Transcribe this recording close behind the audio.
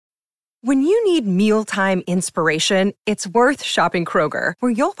When you need mealtime inspiration, it's worth shopping Kroger,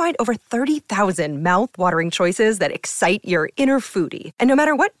 where you'll find over 30,000 mouth-watering choices that excite your inner foodie. And no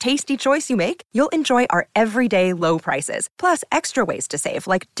matter what tasty choice you make, you'll enjoy our everyday low prices, plus extra ways to save,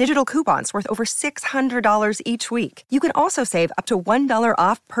 like digital coupons worth over $600 each week. You can also save up to $1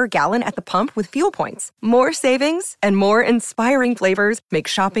 off per gallon at the pump with fuel points. More savings and more inspiring flavors make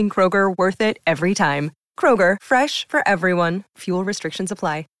shopping Kroger worth it every time. Kroger, fresh for everyone. Fuel restrictions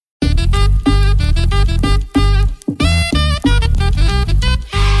apply.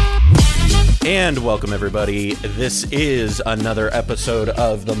 And welcome, everybody. This is another episode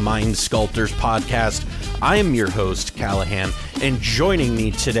of the Mind Sculptors podcast. I am your host, Callahan, and joining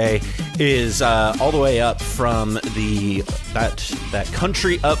me today is all the way up from that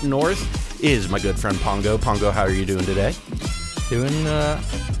country up north is my good friend Pongo. Pongo, how are you doing today? Doing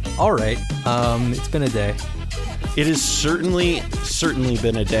all right. It's been a day. It has certainly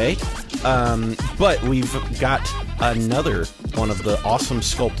been a day, but we've got another one of the awesome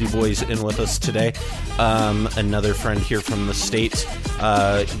Sculpty boys in with us today. Another friend here from the States.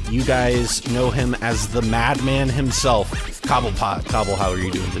 You guys know him as the madman himself, Cobblepot. Cobble, how are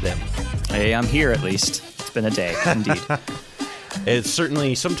you doing today? Hey, I'm here at least. It's been a day, indeed. It's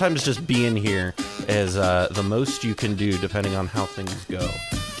certainly, sometimes just being here is the most you can do depending on how things go.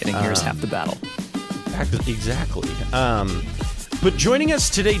 Getting here is half the battle. Exactly. But joining us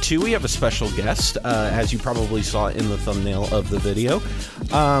today, too, we have a special guest, as you probably saw in the thumbnail of the video,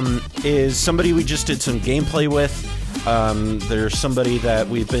 is somebody we just did some gameplay with. There's somebody that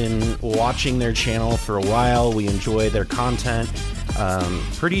we've been watching their channel for a while. We enjoy their content.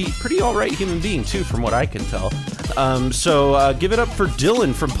 Pretty all right human being, too, from what I can tell. So give it up for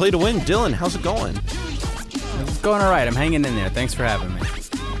Dylan from Play to Win. Dylan, how's it going? It's going all right. I'm hanging in there. Thanks for having me.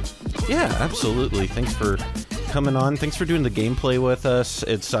 Yeah, absolutely. Thanks for coming on. Thanks for doing the gameplay with us.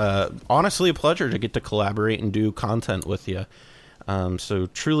 It's honestly a pleasure to get to collaborate and do content with you. So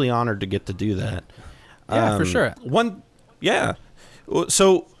truly honored to get to do that. Yeah, for sure.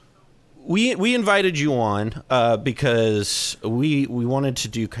 So we invited you on because we wanted to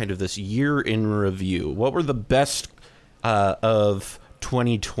do kind of this year in review. What were the best of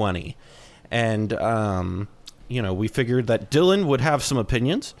 2020? And we figured that Dylan would have some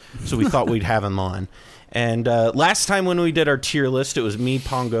opinions, so we thought we'd have him on. And last time when we did our tier list, it was me,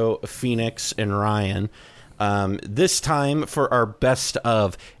 Pongo, Phoenix, and Ryan. This time for our best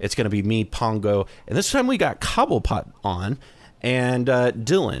of, it's going to be me, Pongo, and this time we got Cobblepot on and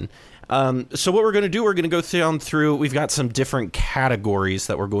Dylan. So what we're going to do, we're going to go through, we've got some different categories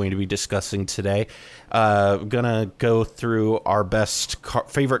that we're going to be discussing today. We're going to go through our best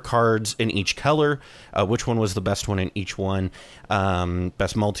favorite cards in each color, which one was the best one in each one,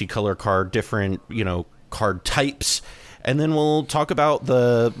 best multicolor card, different, card types, and then we'll talk about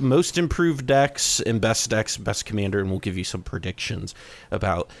the most improved decks, best commander, and we'll give you some predictions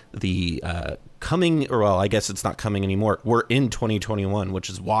about the coming, or well, I guess it's not coming anymore. We're in 2021, which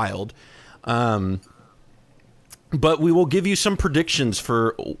is wild. But we will give you some predictions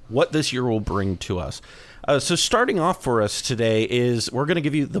for what this year will bring to us. So starting off for us today is we're going to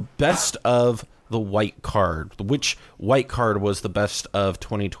give you the best of the white card. Which white card was the best of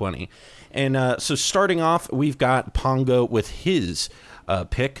 2020? And so starting off, we've got Pongo with his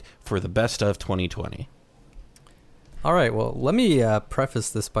pick for the best of 2020. All right, well, let me preface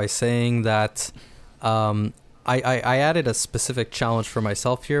this by saying that I added a specific challenge for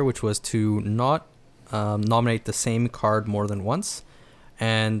myself here, which was to not nominate the same card more than once.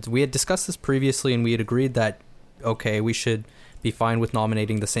 And we had discussed this previously, and we had agreed that, okay, we should be fine with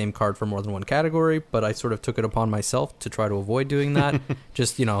nominating the same card for more than one category, but I sort of took it upon myself to try to avoid doing that,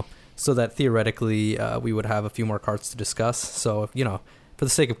 just, so that theoretically we would have a few more cards to discuss. So, for the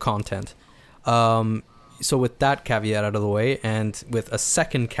sake of content. So with that caveat out of the way, and with a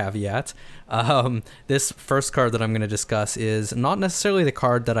second caveat, this first card that I'm going to discuss is not necessarily the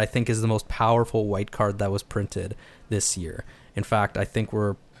card that I think is the most powerful white card that was printed this year. In fact, I think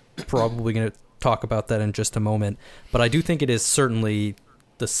we're probably going to talk about that in just a moment, but I do think it is certainly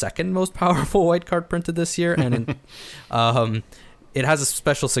the second most powerful white card printed this year, and it has a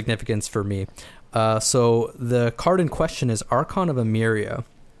special significance for me. So the card in question is Archon of Emeria.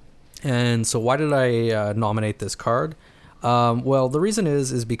 And so why did I nominate this card? Well, the reason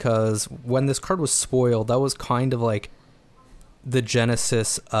is because when this card was spoiled, that was kind of like the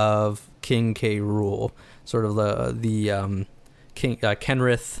genesis of King K rule, sort of the King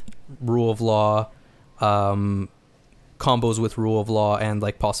Kenrith rule of law, combos with rule of law, and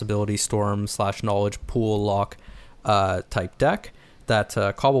like possibility storm / knowledge pool lock type deck that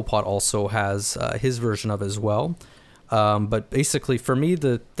Cobblepot also has his version of as well. But basically, for me,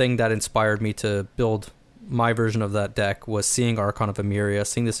 the thing that inspired me to build my version of that deck was seeing Archon of Emeria,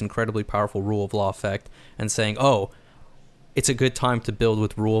 seeing this incredibly powerful Rule of Law effect, and saying, oh, it's a good time to build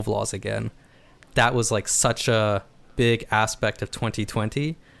with Rule of Laws again. That was like such a big aspect of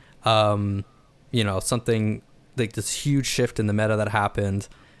 2020. Something like this huge shift in the meta that happened,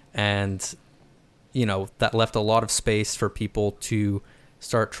 and that left a lot of space for people to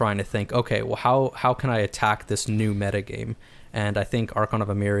start trying to think, okay, well, how can I attack this new meta game? And I think Archon of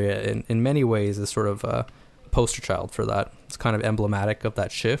Emeria in many ways is sort of a poster child for that. It's kind of emblematic of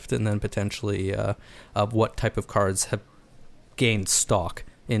that shift, and then potentially of what type of cards have gained stock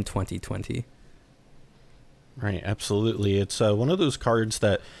in 2020. Right, absolutely. It's one of those cards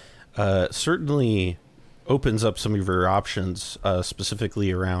that certainly opens up some of your options,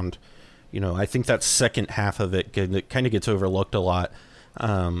 specifically around, I think that second half of it kind of gets overlooked a lot.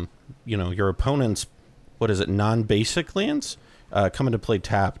 Your opponent's, non-basic lands come into play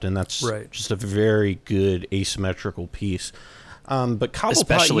tapped, and that's just a very good asymmetrical piece. But Cobblepot,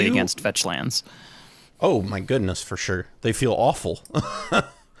 especially against fetch lands. Oh my goodness, for sure. They feel awful.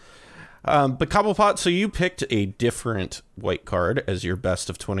 But Cobblepot, so you picked a different white card as your best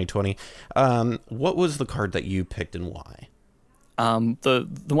of 2020. What was the card that you picked and why? The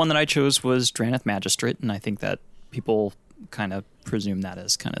one that I chose was Drannith Magistrate, and I think that people kind of presume that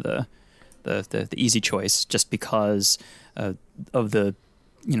as kind of the easy choice, just because of the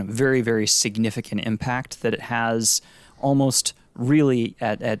very, very significant impact that it has almost really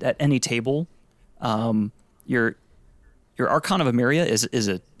at any table. Your Archon of Emeria is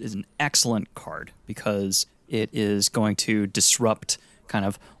an excellent card because it is going to disrupt kind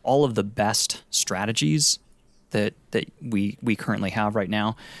of all of the best strategies that we currently have right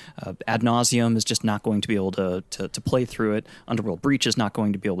now. Ad Nauseam is just not going to be able to play through it. Underworld Breach is not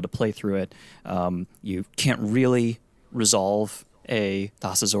going to be able to play through it. You can't really resolve a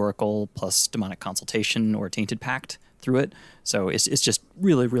Thassa's Oracle plus Demonic Consultation or Tainted Pact through it. So it's just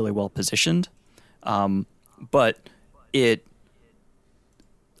really, really well positioned. But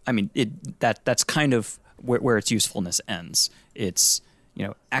that's kind of where its usefulness ends. It's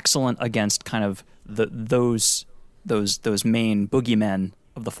excellent against kind of those main boogeymen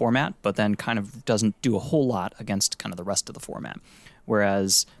of the format, but then kind of doesn't do a whole lot against kind of the rest of the format.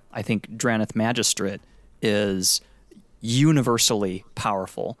 Whereas I think Drannith Magistrate is universally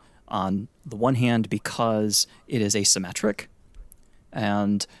powerful on the one hand because it is asymmetric,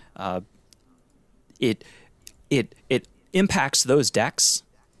 and it impacts those decks.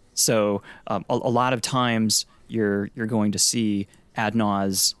 So a lot of times you're going to see Ad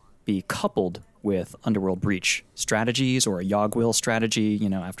Naus be coupled with Underworld Breach strategies or a Yogg-Will strategy.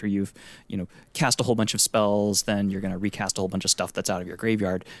 After you've cast a whole bunch of spells, then you're going to recast a whole bunch of stuff that's out of your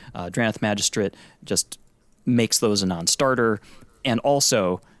graveyard. Drannith Magistrate just makes those a non-starter, and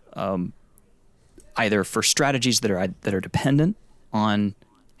also either for strategies that are dependent on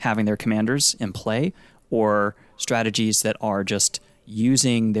having their commanders in play, or strategies that are just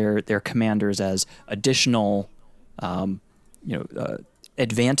using their commanders as additional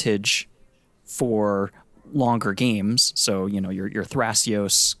advantage for longer games. So your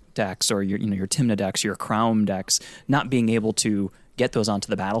Thrasios decks or your Tymna decks, your Crown decks, not being able to get those onto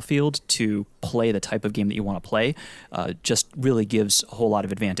the battlefield to play the type of game that you want to play, just really gives a whole lot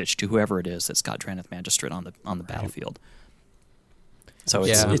of advantage to whoever it is that's got Drannith Magistrate on the battlefield. So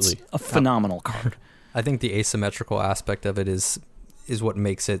it's a phenomenal card. I think the asymmetrical aspect of it is what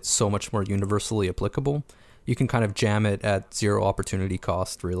makes it so much more universally applicable. You can kind of jam it at zero opportunity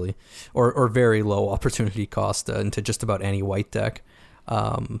cost, really, or very low opportunity cost into just about any white deck,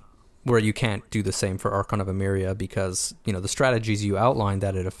 where you can't do the same for Archon of Emeria because the strategies you outlined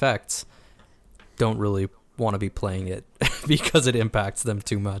that it affects don't really want to be playing it because it impacts them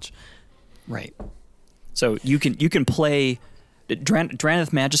too much. Right. So you can play.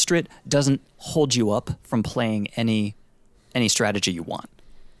 Drannith Magistrate doesn't hold you up from playing any strategy you want.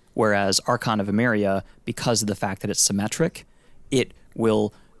 Whereas Archon of Emeria, because of the fact that it's symmetric, it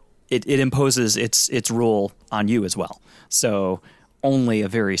imposes its rule on you as well. So only a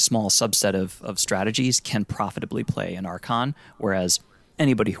very small subset of strategies can profitably play an Archon, whereas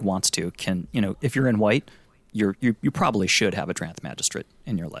anybody who wants to can, if you're in white, you probably should have a Drannith Magistrate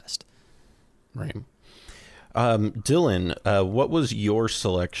in your list. Right. Dylan, what was your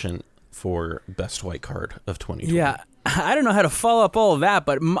selection for best white card of 2020? Yeah, I don't know how to follow up all of that,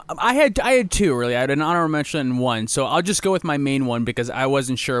 but I had two, really. I had an honorable mention and one, so I'll just go with my main one because I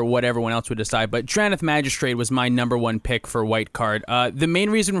wasn't sure what everyone else would decide, but Drannith Magistrate was my number one pick for white card. The main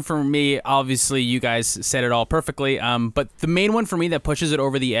reason for me, obviously, you guys said it all perfectly, but the main one for me that pushes it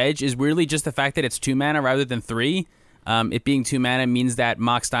over the edge is really just the fact that it's 2 mana rather than 3. It being 2 mana means that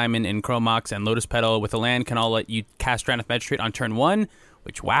Mox Diamond and Chrome Mox and Lotus Petal with a land can all let you cast Drannith Magistrate on turn 1,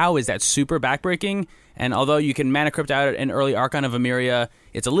 which, wow, is that super backbreaking. And although you can Mana Crypt out an early Archon of Emeria,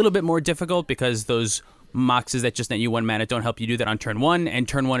 it's a little bit more difficult because those Moxes that just net you 1 mana don't help you do that on turn 1, and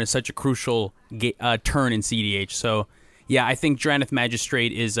turn 1 is such a crucial turn in cEDH. So, yeah, I think Drannith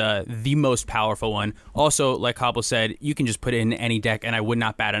Magistrate is the most powerful one. Also, like Hobble said, you can just put it in any deck, and I would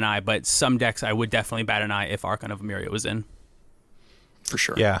not bat an eye, but some decks I would definitely bat an eye if Archon of Emeria was in. For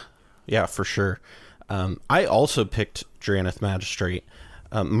sure. Yeah, for sure. I also picked Drannith Magistrate.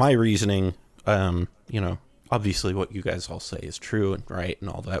 My reasoning, obviously what you guys all say is true and right and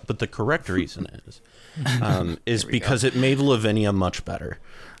all that, but the correct reason is because it made Lavinia much better.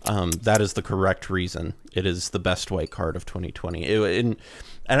 That is the correct reason. It is the best white card of 2020. And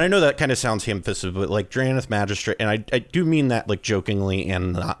I know that kind of sounds ham-fisted, but like Drannith Magistrate, and I do mean that like jokingly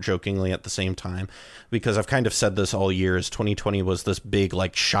and not jokingly at the same time, because I've kind of said this all year, is 2020 was this big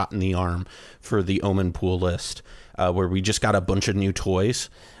like shot in the arm for the Omen Pool list, where we just got a bunch of new toys.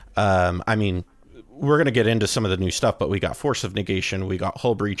 I mean, we're going to get into some of the new stuff, but we got Force of Negation, we got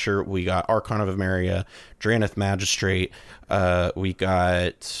Hull Breacher, we got Archon of Emeria, Drannith Magistrate, we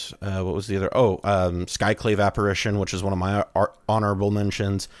got, what was the other? Skyclave Apparition, which is one of my honorable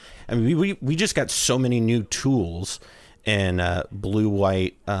mentions. I mean, we just got so many new tools in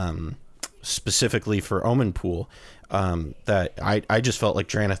blue-white, specifically for Omen Pool, that I just felt like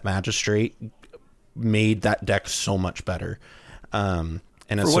Drannith Magistrate made that deck so much better. And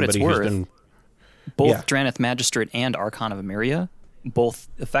as for what somebody it's worth, who's been... both Drannith Magistrate and Archon of Emeria both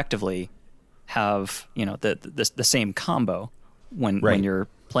effectively have, the same combo when you're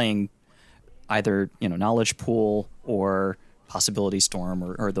playing either, Knowledge Pool or Possibility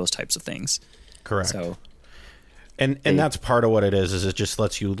Storm or those types of things. Correct. So, and that's part of what it is it just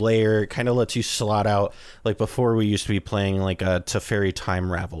lets you layer, kind of lets you slot out. Like before, we used to be playing like a Teferi Time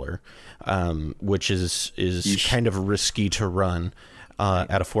Raveler, which is kind of risky to run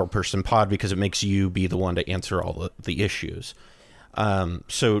at a 4-person pod because it makes you be the one to answer all the issues.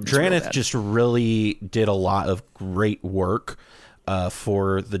 So Drannith just really did a lot of great work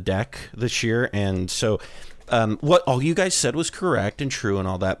for the deck this year. And so what all you guys said was correct and true and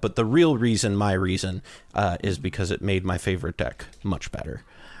all that. But the real reason, my reason, is because it made my favorite deck much better.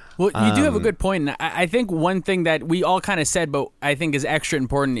 Well, you do have a good point. And I think one thing that we all kind of said, but I think is extra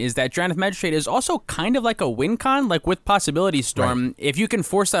important, is that Drannith Magistrate is also kind of like a win con, like with Possibility Storm. Right. If you can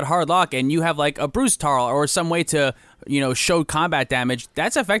force that hard lock and you have like a Bruce Tarl or some way to, show combat damage,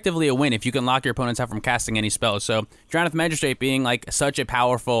 that's effectively a win if you can lock your opponents out from casting any spells. So Drannith Magistrate being like such a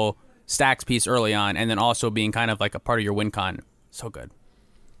powerful stacks piece early on, and then also being kind of like a part of your win con, so good.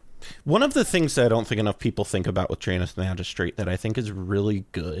 One of the things that I don't think enough people think about with Drannith Magistrate that I think is really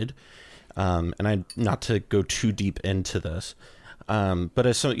good, and I not to go too deep into this, but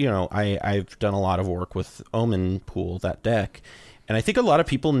as I've done a lot of work with Omen Pool, that deck, and I think a lot of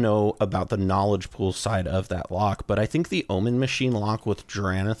people know about the Knowledge Pool side of that lock, but I think the Omen Machine lock with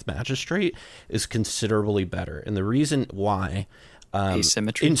Drannith Magistrate is considerably better, and the reason why,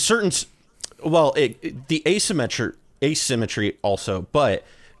 asymmetry in certain, the asymmetry also, but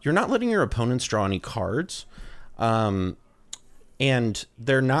you're not letting your opponents draw any cards, and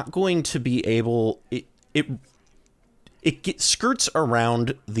they're not going to be able... It skirts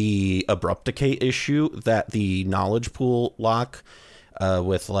around the Abrupt Decay issue that the Knowledge Pool lock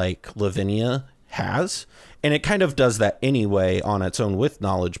with, like, Lavinia has, and it kind of does that anyway on its own with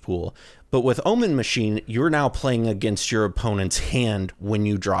Knowledge Pool. But with Omen Machine, you're now playing against your opponent's hand when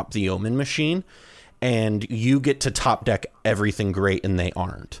you drop the Omen Machine, and you get to top deck everything great, and they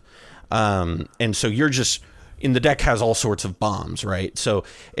aren't. And so you're just... And the deck has all sorts of bombs, right? So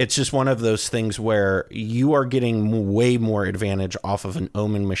it's just one of those things where you are getting way more advantage off of an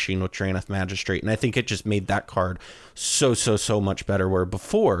Omen Machine with Drannith Magistrate. And I think it just made that card so much better, where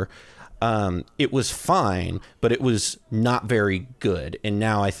before... it was fine, but it was not very good. And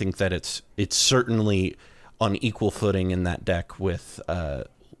now I think that it's certainly on equal footing in that deck with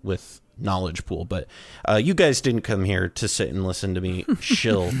Knowledge Pool. But you guys didn't come here to sit and listen to me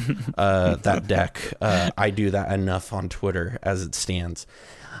shill that deck. I do that enough on Twitter as it stands.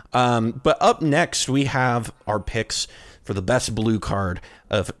 But up next, we have our picks for the best blue card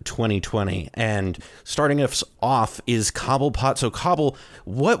of 2020. And starting us off is Cobblepot. So Cobble,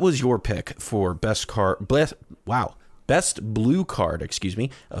 what was your pick for best blue card,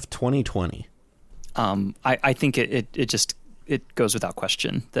 of 2020? I think it goes without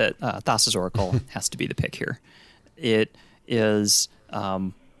question that Thassa's Oracle has to be the pick here. It is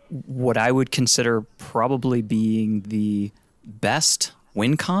what I would consider probably being the best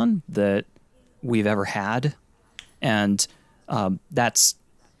win con that we've ever had And that's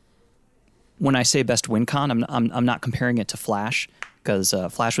when I say best win con. I'm not comparing it to Flash, because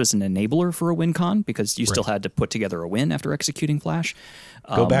Flash was an enabler for a win con because you still had to put together a win after executing Flash.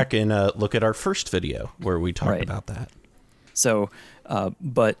 Go back and look at our first video where we talked about that. So,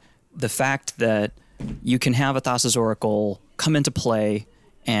 but the fact that you can have a Thassa's Oracle come into play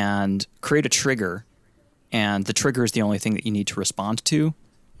and create a trigger, and the trigger is the only thing that you need to respond to,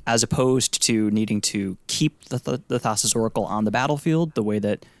 as opposed to needing to keep the Thassa's Oracle on the battlefield the way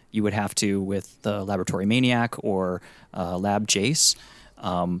that you would have to with the Laboratory Maniac or Lab Jace,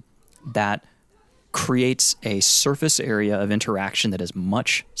 that creates a surface area of interaction that is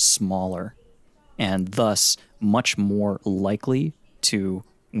much smaller and thus much more likely to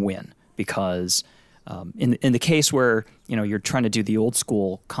win. Because in the case where you're trying to do the old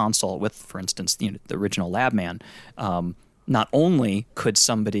school consult with, for instance, the original Labman, not only could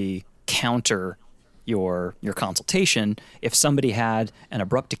somebody counter your consultation, if somebody had an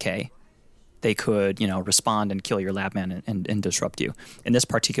abrupt decay, they could respond and kill your Labman and disrupt you. In this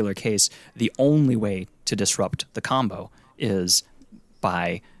particular case, the only way to disrupt the combo is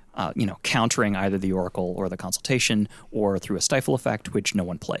by countering either the Oracle or the consultation, or through a stifle effect, which no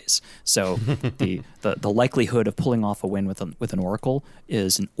one plays. So the likelihood of pulling off a win with an Oracle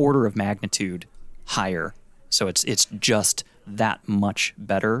is an order of magnitude higher. So it's just that much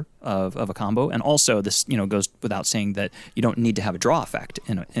better of a combo. And also this goes without saying that you don't need to have a draw effect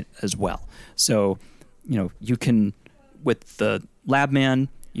in as well. So you can, with the Labman,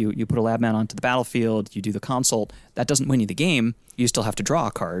 you put a Labman onto the battlefield, you do the consult. That doesn't win you the game. You still have to draw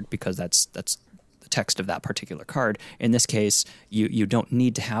a card because that's the text of that particular card. In this case, you don't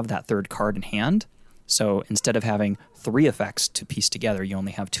need to have that third card in hand. So instead of having 3 effects to piece together, you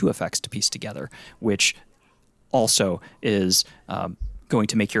only have 2 effects to piece together, which also is going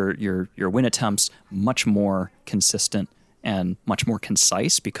to make your win attempts much more consistent and much more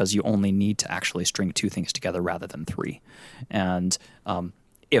concise, because you only need to actually string 2 things together rather than 3. And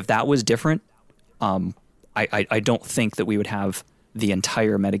if that was different, I don't think that we would have the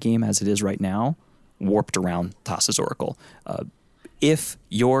entire metagame as it is right now warped around Thassa's Oracle. If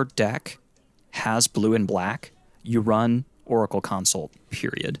your deck has blue and black, you run Oracle Consult,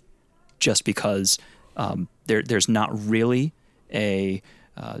 period. Just because there's not really a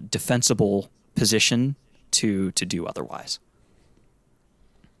defensible position to do otherwise.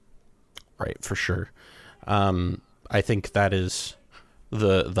 Right, for sure. I think that is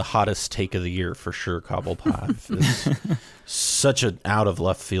the hottest take of the year for sure. Cobblepot is such an out of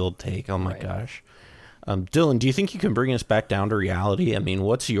left field take. Oh my gosh. Dylan, do you think you can bring us back down to reality? I mean,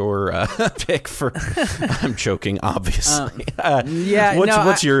 what's your pick for? I'm joking, obviously.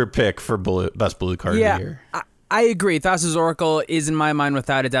 What's your pick for best blue card of the year? I agree. Thassa's Oracle is, in my mind,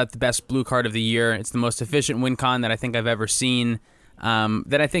 without a doubt, the best blue card of the year. It's the most efficient win con that I think I've ever seen,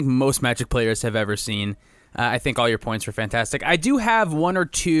 that I think most Magic players have ever seen. I think all your points were fantastic. I do have 1 or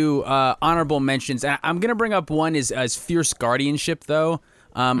 2 honorable mentions. I'm going to bring up one as Fierce Guardianship, though.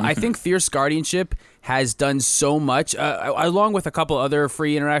 I think Fierce Guardianship has done so much, along with a couple other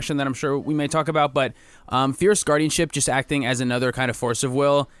free interaction that I'm sure we may talk about, but Fierce Guardianship, just acting as another kind of force of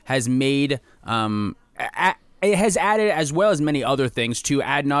will, has made... it has added, as well as many other things, to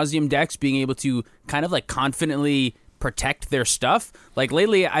ad nauseum decks being able to kind of like confidently protect their stuff. Like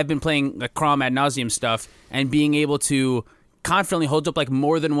lately, I've been playing the Crom ad nauseum stuff and being able to confidently hold up like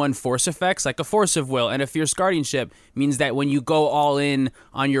more than one force effects, like a Force of Will and a Fierce Guardianship, means that when you go all in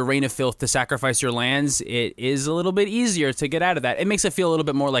on your Reign of Filth to sacrifice your lands, it is a little bit easier to get out of that. It makes it feel a little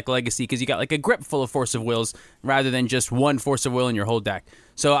bit more like Legacy, because you got like a grip full of Force of Wills rather than just one Force of Will in your whole deck.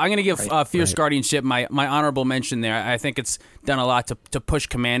 So I'm going to give Fierce Guardianship my honorable mention there. I think it's done a lot to push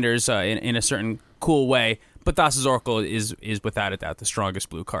commanders in a certain cool way, but Thassa's Oracle is without a doubt the strongest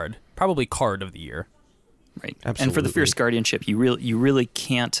blue card, probably card of the year. Right. Absolutely. And for the Fierce Guardianship, you really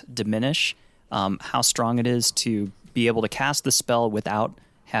can't diminish how strong it is to be able to cast the spell without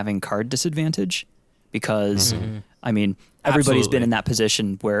having card disadvantage, because I mean, everybody's been in that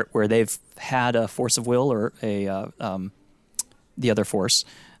position where they've had a Force of Will or a the other force,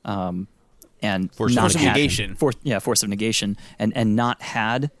 and Force of Negation. Force of Negation, and not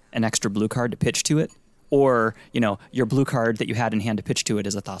had an extra blue card to pitch to it. Or, your blue card that you had in hand to pitch to it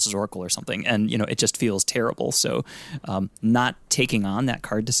is a Thassa's Oracle or something, and, it just feels terrible. So not taking on that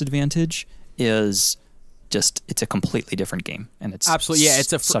card disadvantage is just, it's a completely different game. And it's absolutely, yeah,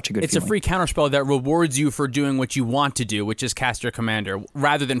 such a good It's feeling. a free counterspell that rewards you for doing what you want to do, which is cast your commander,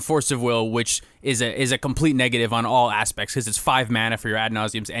 rather than Force of Will, which is a complete negative on all aspects, because it's 5 mana for your ad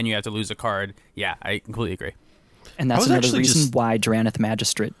nauseums and you have to lose a card. Yeah, I completely agree. And that's was another actually reason just- why Draneth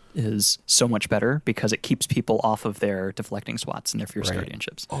Magistrate is so much better, because it keeps people off of their deflecting spots and their fierce Right.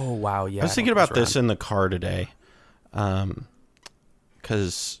 guardianships. Oh wow, yeah. I was thinking about this in the car today,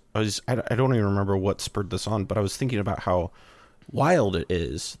 because I don't even remember what spurred this on, but I was thinking about how wild it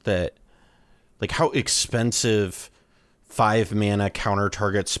is that, like, how expensive 5 mana counter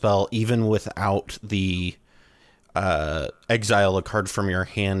target spell, even without the exile a card from your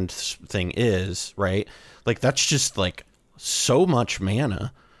hand thing is, right? Like, that's just like so much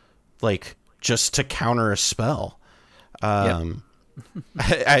mana, like, just to counter a spell.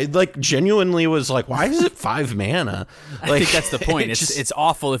 I like genuinely was like, why is it 5 mana? Like, I think that's the point. it It's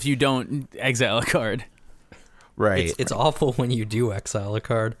awful if you don't exile a card. right. It's awful when you do exile a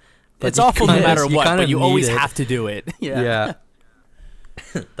card. But It's you awful no kinda- matter what, kinda but you need always it. have to do it. Yeah.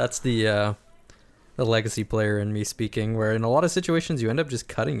 That's the legacy player in me speaking, where in a lot of situations you end up just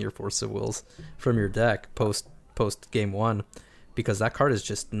cutting your Force of Wills from your deck post game 1, because that card is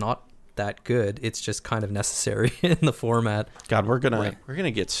just not that good. It's just kind of necessary in the format. God, we're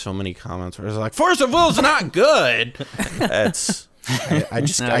gonna get so many comments where it's like, Force of Will's not good. That's I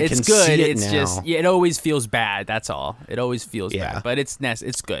just No, I it's can good. see it It's now. just it always feels bad. That's all. It always feels Yeah. bad, but it's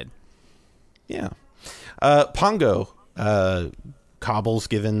good. Yeah. Pongo, Cobble's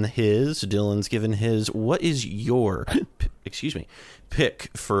given his, Dylan's given his. What is your pick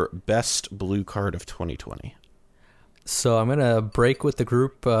for best blue card of 2020? So I'm gonna break with the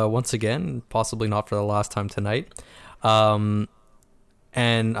group once again, possibly not for the last time tonight. And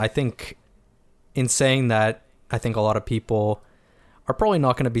I think in saying that, I think a lot of people are probably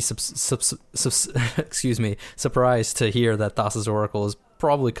not going to be surprised to hear that Thassa's Oracle is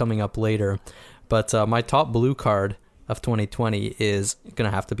probably coming up later. But my top blue card of 2020 is going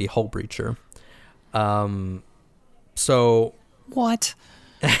to have to be Hull Breacher. So What?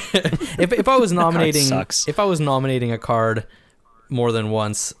 if I was nominating, sucks. if I was nominating a card more than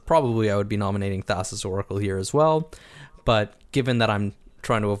once, probably I would be nominating Thassa's Oracle here as well. But given that I'm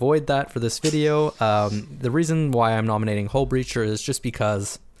trying to avoid that for this video, the reason why I'm nominating Hull Breacher is just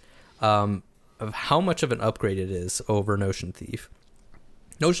because of how much of an upgrade it is over Notion Thief.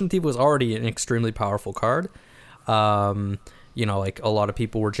 Notion Thief was already an extremely powerful card. Like a lot of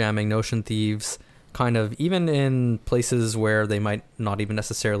people were jamming Notion Thieves kind of even in places where they might not even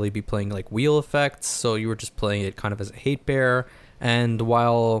necessarily be playing like wheel effects, so you were just playing it kind of as a hate bear. And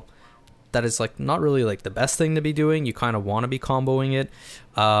while that is like not really like the best thing to be doing, you kind of want to be comboing it.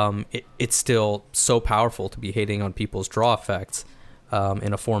 It's still so powerful to be hating on people's draw effects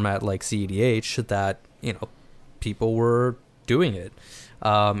in a format like cEDH that people were doing it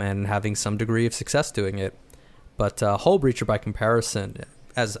and having some degree of success doing it. But Hull Breacher, by comparison,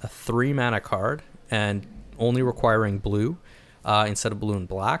 as a 3 mana card and only requiring blue instead of blue and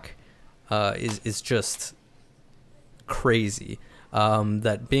black is just crazy.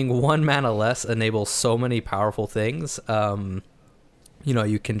 That being 1 mana less enables so many powerful things. You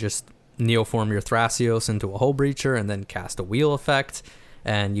can just neoform your Thrasios into a Hull Breacher and then cast a wheel effect,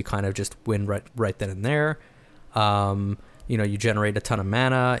 and you kind of just win right then and there. You generate a ton of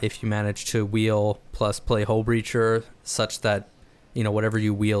mana if you manage to wheel plus play Hull Breacher, such that whatever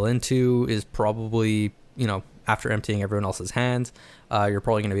you wheel into is probably, after emptying everyone else's hands, you're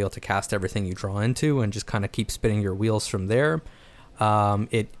probably going to be able to cast everything you draw into and just kind of keep spinning your wheels from there.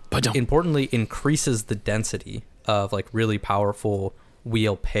 It importantly increases the density of like really powerful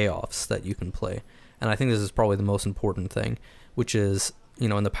wheel payoffs that you can play. And I think this is probably the most important thing, which is,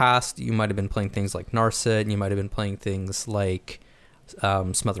 in the past, you might have been playing things like Narset, and you might have been playing things like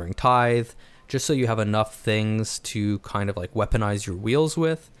Smothering Tithe, just so you have enough things to kind of like weaponize your wheels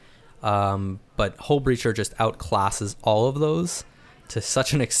with. But Hull Breacher just outclasses all of those to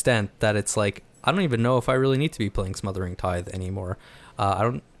such an extent that it's like, I don't even know if I really need to be playing Smothering Tithe anymore.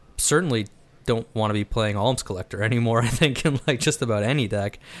 I certainly don't want to be playing Alms Collector anymore, I think, in like just about any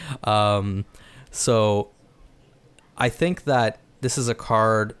deck. So I think that this is a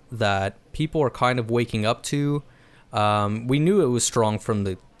card that people are kind of waking up to. We knew it was strong from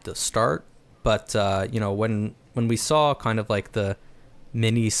the start, but when we saw kind of like the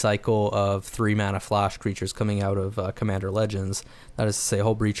mini cycle of 3 mana flash creatures coming out of Commander Legends, that is to say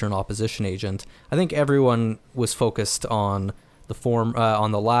Hull Breacher and Opposition Agent, I think everyone was focused on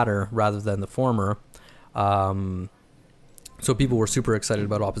the latter rather than the former. So people were super excited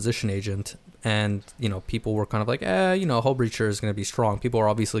about Opposition Agent, and people were kind of like, Hull Breacher is going to be strong. People are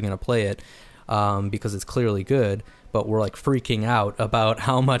obviously going to play it because it's clearly good, but we're like freaking out about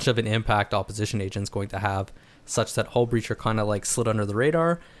how much of an impact Opposition Agent's going to have, such that Hull Breacher kind of like slid under the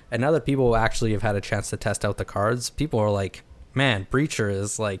radar. And now that people actually have had a chance to test out the cards, people are like, man, Breacher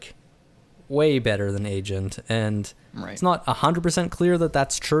is like way better than Agent, and Right. it's not 100% clear that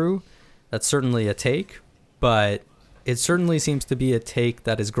that's true. That's certainly a take, but it certainly seems to be a take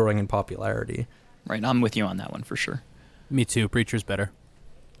that is growing in popularity. Right. I'm with you on that one for sure. Me too. Preacher's better.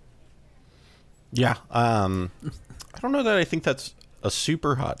 Yeah. I don't know that I think that's a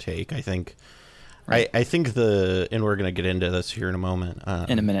super hot take. I think, Right. I think and we're gonna get into this here in a moment.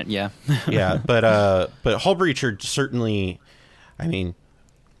 In a minute, yeah. Yeah, but Hull Breacher certainly. I mean,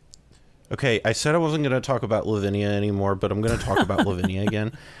 okay, I said I wasn't gonna talk about Lavinia anymore, but I'm gonna talk about Lavinia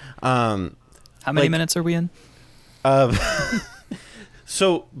again. How many minutes are we in?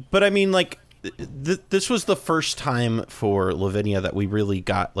 So, but I mean, like, this was the first time for Lavinia that we really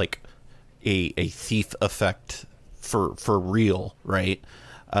got like a thief effect for real, right?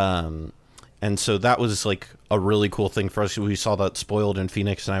 And so that was like a really cool thing for us. We saw that spoiled, and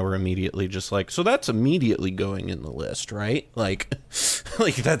Phoenix and I were immediately just like, so that's immediately going in the list, right? Like,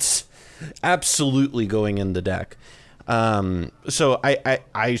 like that's absolutely going in the deck. So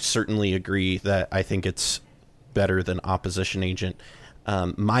I certainly agree that I think it's better than Opposition Agent.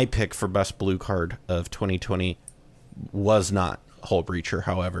 My pick for best blue card of 2020 was not Hull Breacher.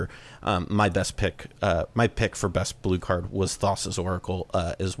 However, my pick for best blue card was Thassa's Oracle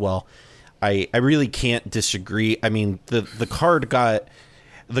as well. I really can't disagree. I mean, the card got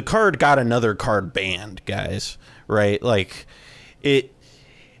another card banned, guys. Right? Like it.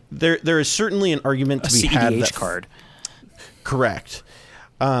 There is certainly an argument to be had. cEDH card. Correct.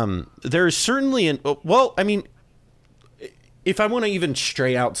 There is certainly I mean, if I want to even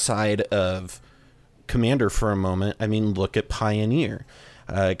stray outside of Commander for a moment, I mean, look at Pioneer.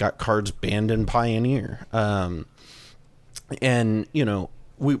 Got cards banned in Pioneer. And, you know,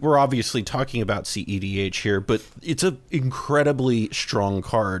 we're obviously talking about cEDH here, but it's an incredibly strong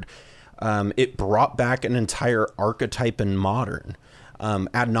card. It brought back an entire archetype in Modern.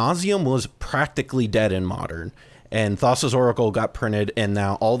 Ad Nauseam was practically dead in Modern, and Thassa's Oracle got printed, and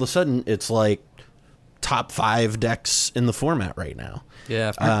now all of a sudden it's like top 5 decks in the format right now.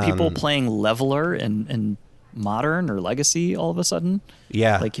 Yeah. Aren't people playing Leveler and Modern or Legacy all of a sudden?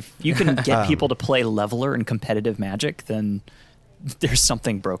 Yeah. Like if you can get people to play Leveler in competitive Magic, then there's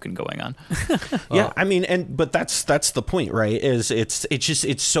something broken going on. Yeah, I mean, but that's the point, right? Is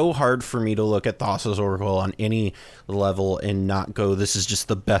it's so hard for me to look at Thassa's Oracle on any level and not go, this is just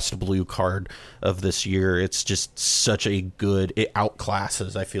the best blue card of this year. It's just such a good, it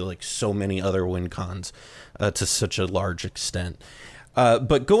outclasses, I feel like, so many other win cons to such a large extent.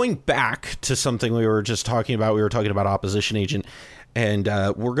 But going back to something we were just talking about, we were talking about Opposition Agent, and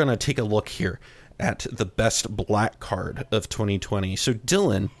we're going to take a look here at the best black card of 2020. So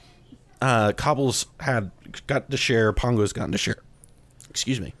Dylan, Cobble's got to share, Pongo's gotten to share.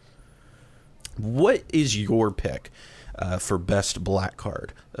 Excuse me. What is your pick for best black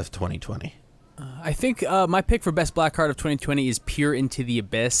card of 2020? I think my pick for best black card of 2020 is Peer Into the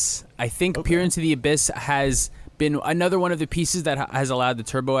Abyss. I think Peer Into the Abyss has been another one of the pieces that has allowed the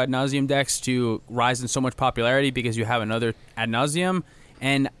Turbo Ad Nauseam decks to rise in so much popularity because you have another Ad Nauseam.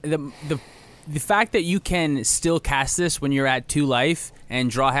 And the fact that you can still cast this when you're at 2 life and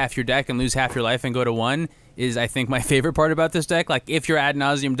draw half your deck and lose half your life and go to 1 is, I think, my favorite part about this deck. Like, if your Ad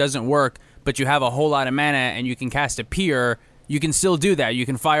Nauseam doesn't work, but you have a whole lot of mana and you can cast a Peer, you can still do that. You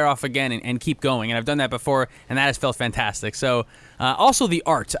can fire off again and keep going. And I've done that before, and that has felt fantastic. So, also the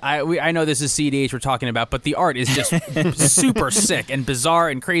art. I know this is cEDH we're talking about, but the art is just super sick and bizarre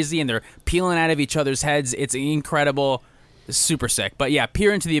and crazy, and they're peeling out of each other's heads. It's incredible. Super sick. But yeah,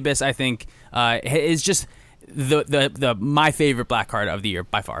 Peer Into the Abyss, I think, is just the my favorite black card of the year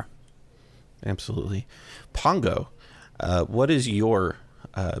by far. Absolutely. Pongo, what is your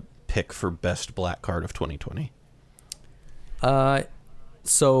pick for best black card of 2020?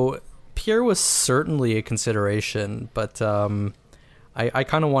 So Peer was certainly a consideration, but I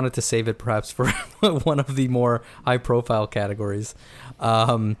kind of wanted to save it perhaps for one of the more high-profile categories.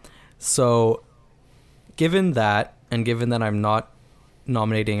 So given that, and given that I'm not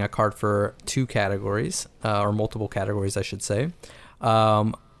nominating a card for 2 categories, or multiple categories, I should say,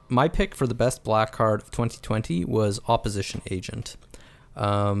 my pick for the best black card of 2020 was Opposition Agent.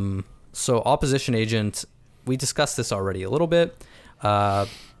 So Opposition Agent, we discussed this already a little bit, but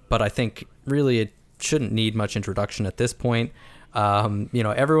I think really it shouldn't need much introduction at this point.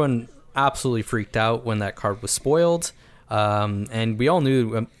 Everyone absolutely freaked out when that card was spoiled, and we all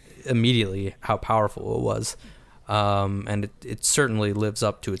knew immediately how powerful it was. And it certainly lives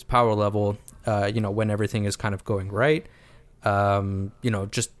up to its power level, when everything is kind of going right.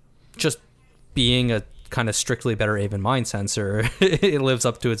 Just being a kind of strictly better Aven Mind Sensor, it lives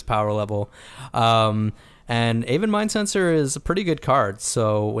up to its power level. And And Aven Mind Sensor is a pretty good card.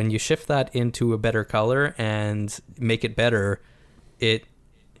 So when you shift that into a better color and make it better, it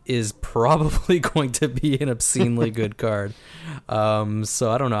is probably going to be an obscenely good card.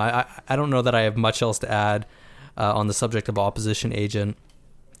 So I don't know. I don't know that I have much else to add on the subject of Opposition Agent.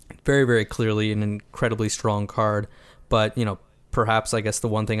 Very, very clearly an incredibly strong card. But, perhaps I guess the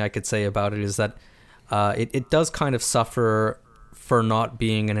one thing I could say about it is that it does kind of suffer for not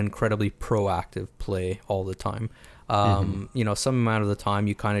being an incredibly proactive play all the time. Some amount of the time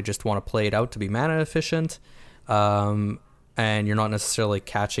you kind of just want to play it out to be mana efficient. And you're not necessarily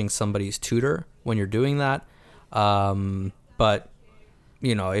catching somebody's tutor when you're doing that. But,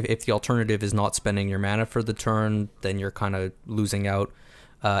 if the alternative is not spending your mana for the turn, then you're kind of losing out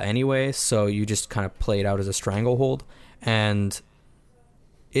anyway. So you just kind of play it out as a stranglehold. And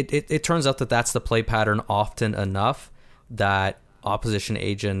it turns out that that's the play pattern often enough that Opposition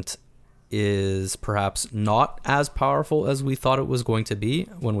Agent is perhaps not as powerful as we thought it was going to be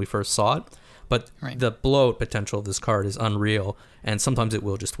when we first saw it. But the blowout potential of this card is unreal, and sometimes it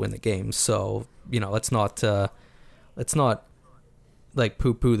will just win the game. So, let's not like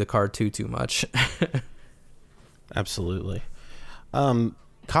poo-poo the card too much. Absolutely.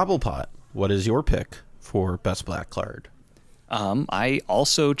 Cobblepot, what is your pick for best black card? I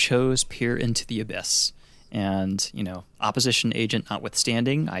also chose Peer into the Abyss. And, Opposition Agent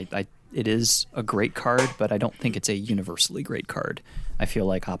notwithstanding, it is a great card, but I don't think it's a universally great card. I feel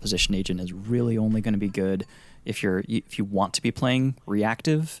like Opposition Agent is really only going to be good if you want to be playing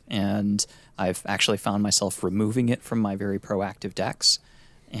reactive, and I've actually found myself removing it from my very proactive decks,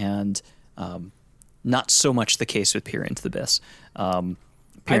 and not so much the case with Peer into the Abyss.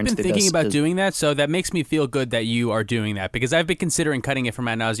 I've been thinking about doing that, so that makes me feel good that you are doing that, because I've been considering cutting it from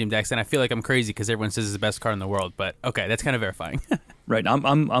Ad Nauseam decks, and I feel like I'm crazy because everyone says it's the best card in the world. But okay, that's kind of verifying. Right,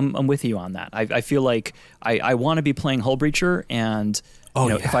 I'm with you on that. I feel like I want to be playing Hull Breacher, and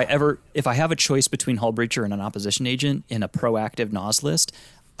if I have a choice between Hull Breacher and an Opposition Agent in a proactive Nas list,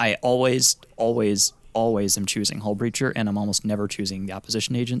 I always am choosing Hull Breacher, and I'm almost never choosing the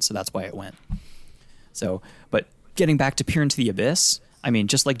Opposition Agent, so that's why it went. So, but getting back to Peer into the Abyss, I mean,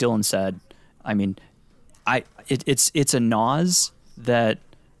 just like Dylan said, I mean, it's a Nas that,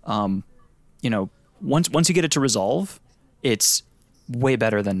 once you get it to resolve, it's way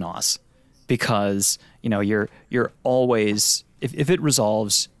better than Nas, because you're always, if it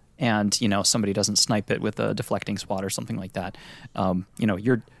resolves and somebody doesn't snipe it with a deflecting swat or something like that,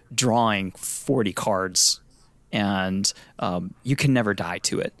 you're drawing 40 cards, and you can never die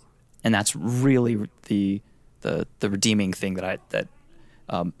to it, and that's really the redeeming thing that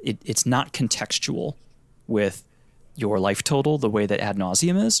it's not contextual with your life total the way that Ad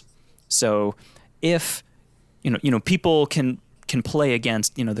Nauseam is. So if people can play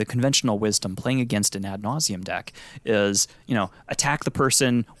against the conventional wisdom, playing against an Ad Nauseam deck is attack the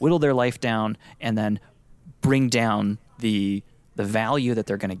person, whittle their life down, and then bring down the value that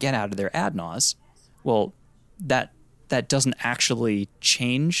they're going to get out of their Ad Naus. Well, that doesn't actually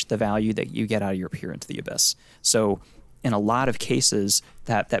change the value that you get out of your Peer into the Abyss. So in a lot of cases,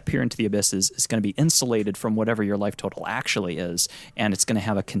 that Peer into the Abyss is going to be insulated from whatever your life total actually is, and it's going to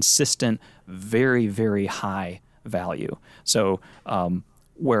have a consistent, very, very high value. So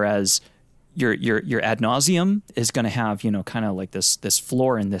whereas your Ad Nauseam is going to have kind of like this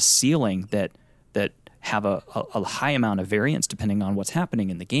floor and this ceiling that have a high amount of variance depending on what's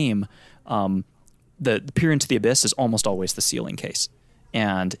happening in the game. The Peer into the Abyss is almost always the ceiling case,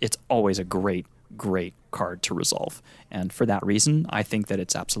 and it's always a great card to resolve. And for that reason, I think that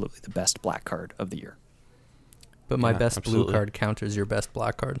it's absolutely the best black card of the year. But my best blue card counters your best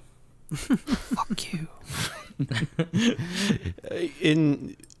black card. Fuck you.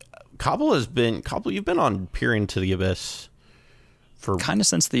 In Cobble, you've been on Peer into the Abyss for kind of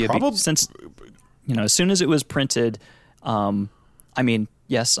since as soon as it was printed. I mean,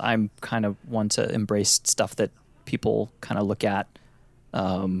 yes, I'm kind of one to embrace stuff that people kind of look at,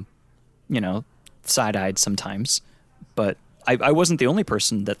 side-eyed sometimes, but I wasn't the only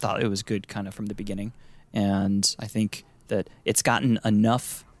person that thought it was good kind of from the beginning, and I think that it's gotten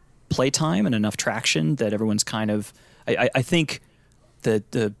enough playtime and enough traction that everyone's kind of, I think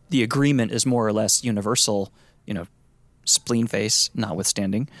that the agreement is more or less universal, spleen face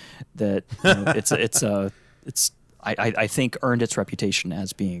notwithstanding, that I think earned its reputation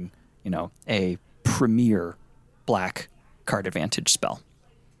as being a premier black card advantage spell.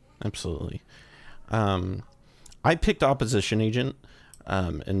 Absolutely. I picked Opposition Agent,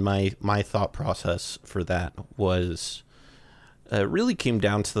 and my thought process for that was really came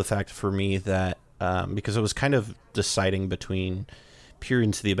down to the fact for me that because I was kind of deciding between Peer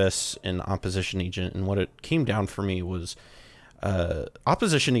into the Abyss and Opposition Agent, and what it came down for me was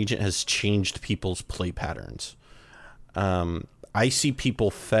Opposition Agent has changed people's play patterns. I see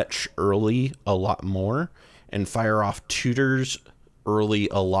people fetch early a lot more and fire off tutors early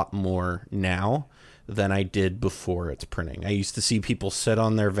a lot more now than I did before its printing. I used to see people sit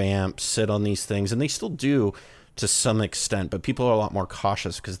on their vamps, sit on these things, and they still do to some extent, but people are a lot more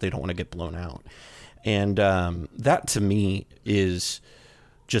cautious because they don't want to get blown out. And that to me is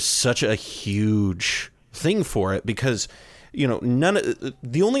just such a huge thing for it, because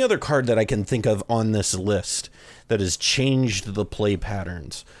the only other card that I can think of on this list that has changed the play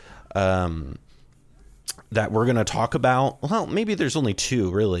patterns that we're going to talk about, well, maybe there's only two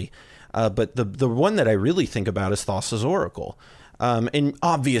really, but the one that I really think about is Thassa's Oracle. And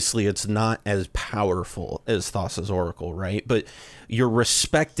obviously it's not as powerful as Thassa's Oracle, right? But you're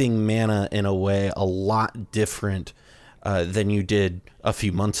respecting mana in a way a lot different than you did a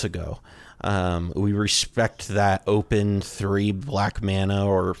few months ago. We respect that open 3 black mana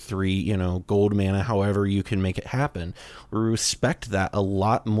or 3, gold mana, however you can make it happen. We respect that a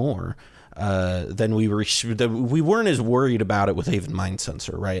lot more than we weren't as worried about it with Aven Mind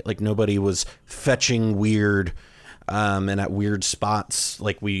Sensor, right? Like nobody was fetching weird and at weird spots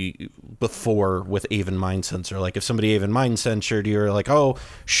like we before with Aven Mind Sensor. Like if somebody Aven Mind Censored, you're like, oh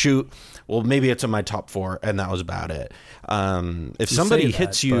shoot, well maybe it's in my top 4, and that was about it. If somebody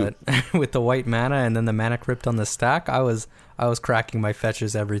hits you with the white mana and then the mana crypt on the stack, I was cracking my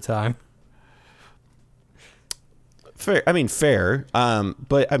fetches every time. Fair.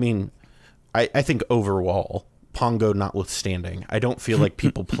 But I mean, I think overall, Pongo notwithstanding, I don't feel like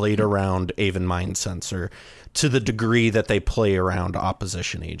people played around Aven Mind Sensor to the degree that they play around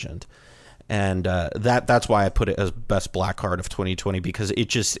Opposition Agent. And that's why I put it as best black card of 2020, because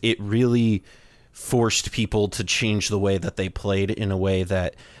it really forced people to change the way that they played in a way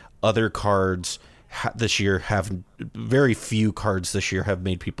that other cards this year very few cards this year have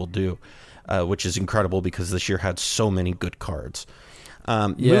made people do, which is incredible because this year had so many good cards.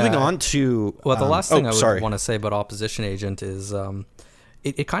 Moving on to... Well, the last thing I would want to say about Opposition Agent is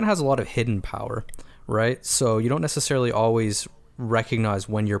it kind of has a lot of hidden power, right? So you don't necessarily always recognize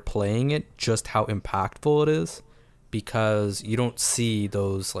when you're playing it just how impactful it is, because you don't see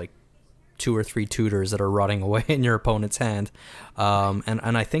those like 2 or 3 tutors that are rotting away in your opponent's hand. And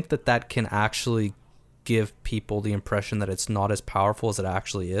I think that can actually give people the impression that it's not as powerful as it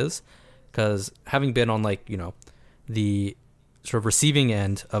actually is, because having been on the sort of receiving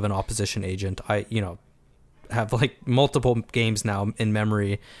end of an Opposition Agent, I have like multiple games now in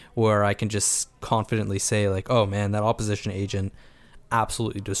memory where I can just confidently say like, oh man, that Opposition Agent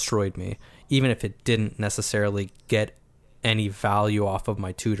absolutely destroyed me, even if it didn't necessarily get any value off of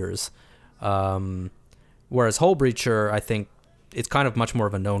my tutors. Whereas Hull Breacher, I think it's kind of much more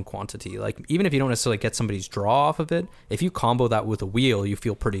of a known quantity. Like even if you don't necessarily get somebody's draw off of it, if you combo that with a wheel, you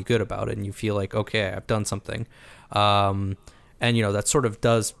feel pretty good about it and you feel like, okay, I've done something. And that sort of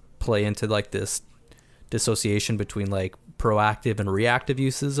does play into like this dissociation between like proactive and reactive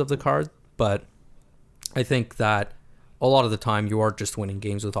uses of the card. But I think that a lot of the time you are just winning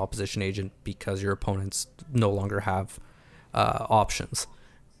games with Opposition Agent because your opponents no longer have options.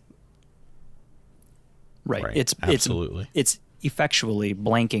 Right. Absolutely. It's effectually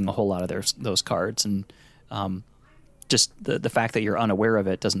blanking a whole lot of those cards, and just the fact that you're unaware of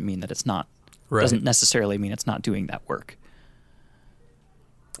it doesn't mean that it's not. Right. Doesn't necessarily mean it's not doing that work.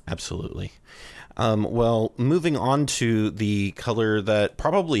 Absolutely. Well, moving on to the color that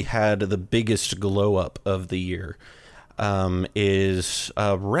probably had the biggest glow up of the year is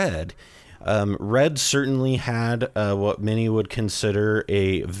red. Red certainly had what many would consider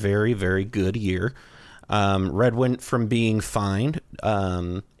a very, very good year. Red went from being fine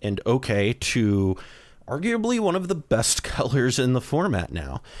and okay to arguably one of the best colors in the format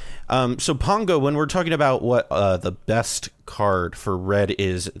now. So Pongo, when we're talking about what the best card for red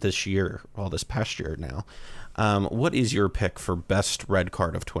is this year, well, this past year now, what is your pick for best red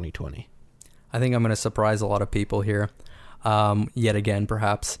card of 2020? I think I'm going to surprise a lot of people here, yet again,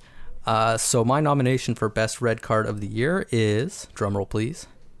 perhaps. So my nomination for best red card of the year is, drumroll please,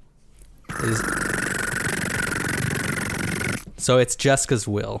 so it's Jeska's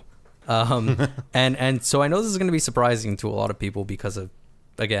Will. And so I know this is going to be surprising to a lot of people because of,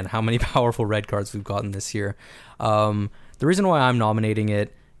 again, how many powerful red cards we've gotten this year. The reason why I'm nominating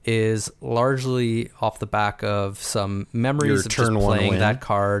it is largely off the back of some memories of just playing that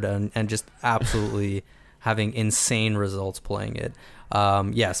card and just absolutely having insane results playing it.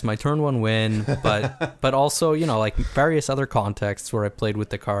 Yes, my turn 1 win, but also, like various other contexts where I played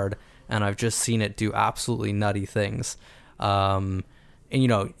with the card and I've just seen it do absolutely nutty things.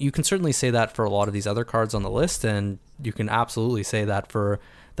 And, you can certainly say that for a lot of these other cards on the list, and you can absolutely say that for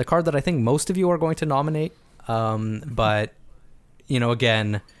the card that I think most of you are going to nominate. But,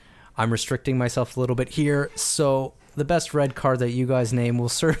 again, I'm restricting myself a little bit here. So the best red card that you guys name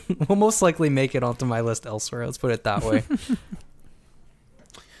will most likely make it onto my list elsewhere. Let's put it that way.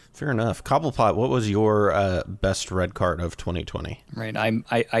 Fair enough. Cobblepot, what was your best red card of 2020? Right.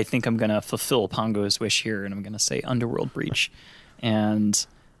 I think I'm going to fulfill Pongo's wish here, and I'm going to say Underworld Breach. And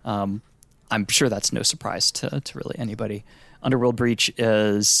I'm sure that's no surprise to really anybody. Underworld Breach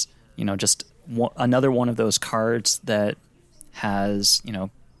is, just another one of those cards that has,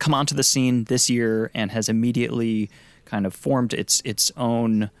 come onto the scene this year and has immediately kind of formed its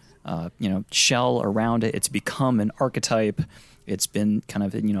own, shell around it. It's become an archetype. It's been kind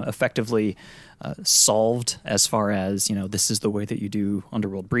of, effectively solved as far as, this is the way that you do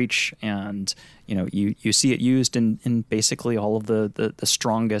Underworld Breach. And, you see it used in basically all of the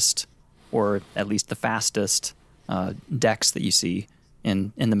strongest, or at least the fastest decks that you see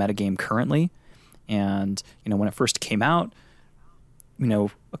in the metagame currently. And, when it first came out,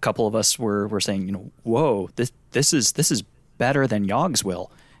 a couple of us were saying, whoa, this is better than Yogg's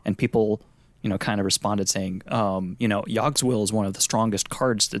Will. And people, kind of responded saying, Yogg's Will is one of the strongest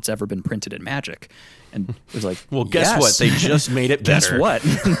cards that's ever been printed in Magic. And it was like, well, guess what? They just made it better. Guess what?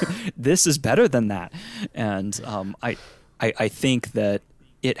 This is better than that. And I think that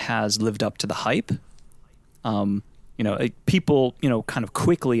it has lived up to the hype. People, kind of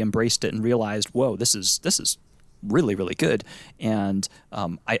quickly embraced it and realized, whoa, this is really, really good. And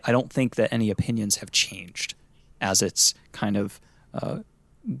I don't think that any opinions have changed as it's kind of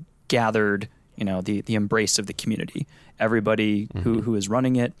gathered, the embrace of the community. Everybody who is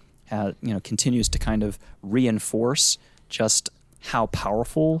running it continues to kind of reinforce just how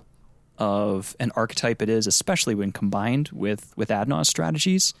powerful of an archetype it is, especially when combined with Adnaz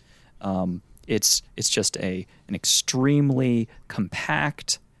strategies. It's just an extremely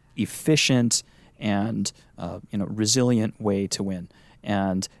compact, efficient, and resilient way to win.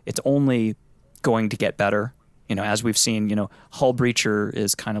 And it's only going to get better. As we've seen, Hull Breacher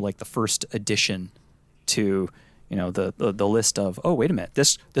is kind of like the first addition to, the list of, oh, wait a minute,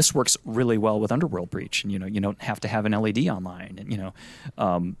 this works really well with Underworld Breach, and you don't have to have an LED online,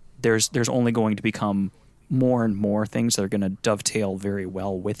 and there's only going to become more and more things that are going to dovetail very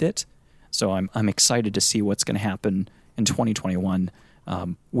well with it. So I'm excited to see what's going to happen in 2021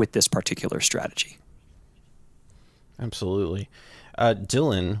 with this particular strategy. Absolutely.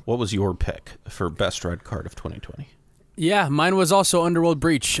 Dylan, what was your pick for best red card of 2020? Yeah, mine was also Underworld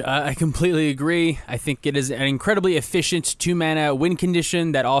Breach. I completely agree. I think it is an incredibly efficient 2-mana win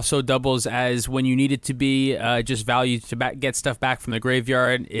condition that also doubles as when you need it to be, just value to get stuff back from the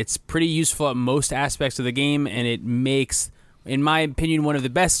graveyard. It's pretty useful at most aspects of the game, and it makes, in my opinion, one of the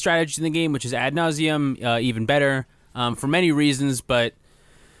best strategies in the game, which is Ad Nauseam, even better for many reasons, but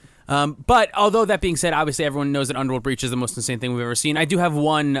although that being said, obviously everyone knows that Underworld Breach is the most insane thing we've ever seen. I do have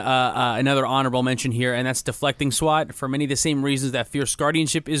another honorable mention here, and that's Deflecting SWAT. For many of the same reasons that Fierce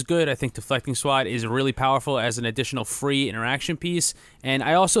Guardianship is good, I think Deflecting SWAT is really powerful as an additional free interaction piece. And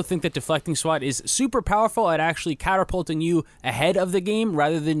I also think that Deflecting SWAT is super powerful at actually catapulting you ahead of the game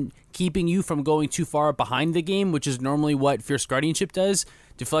rather than keeping you from going too far behind the game, which is normally what Fierce Guardianship does.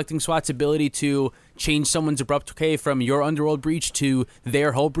 Deflecting SWAT's ability to change someone's Abrupt Decay from your Underworld Breach to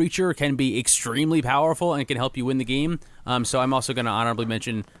their Hull Breacher can be extremely powerful and can help you win the game. So I'm also going to honorably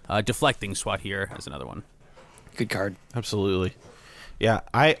mention Deflecting SWAT here as another one. Good card. Absolutely. Yeah,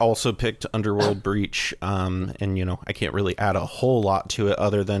 I also picked Underworld Breach, and, I can't really add a whole lot to it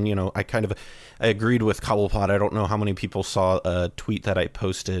other than, I agreed with Cobblepot. I don't know how many people saw a tweet that I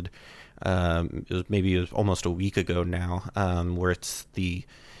posted. It was almost a week ago now, where it's the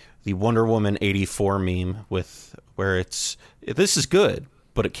Wonder Woman 84 meme where this is good,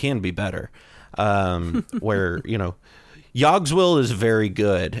 but it can be better. Where, Yogg's Will is very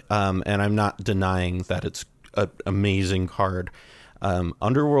good, and I'm not denying that it's an amazing card.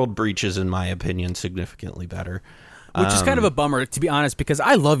 Underworld Breach is, in my opinion, significantly better. Which is kind of a bummer, to be honest, because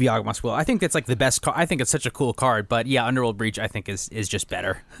I love Yawgmoth's Will. I think it's like the best card. I think it's such a cool card, but yeah, Underworld Breach I think is just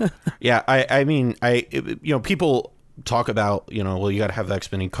better. Yeah, people talk about, well, you got to have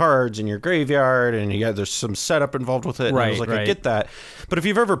X-Many cards in your graveyard, and there's some setup involved with it. And I was like, I get that. But if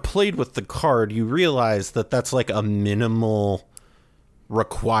you've ever played with the card, you realize that that's like a minimal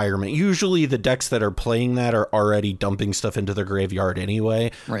requirement. Usually the decks that are playing that are already dumping stuff into their graveyard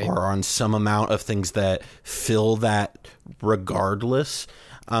anyway, or on some amount of things that fill that regardless.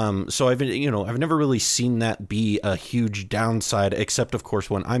 So I've never really seen that be a huge downside, except of course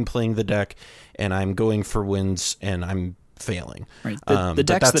when I'm playing the deck and I'm going for wins and I'm failing. Right. But The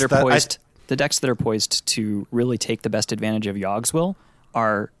decks that are that's- poised, the decks that are poised to really take the best advantage of Yogg's Will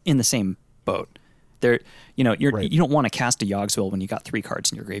are in the same boat. They're, you know, Right. you don't want to cast a Yogg's Will when you got 3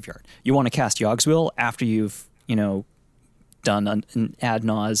 cards in your graveyard. You want to cast Yogg's Will after you've, you know, done an ad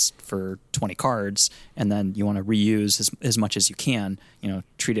nause for 20 cards, and then you want to reuse as much as you can. You know,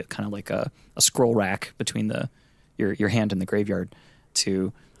 treat it kind of like a scroll rack between your hand and the graveyard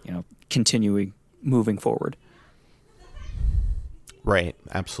to, you know, continue moving forward. Right,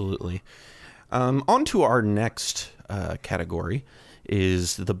 absolutely. On to our next category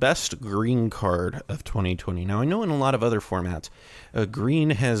is the best green card of 2020. Now, I know in a lot of other formats,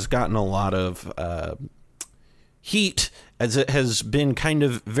 green has gotten a lot of heat as it has been kind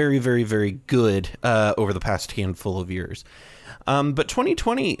of very, very, very good over the past handful of years. But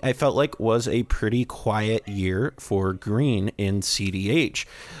 2020, I felt like, was a pretty quiet year for green in cEDH.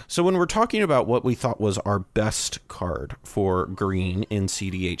 So when we're talking about what we thought was our best card for green in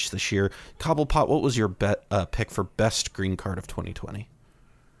cEDH this year, Cobblepot, what was your pick for best green card of 2020?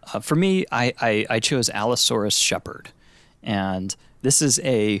 For me, I chose Allosaurus Shepherd. And this is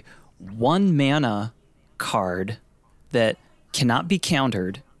a 1 mana card that cannot be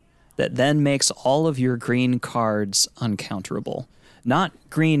countered, that then makes all of your green cards uncounterable. Not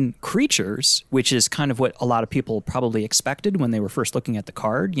green creatures, which is kind of what a lot of people probably expected when they were first looking at the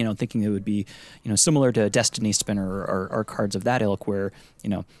card, you know, thinking it would be, you know, similar to Destiny Spinner or cards of that ilk where, you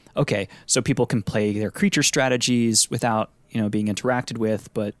know, okay, so people can play their creature strategies without, you know, being interacted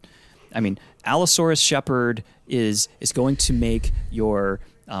with. But, I mean, Allosaurus Shepherd is going to make your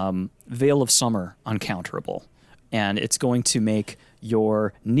Veil of Summer uncounterable. And it's going to make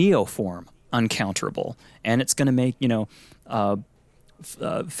your Neoform uncounterable. And it's going to make, you know,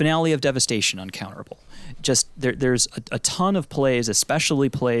 Finale of Devastation uncounterable. Just there's a ton of plays, especially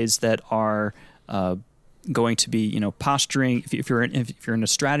plays that are going to be, you know, posturing. If you're in a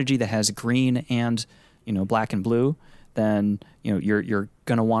strategy that has green and, you know, black and blue, then, you know, you're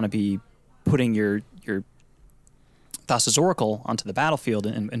going to want to be putting your Thassa's Oracle onto the battlefield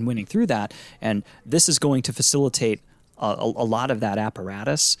and winning through that. And this is going to facilitate a lot of that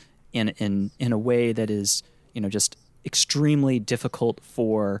apparatus in a way that is, you know, just extremely difficult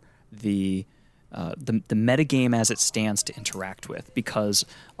for the metagame as it stands to interact with, because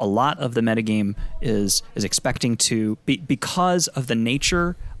a lot of the metagame is expecting to be, because of the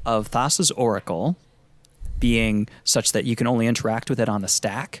nature of Thassa's Oracle being such that you can only interact with it on the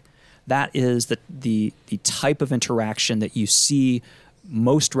stack. That is the type of interaction that you see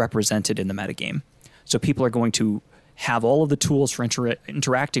most represented in the metagame. So people are going to have all of the tools for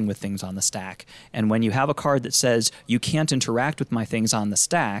interacting with things on the stack. And when you have a card that says, you can't interact with my things on the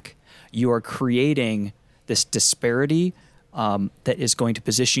stack, you are creating this disparity that is going to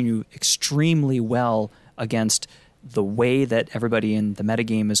position you extremely well against the way that everybody in the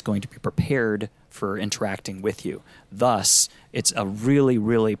metagame is going to be prepared for interacting with you. Thus, it's a really,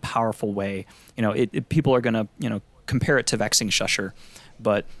 really powerful way. You know, people are going to, you know, compare it to Vexing Shusher,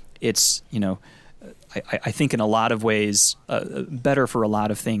 but it's, you know, I think in a lot of ways better for a lot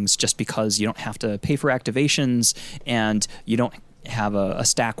of things, just because you don't have to pay for activations and you don't have a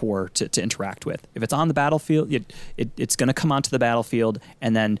stack war to interact with. If it's on the battlefield, it's going to come onto the battlefield,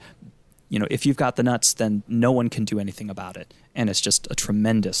 and then, you know, if you've got the nuts, then no one can do anything about it. And it's just a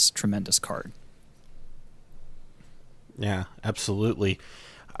tremendous, tremendous card. Yeah, absolutely.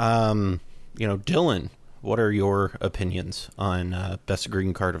 You know, Dylan, what are your opinions on best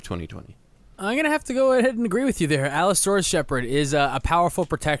green card of 2020? I'm going to have to go ahead and agree with you there. Allosaurus Shepherd is a powerful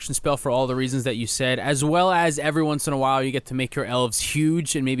protection spell for all the reasons that you said, as well as every once in a while you get to make your elves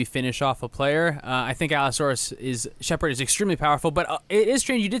huge and maybe finish off a player. I think Allosaurus Shepherd is extremely powerful, but it is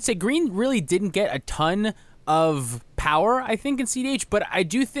strange. You did say green really didn't get a ton of power, I think, in cEDH, but I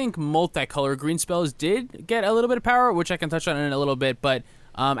do think multicolor green spells did get a little bit of power, which I can touch on in a little bit. But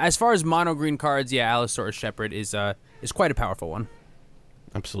as far as mono green cards, yeah, Allosaurus Shepherd is quite a powerful one.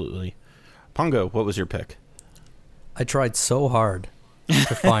 Absolutely. Pongo, what was your pick? I tried so hard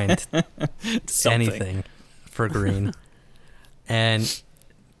to find anything for green. And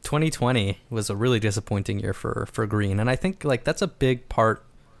 2020 was a really disappointing year for green. And I think like that's a big part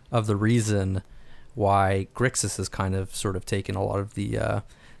of the reason why Grixis has kind of sort of taken a lot of the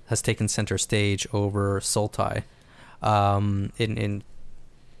has taken center stage over Sultai in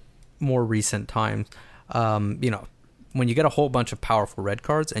more recent times. You know, when you get a whole bunch of powerful red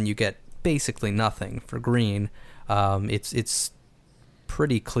cards and you get basically nothing for green, it's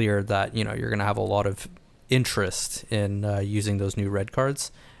pretty clear that, you know, you're going to have a lot of interest in using those new red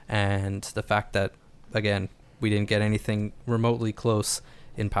cards. And the fact that, again, we didn't get anything remotely close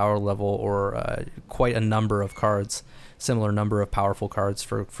in power level, or quite a number of cards, similar number of powerful cards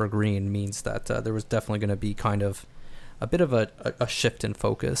for green, means that there was definitely going to be kind of a bit of a shift in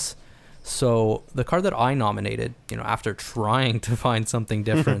focus. So the card that I nominated, after trying to find something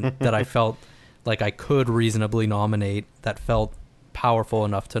different that I felt like I could reasonably nominate, that felt powerful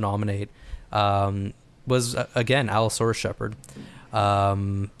enough to nominate, was again Allosaurus Shepherd.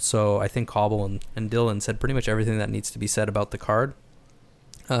 So I think Cobble and Dylan said pretty much everything that needs to be said about the card.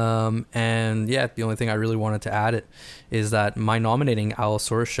 And yeah, the only thing I really wanted to add is that my nominating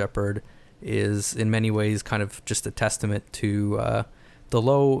Allosaurus Shepherd is in many ways kind of just a testament to the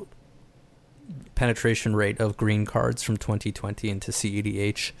low penetration rate of green cards from 2020 into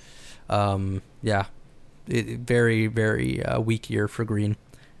cEDH. Very, very weak year for green.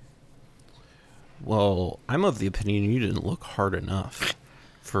 Well, I'm of the opinion you didn't look hard enough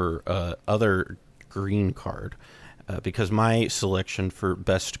for other green card, because my selection for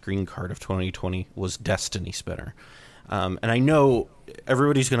best green card of 2020 was Destiny Spinner. And I know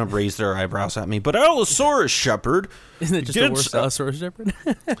everybody's going to raise their eyebrows at me, but Allosaurus Shepherd... Isn't it just the worst Allosaurus Shepherd?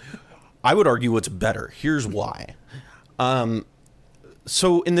 I would argue it's better. Here's why.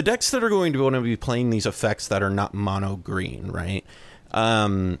 So in the decks that are going to want to be playing these effects that are not mono green, right?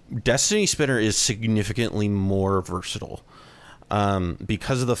 Destiny Spinner is significantly more versatile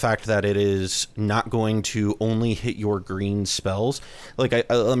because of the fact that it is not going to only hit your green spells. Like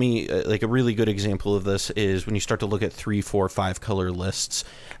a really good example of this is when you start to look at 3, 4, 5 color lists.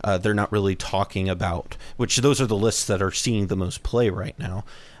 They're not really talking about, which those are the lists that are seeing the most play right now.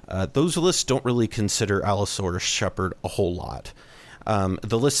 Those lists don't really consider Allosaurus Shepherd a whole lot.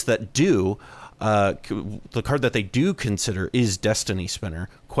 The lists that do, the card that they do consider is Destiny Spinner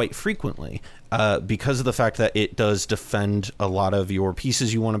quite frequently, because of the fact that it does defend a lot of your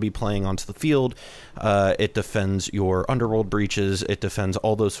pieces you want to be playing onto the field. It defends your underworld breaches. It defends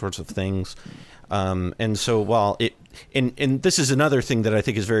all those sorts of things. And so while and this is another thing that I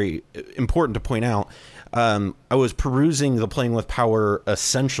think is very important to point out, I was perusing the Playing with Power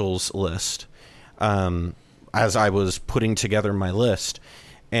Essentials list as I was putting together my list,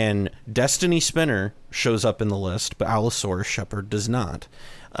 and Destiny Spinner shows up in the list, but Allosaurus Shepherd does not.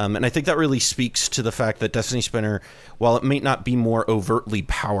 And I think that really speaks to the fact that Destiny Spinner, while it may not be more overtly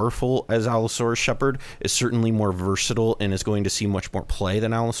powerful as Allosaurus Shepherd, is certainly more versatile and is going to see much more play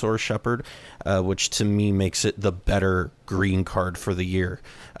than Allosaurus Shepherd, which to me makes it the better green card for the year,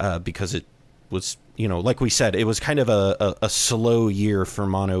 because it was, like we said, it was kind of a slow year for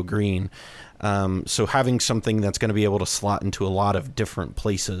mono green. So having something that's going to be able to slot into a lot of different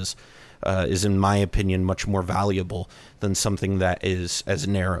places is, in my opinion, much more valuable than something that is as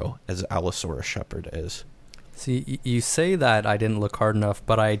narrow as Allosaurus Shepherd is. See, you say that I didn't look hard enough,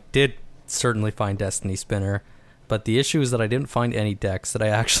 but I did certainly find Destiny Spinner. But the issue is that I didn't find any decks that I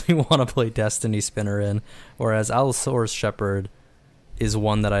actually want to play Destiny Spinner in, whereas Allosaurus Shepherd is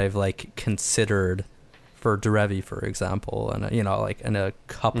one that I've considered for Derevi, for example, and in a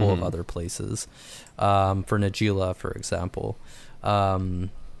couple of other places, for Najeela, for example.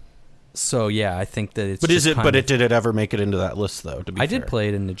 So yeah, I think that it's. But did it ever make it into that list though? To be I fair? did play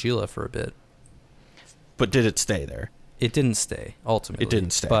it in Najeela for a bit. But did it stay there? It didn't stay ultimately. It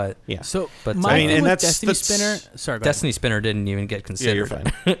didn't stay. But yeah. So, but my thing and with that's Destiny Spinner. Sorry, go Destiny Spinner didn't even get considered. Yeah,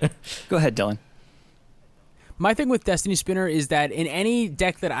 you're fine. Go ahead, Dylan. My thing with Destiny Spinner is that in any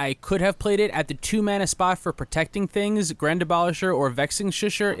deck that I could have played it at the 2-mana spot for protecting things, Grand Abolisher or Vexing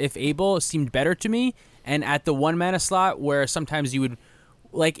Shusher, if able, seemed better to me. And at the 1-mana slot, where sometimes you would,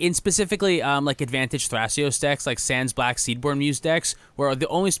 in specifically Advantage Thrasios decks, like Sans Black Seedborn Muse decks, where the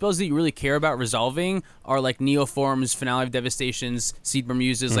only spells that you really care about resolving are Neoforms, Finale of Devastations, Seedborn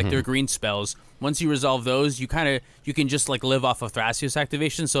Muses, they're green spells. Once you resolve those, you can just live off of Thrasios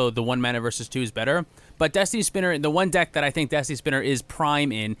activation, so the 1-mana versus 2 is better. But Destiny Spinner, the one deck that I think Destiny Spinner is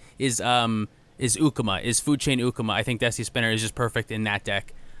prime in is Ukama, is Food Chain Ukama. I think Destiny Spinner is just perfect in that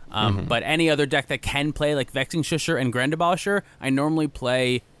deck. But any other deck that can play Vexing Shusher and Grand Abolisher, I normally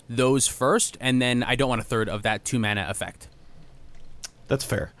play those first, and then I don't want a third of that 2-mana effect. That's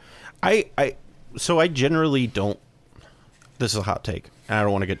fair. So I generally don't. This is a hot take, and I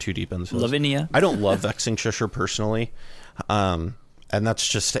don't want to get too deep into this. Lavinia. I don't love Vexing Shusher personally, and that's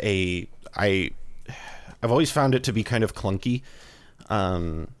just I've always found it to be kind of clunky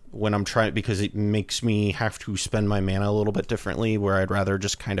when I'm trying, because it makes me have to spend my mana a little bit differently, where I'd rather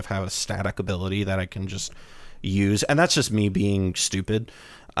just kind of have a static ability that I can just use, and that's just me being stupid.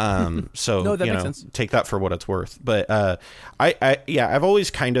 So no, that makes sense. Take that for what it's worth. But I've always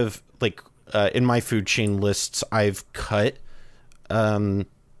kind of in my food chain lists, I've cut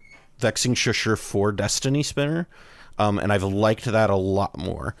Vexing Shusher for Destiny Spinner. and I've liked that a lot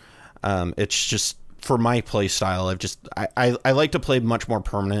more. It's just for my play style. I like to play much more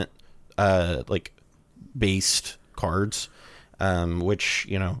permanent, like based cards, which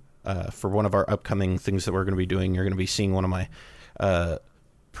for one of our upcoming things that we're going to be doing, you're going to be seeing one of my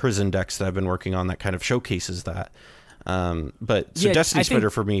prison decks that I've been working on that kind of showcases that. Destiny Spinner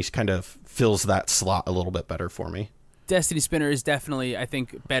for me kind of fills that slot a little bit better for me. Destiny Spinner is definitely, I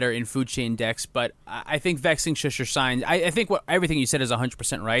think, better in food chain decks, but I think Vexing Shusher Signs, I think everything you said is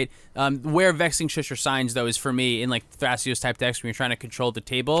 100% right. Where Vexing Shusher Signs, though, is for me in like Thrasios type decks when you're trying to control the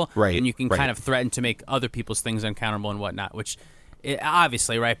table, right, and you can kind of threaten to make other people's things uncounterable and whatnot, which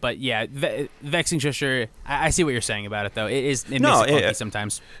obviously, right? But yeah, Vexing Shusher, I see what you're saying about it, though. It makes it funky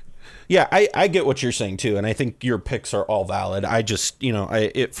sometimes. Yeah, I get what you're saying too, and I think your picks are all valid. I just,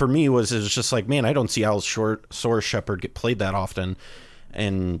 for me it was just like, man, I don't see Al's Source Shepherd get played that often,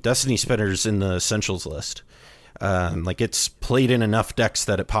 and Destiny Spinner's in the essentials list. Like it's played in enough decks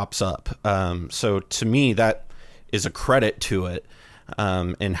that it pops up. So to me, that is a credit to it,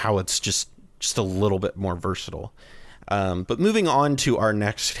 and how it's just a little bit more versatile. But moving on to our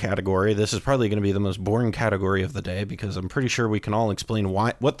next category, this is probably going to be the most boring category of the day because I'm pretty sure we can all explain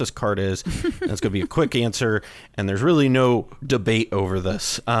what this card is. And it's going to be a quick answer, and there's really no debate over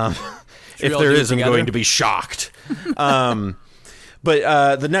this. If there is, I'm going to be shocked. But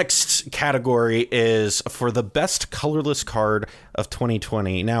the next category is for the best colorless card of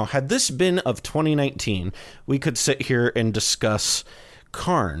 2020. Now, had this been of 2019, we could sit here and discuss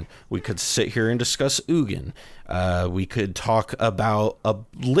Karn. We could sit here and discuss Ugin. We could talk about a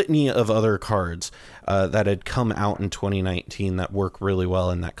litany of other cards that had come out in 2019 that work really well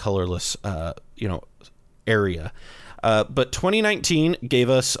in that colorless, area. But 2019 gave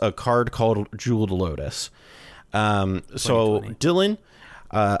us a card called Jeweled Lotus. So, Dylan,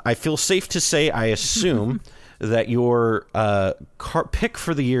 I feel safe to say, I assume that your pick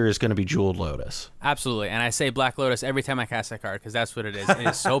for the year is going to be Jeweled Lotus. Absolutely, and I say Black Lotus every time I cast that card because that's what it is. It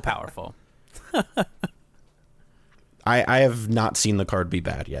is so powerful. I have not seen the card be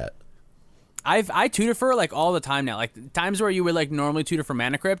bad yet. I tutor for like all the time now. Like times where you would like normally tutor for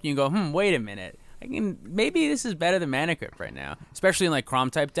Mana Crypt, you go, wait a minute. Maybe this is better than Mana Crypt right now. Especially in like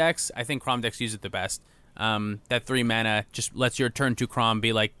Crom type decks. I think Crom decks use it the best. That 3 mana just lets your turn 2 Crom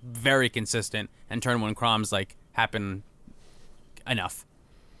be like very consistent, and turn 1 Croms like happen enough.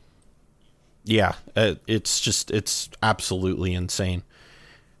 Yeah, it's absolutely insane.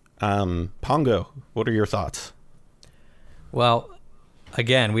 Pongo, what are your thoughts? Well,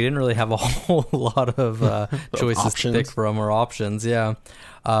 again, we didn't really have a whole lot of choices to pick from or options. Yeah.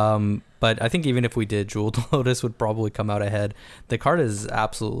 But I think even if we did, Jeweled Lotus would probably come out ahead. The card is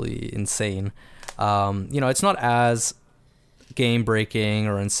absolutely insane. It's not as game-breaking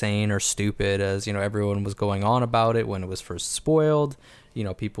or insane or stupid as, everyone was going on about it when it was first spoiled.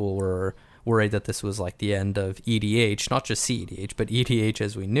 People were worried that this was like the end of EDH, not just cEDH, but EDH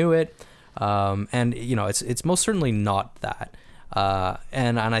as we knew it. It's most certainly not that.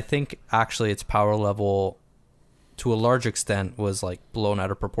 And I think actually its power level to a large extent was like blown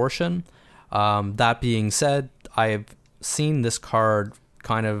out of proportion. That being said, I've seen this card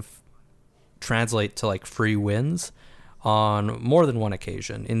kind of translate to like free wins on more than one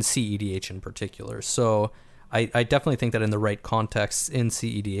occasion in cEDH in particular. So I definitely think that in the right context in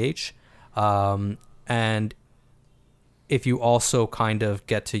cEDH, and if you also kind of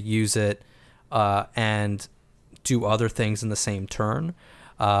get to use it and do other things in the same turn,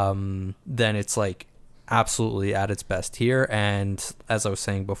 then it's like absolutely at its best here. And as I was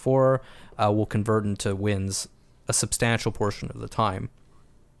saying before, will convert into wins a substantial portion of the time.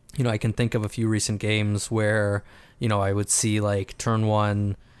 I can think of a few recent games where, I would see like turn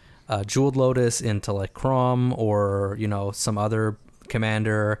 1 Jeweled Lotus into like Crom or, some other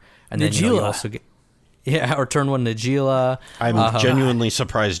commander. And then you also get... Yeah, or turn 1 Najila. I'm genuinely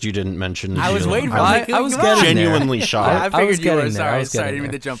surprised you didn't mention Najila. I was waiting for I was getting genuinely there. shocked. I figured you were. There. Sorry, I didn't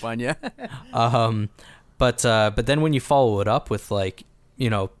mean to jump on you. But then when you follow it up with like,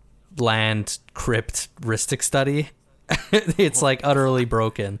 land, crypt, Rhystic Study, it's like utterly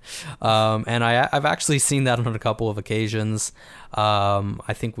broken. And I've actually seen that on a couple of occasions.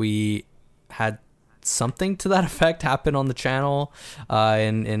 I think we had something to that effect happen on the channel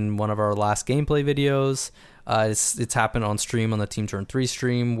in one of our last gameplay videos. It's happened on stream, on the Team Turn 3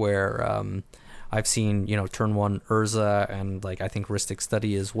 stream, where I've seen turn 1 Urza and like I think Rhystic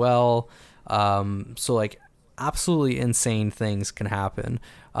Study as well. So like absolutely insane things can happen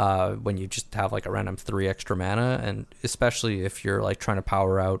when you just have like a random 3 extra mana, and especially if you're like trying to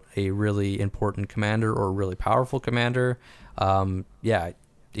power out a really important commander or a really powerful commander.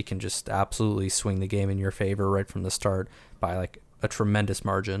 it can just absolutely swing the game in your favor right from the start by like a tremendous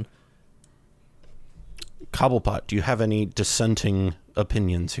margin. Cobblepot, do you have any dissenting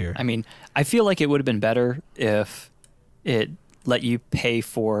opinions here? I mean, I feel like it would have been better if it let you pay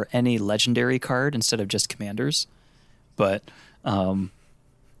for any legendary card instead of just commanders, but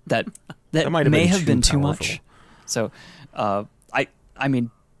that might have may been have been too powerful. much. So I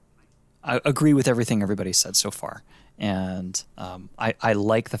mean, I agree with everything everybody said so far, and I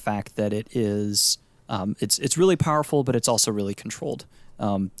like the fact that it is it's really powerful, but it's also really controlled.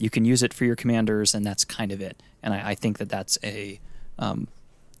 You can use it for your commanders, and that's kind of it. And I think that that's an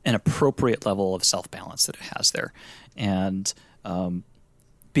appropriate level of self-balance that it has there. And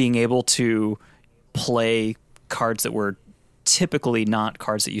being able to play cards that were typically not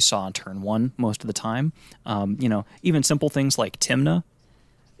cards that you saw on turn one most of the time. Even simple things like Tymna.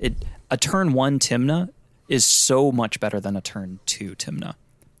 A turn one Tymna is so much better than a turn two Tymna,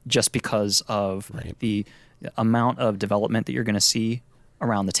 just because of the amount of development that you're going to see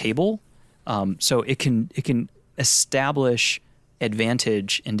around the table. So it can establish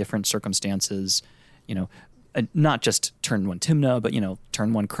advantage in different circumstances. Not just turn one Tymna, but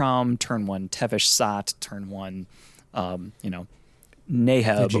turn one Crom, turn one Tevish Sat, turn one Naheb,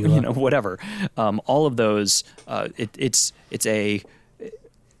 whatever. All of those, it's a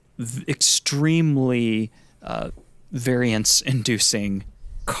extremely variance-inducing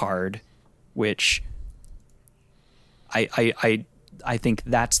card, which I think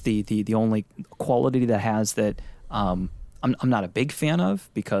that's the only quality that has that I'm not a big fan of,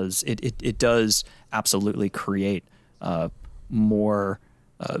 because it does absolutely create more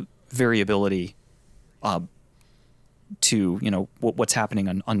variability to what's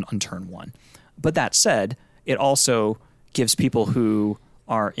happening on turn one. But that said, it also gives people who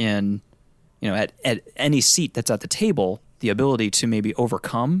are in at any seat that's at the table the ability to maybe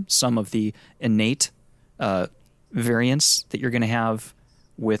overcome some of the innate variance that you're going to have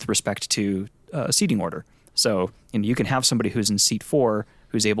with respect to seating order. So you can have somebody who's in seat 4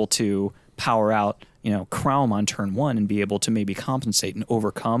 who's able to power out Crown on turn 1 and be able to maybe compensate and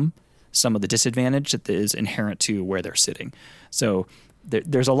overcome some of the disadvantage that is inherent to where they're sitting. So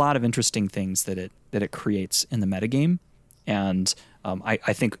there's a lot of interesting things that it creates in the metagame, and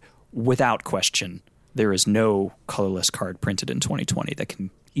I think without question there is no colorless card printed in 2020 that can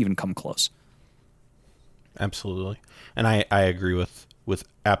even come close. Absolutely. And I agree with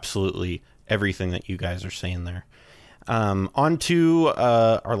absolutely everything that you guys are saying there. On to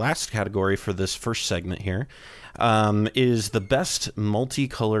our last category for this first segment here, is the best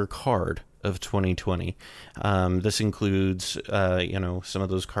multicolor card of 2020. This includes, some of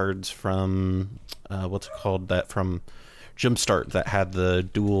those cards from, from Jumpstart that had the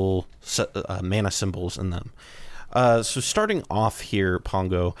dual mana symbols in them. So starting off here,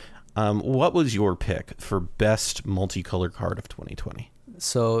 Pongo, what was your pick for best multicolor card of 2020?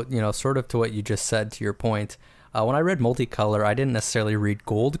 So, sort of to what you just said, to your point, when I read multicolor, I didn't necessarily read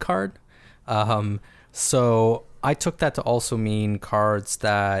gold card. So I took that to also mean cards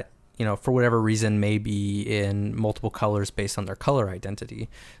that, for whatever reason, may be in multiple colors based on their color identity.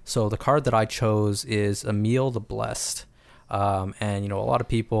 So the card that I chose is Emil the Blessed. And, a lot of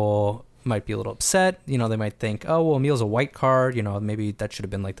people might be a little upset. They might think, oh, well, Emil's a white card. Maybe that should have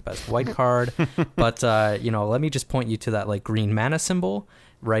been like the best white card. But, let me just point you to that like green mana symbol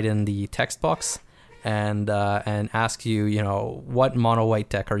right in the text box and ask you, what mono white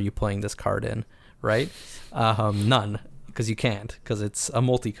deck are you playing this card in, right? None, because you can't, because it's a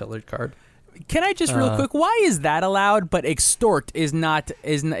multicolored card. Can I just real quick? Why is that allowed, but extort is not?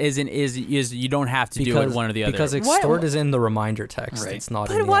 Is you don't have to do it one or the other? Because extort is in the reminder text. Right. It's not.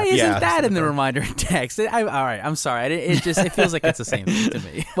 But in why the isn't that in the reminder text? All right, I'm sorry. It feels like it's the same thing to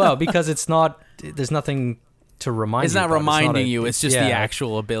me. Well, because it's not. There's nothing to remind. It's you not about. reminding you. It's just the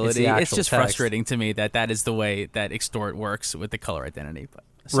actual ability. It's It's just text. frustrating to me that is the way that extort works with the color identity. But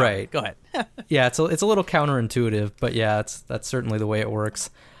sorry, Right. Go ahead. Yeah, it's a little counterintuitive, but yeah, that's certainly the way it works.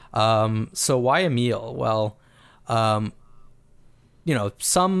 So why Emil? Well,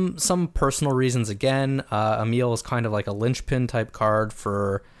 some personal reasons again. Emil is kind of like a linchpin type card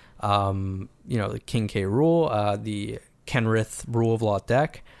for, the King K rule, the Kenrith Rule of Law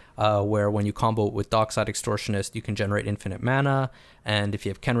deck, where when you combo it with Dockside Extortionist, you can generate infinite mana, and if you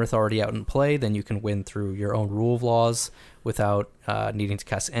have Kenrith already out in play, then you can win through your own Rule of Laws without needing to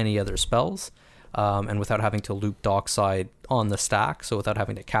cast any other spells. And without having to loop Dockside on the stack, so without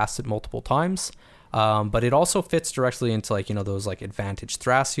having to cast it multiple times. But it also fits directly into those like Advantage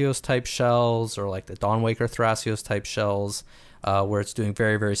Thrasios type shells, or like the Dawnwaker Thrasios type shells. where it's doing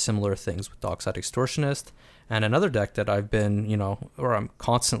very, very similar things with Dockside Extortionist. And another deck that I've been, or I'm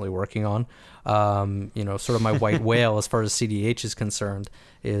constantly working on, sort of my white whale as far as cEDH is concerned,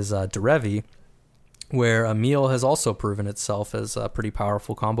 is Derevi, where Emil has also proven itself as a pretty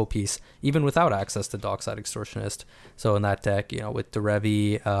powerful combo piece, even without access to Dockside Extortionist. So in that deck, with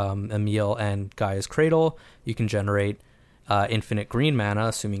Derevi, Emil, and Gaia's Cradle, you can generate infinite green mana,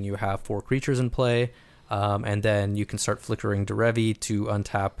 assuming you have 4 creatures in play, and then you can start flickering Derevi to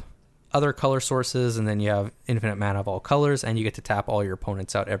untap other color sources, and then you have infinite mana of all colors, and you get to tap all your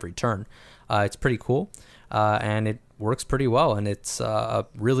opponents out every turn. It's pretty cool, and it works pretty well, and it's a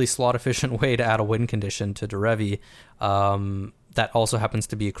really slot-efficient way to add a win condition to Derevi that also happens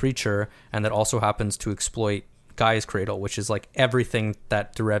to be a creature, and that also happens to exploit Gaia's Cradle, which is like everything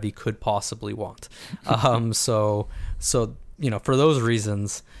that Derevi could possibly want. So for those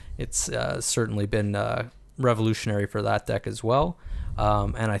reasons, it's certainly been revolutionary for that deck as well.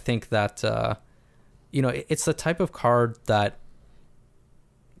 And I think that, it's the type of card that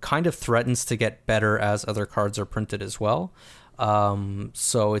kind of threatens to get better as other cards are printed as well.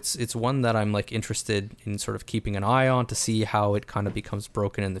 So it's one that I'm like interested in sort of keeping an eye on to see how it kind of becomes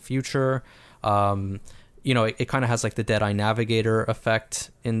broken in the future. It kind of has like the Deadeye Navigator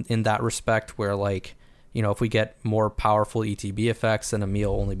effect in that respect, where like, if we get more powerful ETB effects, then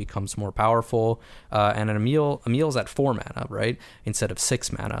Emil only becomes more powerful. And an Emil's at 4 mana, right? Instead of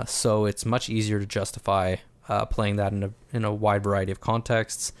 6 mana. So it's much easier to justify playing that in a wide variety of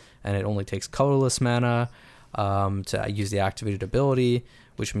contexts. And it only takes colorless mana to use the activated ability,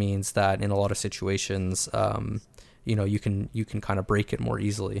 which means that in a lot of situations, you can kind of break it more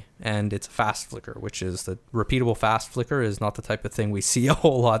easily. And it's a fast flicker, which is the repeatable fast flicker is not the type of thing we see a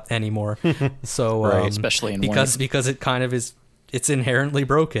whole lot anymore. So right, especially in because it kind of is, it's inherently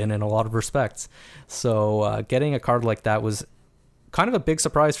broken in a lot of respects. So getting a card like that was kind of a big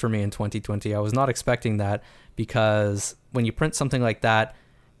surprise for me in 2020. I was not expecting that, because when you print something like that,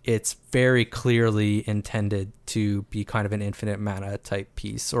 it's very clearly intended to be kind of an infinite mana type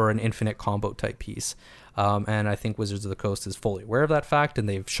piece or an infinite combo type piece. And I think Wizards of the Coast is fully aware of that fact, and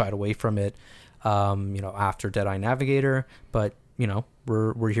they've shied away from it, after Deadeye Navigator. But,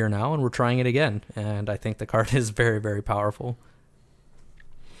 we're here now, and we're trying it again. And I think the card is very, very powerful.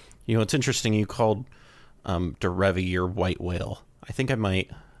 It's interesting you called Derevi your white whale. I think I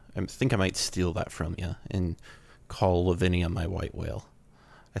might steal that from you and call Lavinia my white whale.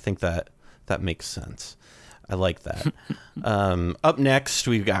 I think that makes sense. I like that. Up next,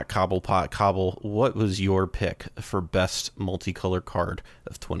 we've got Cobblepot. Cobble, what was your pick for best multicolor card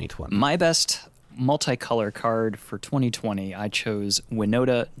of 2020? My best multicolor card for 2020, I chose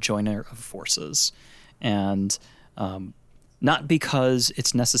Winota, Joiner of Forces. And not because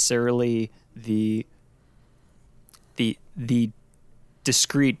it's necessarily the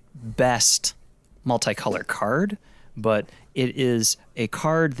discrete best multicolor card, but it is a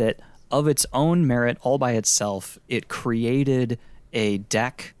card that, of its own merit, all by itself, it created a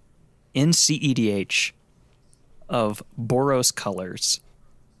deck in cEDH of Boros colors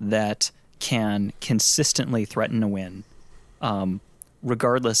that can consistently threaten a win,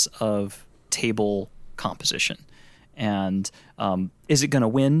 regardless of table composition. And is it going to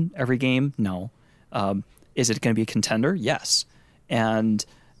win every game? No. Is it going to be a contender? Yes. And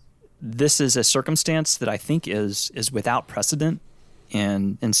this is a circumstance that I think is without precedent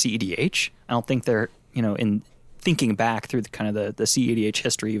in cEDH. I don't think they're, in thinking back through the cEDH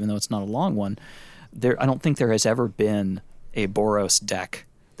history, even though it's not a long one, I don't think there has ever been a Boros deck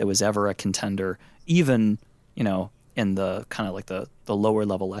that was ever a contender, even, in the kind of like the lower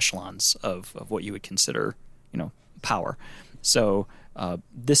level echelons of what you would consider, power. So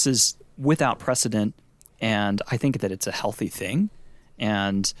this is without precedent, and I think that it's a healthy thing.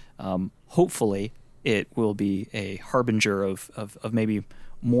 And hopefully it will be a harbinger of maybe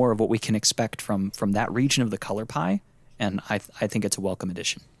more of what we can expect from that region of the color pie. And I think it's a welcome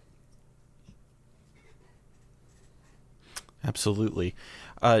addition. Absolutely.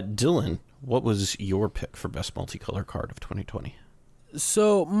 Dylan, what was your pick for best multicolor card of 2020?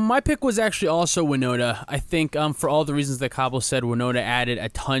 So my pick was actually also Winota. I think for all the reasons that Cobble said, Winota added a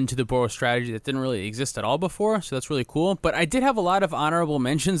ton to the Boros strategy that didn't really exist at all before, so that's really cool. But I did have a lot of honorable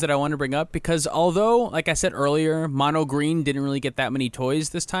mentions that I want to bring up, because although, like I said earlier, mono green didn't really get that many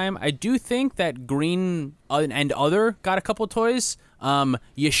toys this time, I do think that green and other got a couple toys.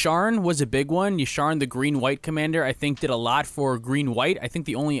 Yasharn was a big one. Yasharn, the green-white commander, I think did a lot for green-white. I think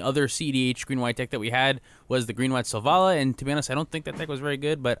the only other cEDH green-white deck that we had was the green-white Selvala, and to be honest, I don't think that deck was very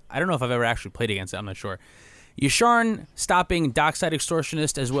good, but I don't know if I've ever actually played against it. I'm not sure. Yasharn stopping Dockside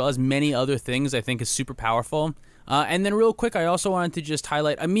Extortionist as well as many other things I think is super powerful. And then real quick, I also wanted to just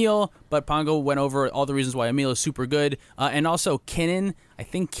highlight Emil, but Pongo went over all the reasons why Emil is super good. And also Kinnan. I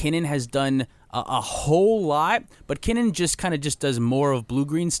think Kinnan has done a whole lot, but Kinnan just does more of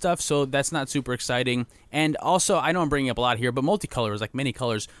blue-green stuff, so that's not super exciting. And also, I know I'm bringing up a lot here, but multicolors, like many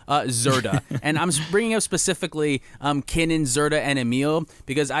colors, Zerda. And I'm bringing up specifically Kinnan, Zerda, and Emil,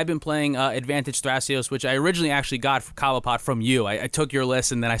 because I've been playing Advantage Thrasios, which I originally actually got for Kavapot from you. I took your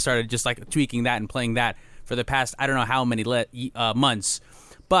list, and then I started just like tweaking that and playing that for the past, I don't know how many months.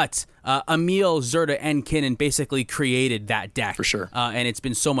 But Emil, Zerda, and Kinnan basically created that deck. For sure. And it's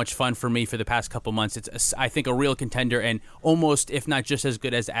been so much fun for me for the past couple months. It's, I think, a real contender and almost, if not just as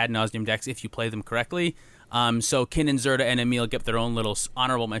good as Ad Nauseam decks if you play them correctly. So Kinnan, Zerda, and Emil get their own little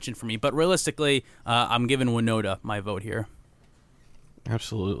honorable mention for me. But realistically, I'm giving Winota my vote here.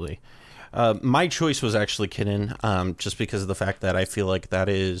 Absolutely. My choice was actually Kinnan, just because of the fact that I feel like it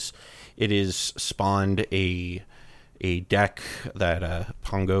is spawned a deck that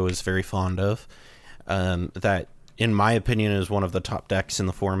Pongo is very fond of, that in my opinion is one of the top decks in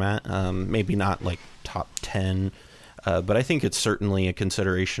the format. Maybe not like top 10, but I think it's certainly a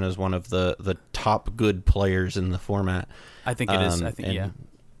consideration as one of the top good players in the format. I think it is. I think,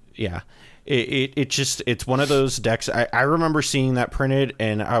 yeah. It's one of those decks. I remember seeing that printed,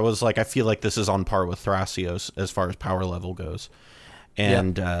 and I was like, I feel like this is on par with Thrasios as far as power level goes.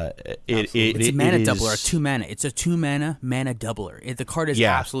 And it's a mana doubler, a 2 mana. It's a 2 mana doubler. The card is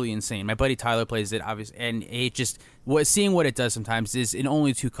absolutely insane. My buddy Tyler plays it, obviously, and it just seeing what it does sometimes is in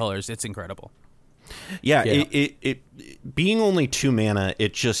only 2 colors. It's incredible. Yeah. It being only 2 mana,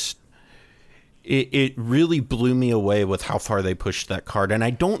 it really blew me away with how far they pushed that card, and I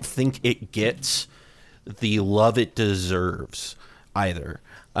don't think it gets the love it deserves either,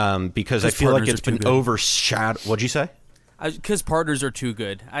 because I feel like it's been overshadowed. What'd you say? Because partners are too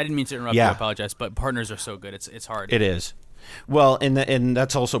good. I didn't mean to interrupt you. I apologize, but partners are so good. It's hard. It is. Well, and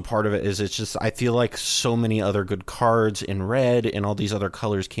that's also part of it. Is it's just I feel like so many other good cards in red and all these other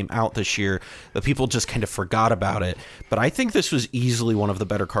colors came out this year that people just kind of forgot about it. But I think this was easily one of the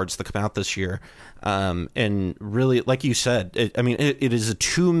better cards to come out this year. And really, like you said, it is a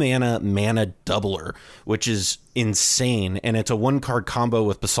 2 mana doubler, which is insane, and it's a 1-card combo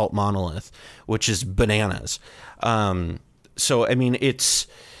with Basalt Monolith, which is bananas. So, I mean, it's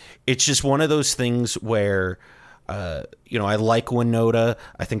just one of those things where, I like Winota.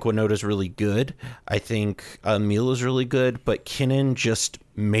 I think Winota's really good. I think Emil is really good, but Kinnan just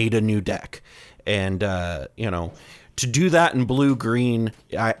made a new deck. And, to do that in blue-green,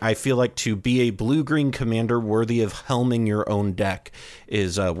 I feel like to be a blue-green commander worthy of helming your own deck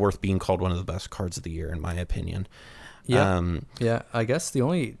is worth being called one of the best cards of the year, in my opinion. Yeah, I guess the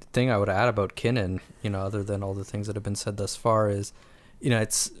only thing I would add about Kinnan, other than all the things that have been said thus far, is,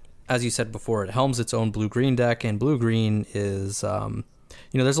 it's, as you said before, it helms its own blue-green deck, and blue-green is,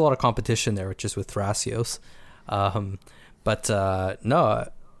 there's a lot of competition there, just with Thrasios. No,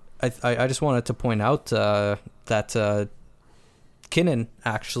 I just wanted to point out that Kinnan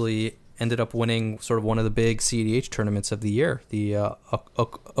actually ended up winning sort of one of the big cEDH tournaments of the year, the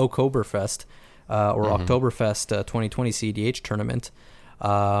Oktoberfest. Oktoberfest 2020 cEDH tournament,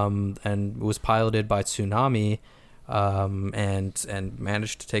 and was piloted by Tsunami, and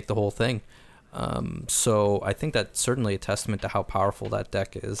managed to take the whole thing. So I think that's certainly a testament to how powerful that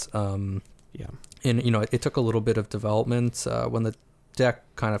deck is. And it took a little bit of development when the deck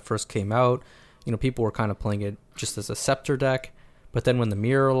kind of first came out. People were kind of playing it just as a scepter deck, but then when the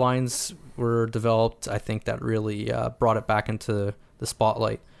mirror lines were developed, I think that really brought it back into the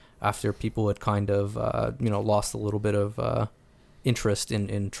spotlight. After people had kind of, lost a little bit of interest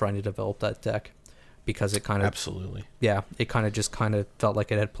in trying to develop that deck, because it kind of it kind of felt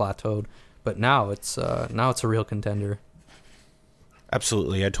like it had plateaued. But now it's a real contender.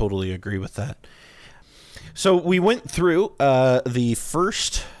 Absolutely, I totally agree with that. So we went through the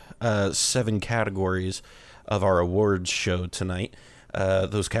first 7 categories of our awards show tonight.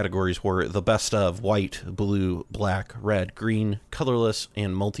 Those categories were the best of white, blue, black, red, green, colorless,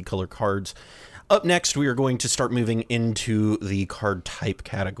 and multicolor cards. Up next, we are going to start moving into the card type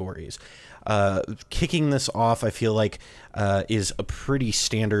categories. Kicking this off, I feel like, is a pretty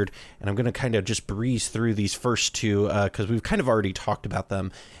standard, and I'm going to kind of just breeze through these first 2 because we've kind of already talked about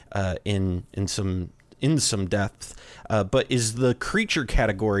them in some depth, but is the creature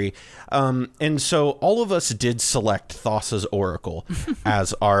category. And so all of us did select Thassa's Oracle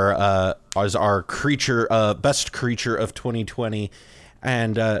as our creature, best creature of 2020.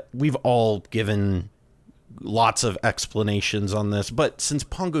 And we've all given lots of explanations on this, but since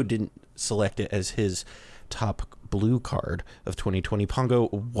Pongo didn't select it as his top blue card of 2020. Pongo,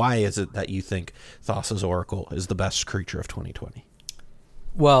 why is it that you think Thassa's Oracle is the best creature of 2020?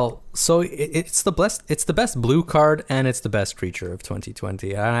 Well, so it's the best. It's the best blue card, and it's the best creature of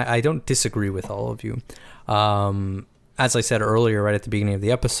 2020. I don't disagree with all of you. As I said earlier, right at the beginning of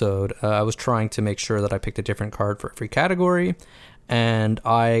the episode, I was trying to make sure that I picked a different card for every category, and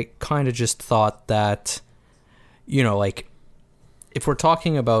I kind of just thought that, like, if we're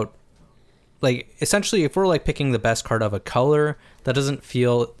talking about, like, essentially, if we're like picking the best card of a color, that doesn't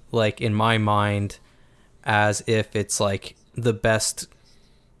feel like, in my mind, as if it's like the best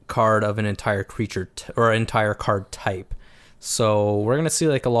card of an entire creature or entire card type. So we're going to see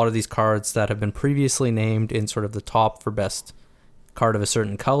like a lot of these cards that have been previously named in sort of the top for best card of a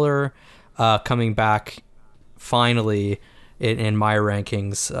certain color coming back finally in my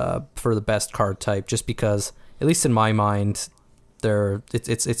rankings for the best card type, just because, at least in my mind,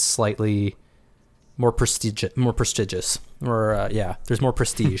 it's slightly more prestigious, or there's more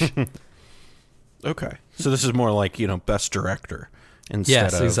prestige. Okay, so this is more like best director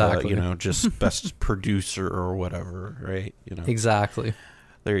instead of exactly. Just best producer or whatever, right? Exactly.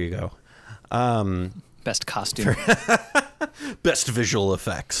 There you go. Best costume, best visual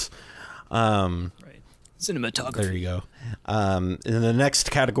effects. right? Cinematography. There you go. In the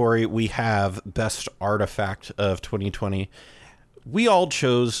next category, we have best artifact of 2020. We all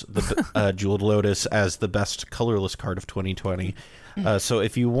chose the Jeweled Lotus as the best colorless card of 2020. So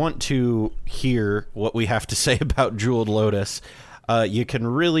if you want to hear what we have to say about Jeweled Lotus, you can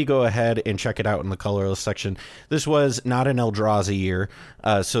really go ahead and check it out in the colorless section. This was not an Eldrazi year,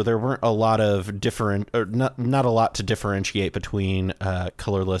 so there weren't a lot of not a lot to differentiate between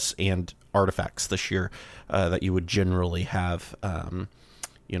colorless and artifacts this year that you would generally have,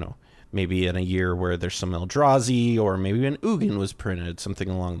 maybe in a year where there's some Eldrazi, or maybe an Ugin was printed, something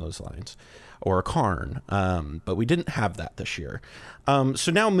along those lines, or a Karn. But we didn't have that this year.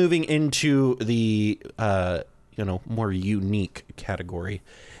 So now moving into the more unique category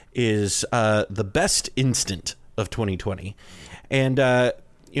is the best instant of 2020. And I'm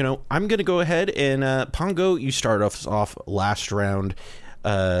going to go ahead and Pongo, you start off last round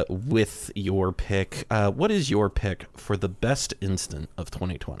with your pick. What is your pick for the best instant of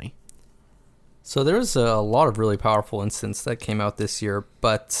 2020? So there's a lot of really powerful instants that came out this year,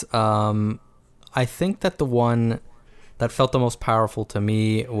 but I think that the one that felt the most powerful to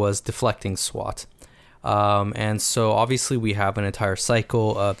me was Deflecting Swat. And so obviously we have an entire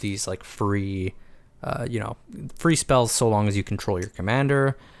cycle of these like free spells so long as you control your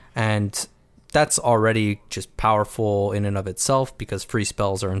commander, and that's already just powerful in and of itself because free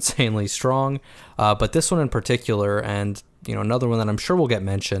spells are insanely strong. But this one in particular, and another one that I'm sure will get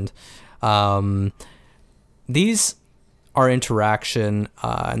mentioned, these are interaction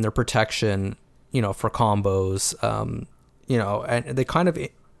and their protection, for combos, and they kind of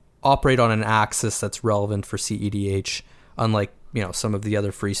operate on an axis that's relevant for cEDH, unlike some of the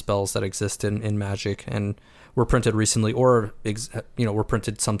other free spells that exist in Magic and were printed recently, or were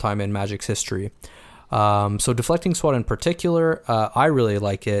printed sometime in Magic's history. So Deflecting Swat in particular, I really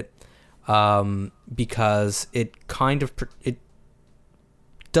like it because it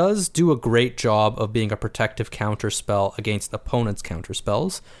does do a great job of being a protective counter spell against opponents' counter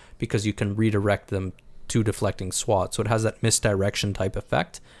spells, because you can redirect them to Deflecting Swat. So it has that misdirection type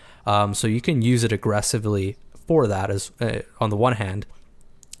effect. So you can use it aggressively for that, as on the one hand,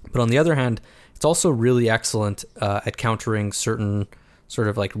 but on the other hand, it's also really excellent at countering certain sort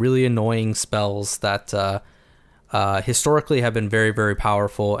of like really annoying spells that historically have been very, very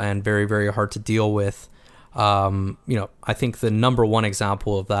powerful and very, very hard to deal with. I think the number one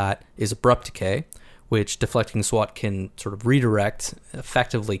example of that is Abrupt Decay, which Deflecting Swat can sort of redirect,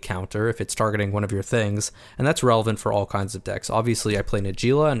 effectively counter if it's targeting one of your things, and that's relevant for all kinds of decks. Obviously, I play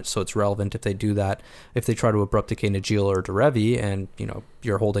Najeela, and so it's relevant if they do that, if they try to Abrupt Decay Najeela or Derevi, and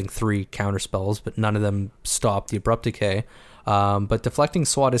you're holding 3 counter spells, but none of them stop the Abrupt Decay. But Deflecting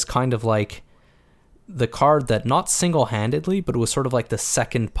Swat is kind of like the card that, not single-handedly, but it was sort of like the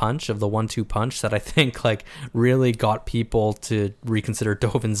second punch of the 1-2 punch that I think like really got people to reconsider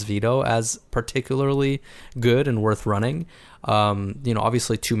Dovin's Veto as particularly good and worth running.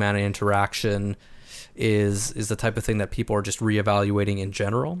 Obviously 2-mana interaction is the type of thing that people are just reevaluating in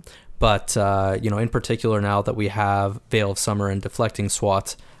general. But, in particular now that we have Veil of Summer and Deflecting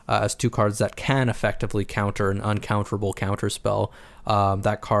Swat as 2 cards that can effectively counter an uncounterable counterspell,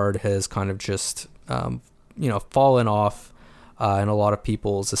 that card has kind of just fallen off in a lot of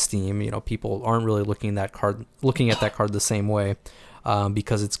people's esteem. People aren't really looking at that card the same way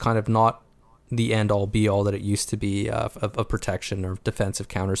because it's kind of not the end all be all that it used to be of protection or defensive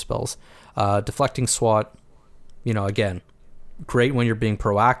counterspells. Deflecting Swat again, great when you're being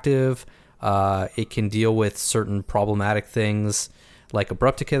proactive. It can deal with certain problematic things like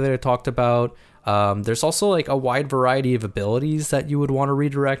Abrupt Decay that I talked about. There's also like a wide variety of abilities that you would want to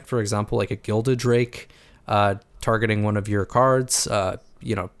redirect. For example, like a Gilded Drake targeting one of your cards.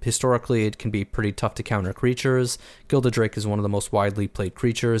 Historically, it can be pretty tough to counter creatures. Gilded Drake is one of the most widely played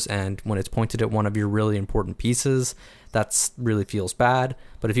creatures, and when it's pointed at one of your really important pieces, that's really feels bad.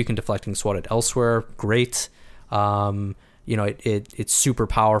 But if you can Deflecting Swat it elsewhere, great. It's super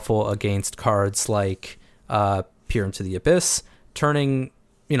powerful against cards like Peer into the Abyss, turning,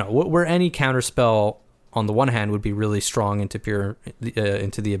 where any counterspell on the one hand would be really strong into Peer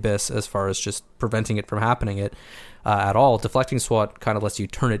into the Abyss as far as just preventing it from happening at all. Deflecting Swat kind of lets you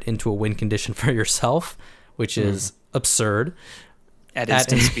turn it into a win condition for yourself, which is absurd. At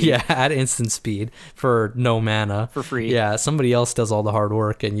instant speed. Yeah, at instant speed for no mana. For free. Yeah, somebody else does all the hard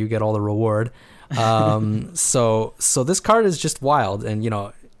work and you get all the reward. So this card is just wild. And,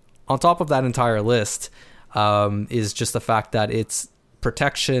 on top of that entire list is just the fact that it's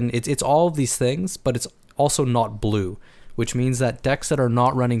protection. It's all of these things, but it's also not blue, which means that decks that are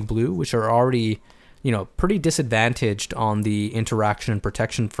not running blue, which are already, pretty disadvantaged on the interaction and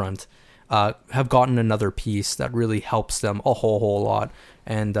protection front, have gotten another piece that really helps them a whole lot.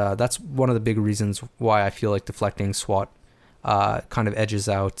 And that's one of the big reasons why I feel like Deflecting Swat kind of edges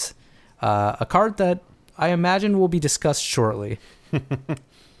out a card that I imagine will be discussed shortly.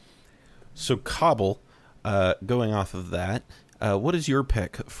 So Cobble, going off of that, what is your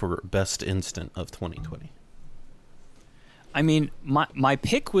pick for best instant of 2020? I mean, my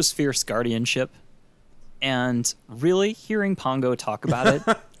pick was Fierce Guardianship, and really hearing Pongo talk about it,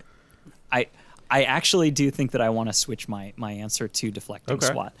 I actually do think that I want to switch my answer to Deflecting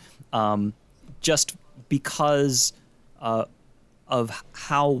Swat, just because of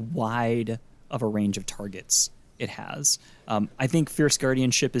how wide of a range of targets it has. I think Fierce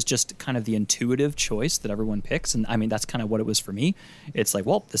Guardianship is just kind of the intuitive choice that everyone picks, and I mean that's kind of what it was for me. It's like,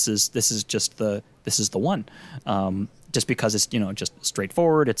 well, this is the one, just because it's just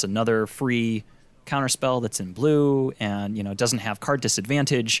straightforward. It's another free counterspell that's in blue, and doesn't have card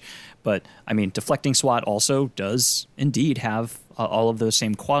disadvantage. But I mean, Deflecting Swat also does indeed have all of those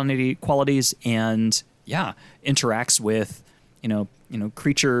same qualities, and interacts with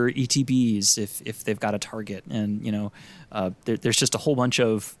creature ETBs if they've got a target, and there's just a whole bunch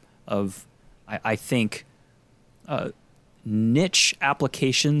of I think niche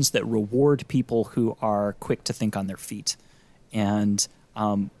applications that reward people who are quick to think on their feet, and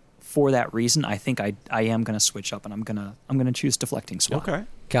for that reason, I think I am going to switch up, and I'm gonna choose Deflecting Swat. Okay,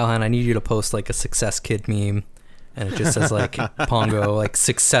 Callahan, I need you to post like a Success Kid meme, and it just says like Pongo like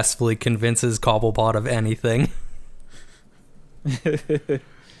successfully convinces Cobblebot of anything.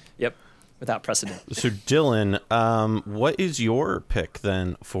 Yep, without precedent. So Dylan, what is your pick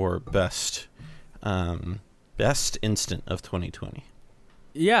then for best instant of 2020?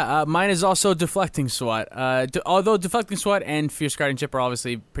 Yeah, mine is also Deflecting Swat. Although Deflecting Swat and Fierce Guardianship are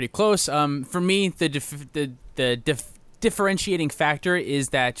obviously pretty close, for me the differentiating factor is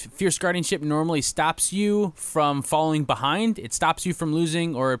that Fierce Guardianship normally stops you from falling behind. It stops you from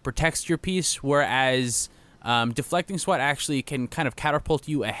losing, or it protects your piece, whereas Deflecting Swat actually can kind of catapult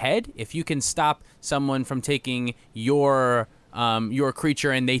you ahead. If you can stop someone from taking your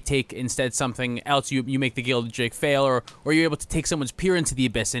creature and they take instead something else, you make the Gilded Drake fail, or you're able to take someone's Peer into the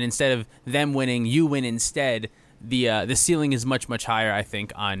Abyss, and instead of them winning, you win instead. The ceiling is much higher, I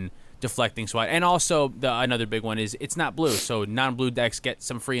think, on Deflecting Swat. And also another big one is it's not blue, so non-blue decks get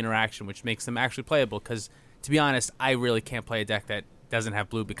some free interaction, which makes them actually playable. Because to be honest, I really can't play a deck that doesn't have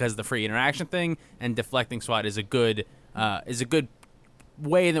blue because of the free interaction thing, and Deflecting Swat is a good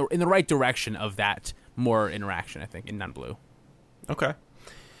way in the right direction of that more interaction, I think, in non-blue. Okay.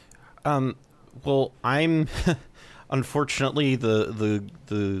 Well, I'm unfortunately the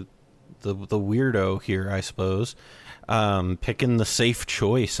weirdo here, I suppose. Picking the safe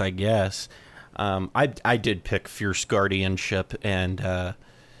choice, I guess. I did pick Fierce Guardianship, and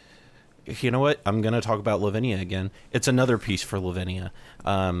you know what? I'm going to talk about Lavinia again. It's another piece for Lavinia.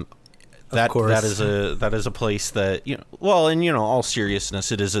 That is a place that, well, in all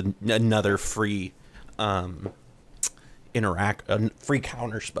seriousness, it is another free free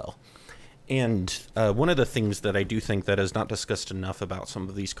counterspell. And one of the things that I do think that is not discussed enough about some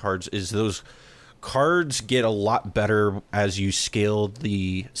of these cards is those cards get a lot better as you scale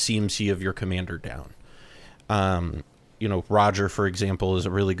the CMC of your commander down. Roger, for example, is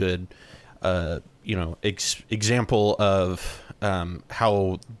a really good example of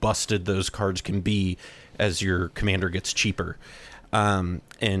how busted those cards can be as your commander gets cheaper.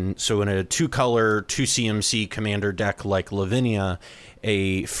 And so in a 2-color, 2 CMC commander deck like Lavinia,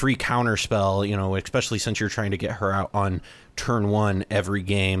 a free counter spell, especially since you're trying to get her out on turn 1 every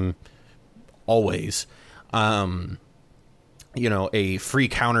game, always, a free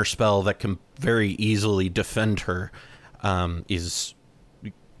counter spell that can very easily defend her is,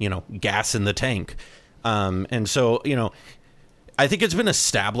 gas in the tank. And so, I think it's been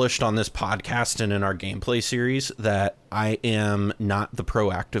established on this podcast and in our gameplay series that I am not the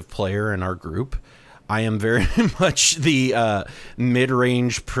proactive player in our group. I am very much the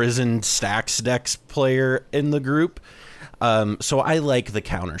mid-range prison stacks decks player in the group. So I like the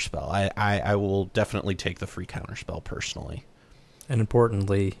counterspell. I will definitely take the free counterspell personally. And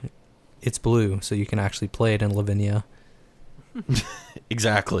importantly, it's blue, so you can actually play it in Lavinia.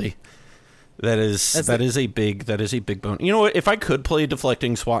 Exactly. That is a big bone. You know what? If I could play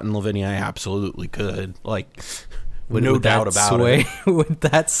Deflecting Swat in Lavinia, I absolutely could. No doubt about it. Would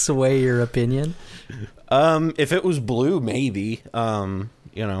that sway your opinion? If it was blue, maybe.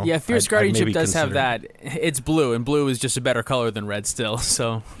 Yeah, Fierce Guardianship does have that. It's blue, and blue is just a better color than red still.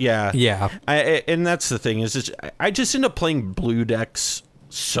 So yeah. And that's the thing I just end up playing blue decks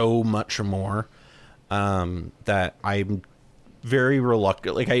so much more that I'm very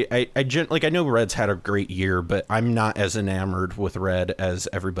reluctant. I know Red's had a great year, but I'm not as enamored with Red as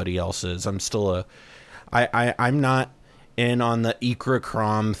everybody else is. I'm still I'm not in on the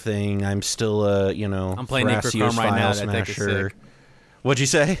Ikra thing. I'm still I'm playing Ikra right now. That deck is sick. What'd you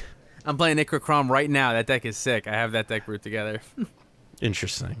say? I'm playing Ikra right now. That deck is sick. I have that deck brewed together.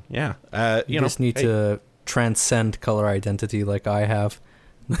 Interesting. Yeah. You just need to transcend color identity like I have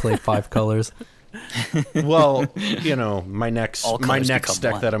and play 5 colors. Well, my next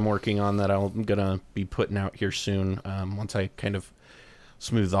deck that I'm working on that I'm gonna be putting out here soon, once I kind of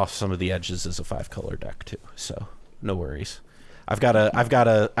smooth off some of the edges, is a 5-color deck too. So no worries. I've got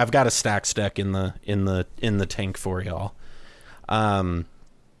a stacks deck in the tank for y'all.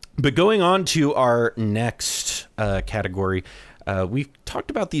 But going on to our next category. We've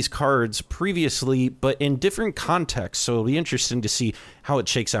talked about these cards previously, but in different contexts, so it'll be interesting to see how it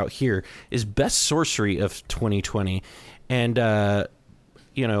shakes out here, is Best Sorcery of 2020. And,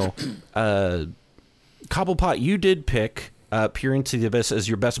 Cobblepot, you did pick Peer into the Abyss as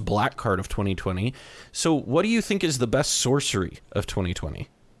your best black card of 2020. So what do you think is the best sorcery of 2020?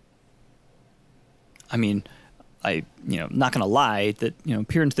 I mean, not going to lie that,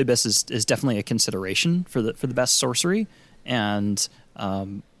 Peer into the Abyss is definitely a consideration for the best sorcery. And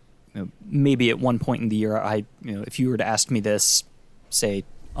maybe at one point in the year, if you were to ask me this, say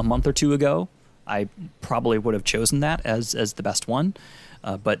a month or two ago, I probably would have chosen that as the best one.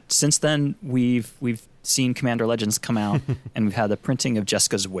 But since then, we've seen Commander Legends come out, and we've had the printing of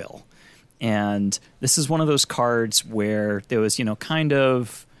Jessica's Will, and this is one of those cards where there was kind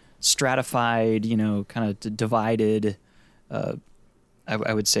of stratified, kind of divided.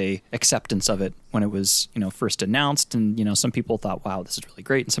 I would say acceptance of it when it was, first announced. And, some people thought, wow, this is really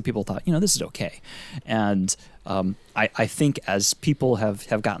great. And some people thought, this is okay. And I think as people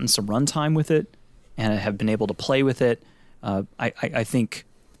have gotten some runtime with it and have been able to play with it, I think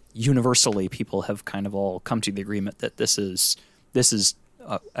universally people have kind of all come to the agreement that this is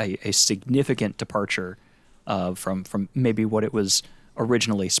a significant departure from maybe what it was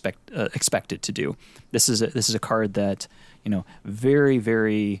originally expected to do. This is a card that very,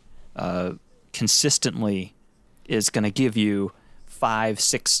 very consistently is going to give you 5,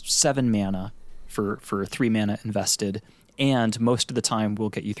 6, 7 mana for 3 mana invested, and most of the time will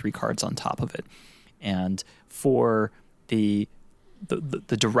get you 3 cards on top of it. And for the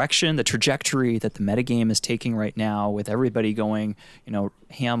direction, the trajectory that the metagame is taking right now, with everybody going,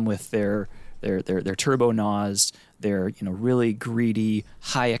 ham with their turbo Nas, their really greedy,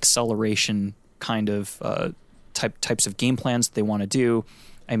 high acceleration kind of types of game plans that they want to do.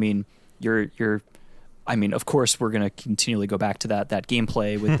 I mean, of course, we're going to continually go back to that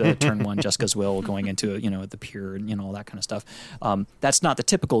gameplay with the turn 1 Jessica's Will going into the Pure and all that kind of stuff. That's not the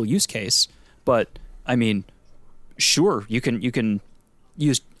typical use case, but I mean, sure, you can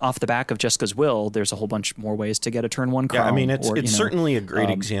use off the back of Jessica's Will. There's a whole bunch more ways to get a turn 1 Chrome. Yeah, I mean, it's certainly a great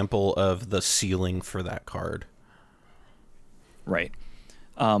example of the ceiling for that card. Right.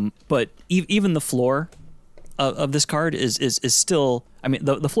 But even the floor of this card is still, I mean,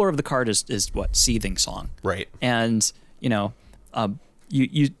 the floor of the card is what? Seething Song. Right. And, you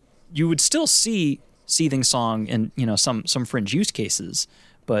would still see Seething Song in, some fringe use cases,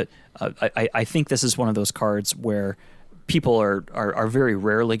 but I think this is one of those cards where people are very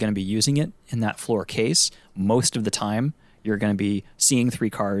rarely going to be using it in that floor case. Most of the time, you're going to be seeing 3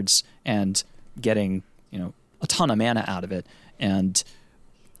 cards and getting, a ton of mana out of it. And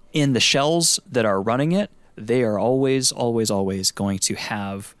in the shells that are running it, they are always, always, always going to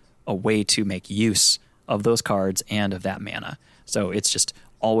have a way to make use of those cards and of that mana. So it's just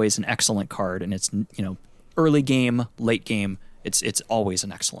always an excellent card, and it's, early game, late game, it's always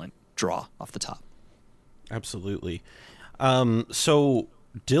an excellent draw off the top. Absolutely. So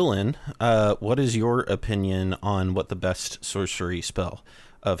Dylan, what is your opinion on what the best sorcery spell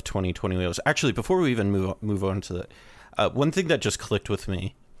of 2020 was? Actually, before we even move on to that, one thing that just clicked with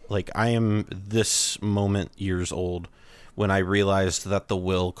me, like I am this moment years old when I realized that the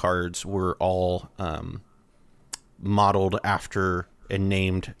will cards were all modeled after and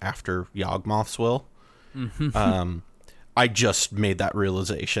named after Yawgmoth's will. I just made that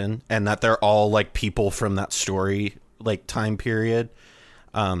realization, and that they're all like people from that story, like time period.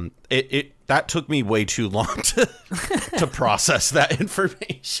 That took me way too long to process that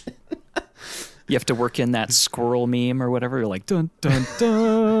information. You have to work in that squirrel meme or whatever. You're like, dun, dun,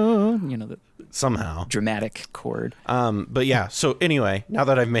 dun, the somehow dramatic chord. But yeah, so anyway, now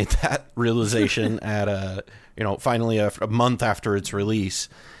that I've made that realization at finally a month after its release,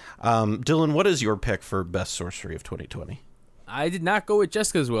 Dylan, what is your pick for best sorcery of 2020? I did not go with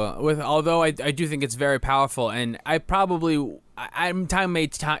Jessica's Will, although I do think it's very powerful, and time may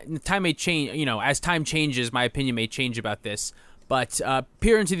change. As time changes, my opinion may change about this. But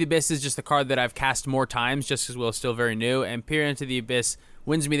Peer into the Abyss is just a card that I've cast more times. Jessica's Will is still very new, and Peer into the Abyss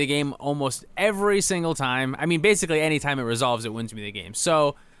wins me the game almost every single time. I mean, basically any time it resolves, it wins me the game.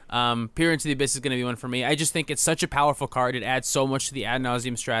 So Peer into the Abyss is going to be one for me. I just think it's such a powerful card. It adds so much to the ad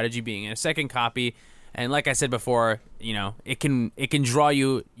nauseum strategy being in a second copy. And like I said before, it can draw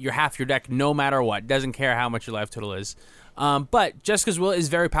you your half your deck no matter what. Doesn't care how much your life total is. But Jessica's Will is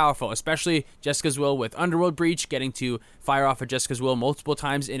very powerful, especially Jessica's Will with Underworld Breach, getting to fire off a Jessica's Will multiple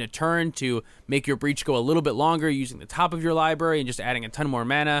times in a turn to make your breach go a little bit longer using the top of your library and just adding a ton more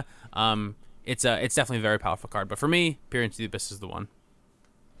mana. It's definitely a very powerful card. But for me, Peer into the Abyss is the one.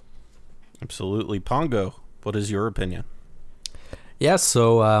 Absolutely. Pongo, what is your opinion? Yeah,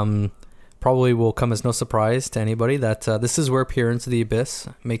 so probably will come as no surprise to anybody that this is where Peer into the Abyss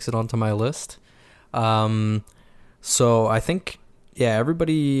makes it onto my list. So I think,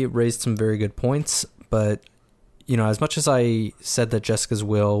 everybody raised some very good points, but, as much as I said that Jessica's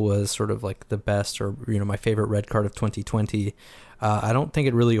Will was sort of like the best or, my favorite red card of 2020, I don't think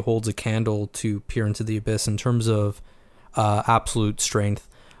it really holds a candle to Peer into the Abyss in terms of absolute strength.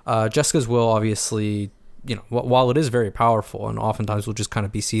 Jessica's Will, obviously, while it is very powerful and oftentimes will just kind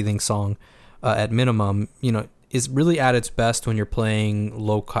of be Seething Song at minimum, is really at its best when you're playing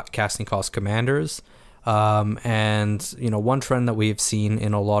low casting cost commanders. And one trend that we've seen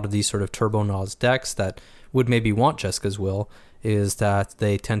in a lot of these sort of Turbo Nos decks that would maybe want Jessica's Will is that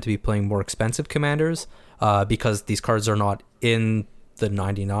they tend to be playing more expensive commanders because these cards are not in the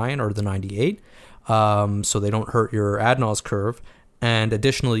 99 or the 98, so they don't hurt your ad nos curve. And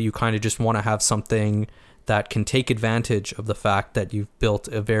additionally, you kind of just want to have something that can take advantage of the fact that you've built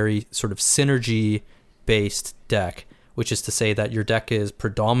a very sort of synergy-based deck, which is to say that your deck is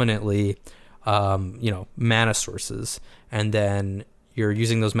predominantly mana sources, and then you're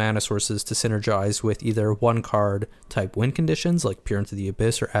using those mana sources to synergize with either one card type win conditions like Peer into the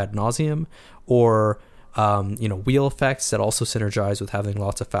Abyss or Ad Nauseam, or wheel effects that also synergize with having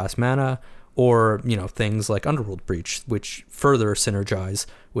lots of fast mana, or things like Underworld Breach, which further synergize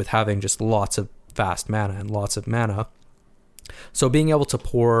with having just lots of fast mana and lots of mana. So being able to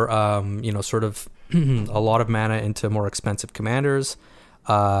pour sort of a lot of mana into more expensive commanders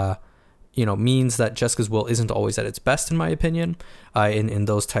means that Jessica's Will isn't always at its best, in my opinion, in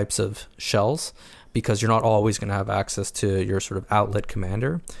those types of shells, because you're not always going to have access to your sort of outlet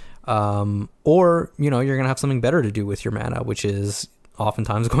commander. Or, you're going to have something better to do with your mana, which is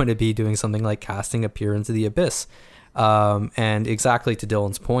oftentimes going to be doing something like casting a Peer into the Abyss. And exactly to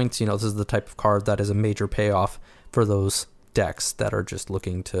Dylan's point, this is the type of card that is a major payoff for those decks that are just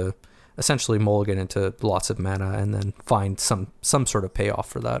looking to essentially mulligan into lots of mana and then find some sort of payoff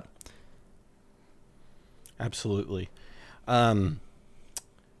for that. Absolutely.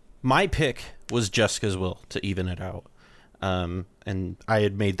 My pick was Jessica's Will to even it out. And I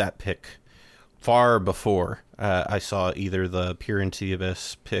had made that pick far before I saw either the Peer into the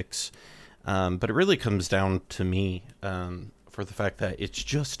Abyss picks. But it really comes down to me for the fact that it's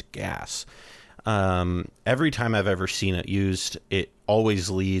just gas. Every time I've ever seen it used, it always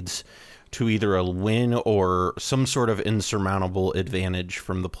leads to either a win or some sort of insurmountable advantage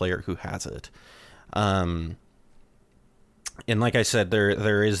from the player who has it. And like I said,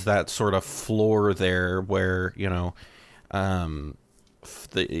 there is that sort of floor there where,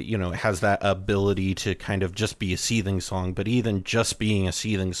 has that ability to kind of just be a seething song, but even just being a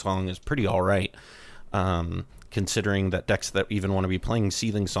seething song is pretty all right. Considering that decks that even want to be playing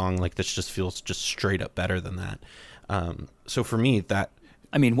seething song like this just feels just straight up better than that. So for me,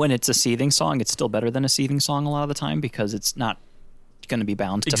 when it's a seething song, it's still better than a seething song a lot of the time because it's not going to be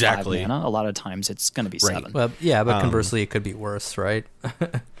bound to 5 mana. A lot of times it's going to be 7. Well, yeah, but conversely, it could be worse, right?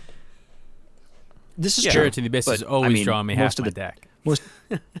 This is Spirit to the Abyss is always drawing me half my deck.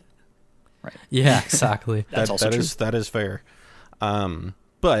 Right. Yeah, exactly. That's also true. That is fair.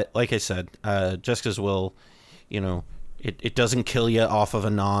 But like I said, Jessica's Will, it doesn't kill you off of a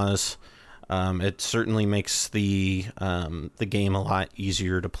Nas. It certainly makes the game a lot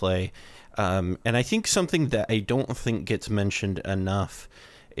easier to play. And I think something that I don't think gets mentioned enough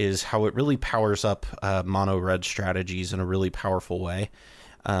is how it really powers up mono red strategies in a really powerful way.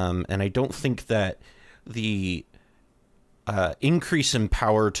 And I don't think that the increase in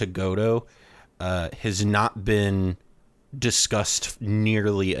power to Godo has not been discussed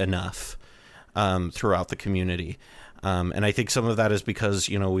nearly enough throughout the community. And I think some of that is because,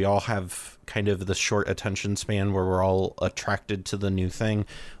 we all have kind of the short attention span where we're all attracted to the new thing.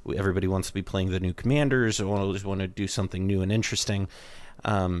 Everybody wants to be playing the new commanders and always want to do something new and interesting.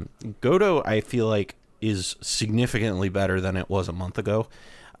 Godo, I feel like, is significantly better than it was a month ago,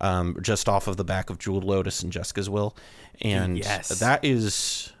 just off of the back of Jeweled Lotus and Jessica's Will. And that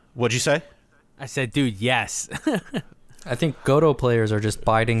is... What'd you say? I said, dude, yes. I think Godo players are just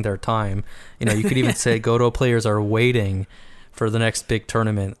biding their time. You could even say Godo players are waiting for the next big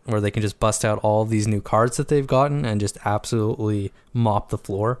tournament where they can just bust out all these new cards that they've gotten and just absolutely mop the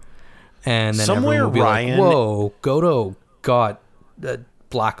floor. And then everyone will be like, whoa, Godo got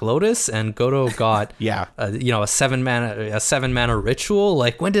Black Lotus and Godo got a 7 mana ritual.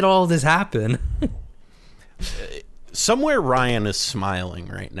 Like, when did all this happen? Somewhere Ryan is smiling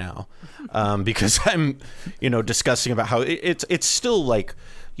right now, because I'm, discussing about how it's still like,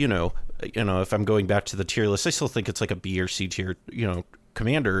 if I'm going back to the tier list, I still think it's like a B or C tier,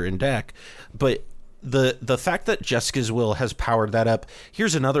 commander in deck. But the fact that Jessica's Will has powered that up,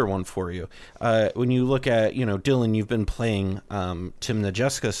 here's another one for you. When you look at, Dylan, you've been playing Tim the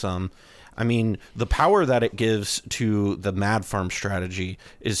Jessica some. I mean, the power that it gives to the Mad Farm strategy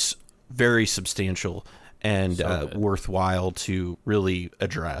is very substantial and worthwhile to really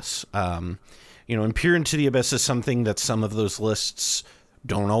address. And Peer into the Abyss is something that some of those lists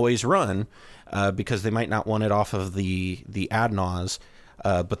don't always run because they might not want it off of the Adnaz,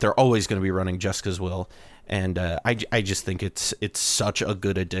 but they're always going to be running Jessica's Will. And I just think it's such a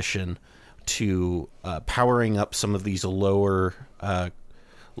good addition to powering up some of these lower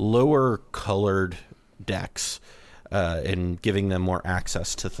colored decks and giving them more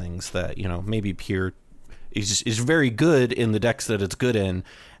access to things that, maybe Peer is very good in the decks that it's good in,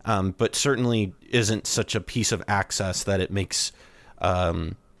 but certainly isn't such a piece of access that it makes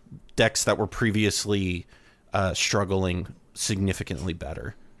decks that were previously struggling significantly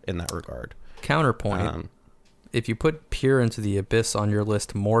better in that regard. Counterpoint, if you put Peer into the Abyss on your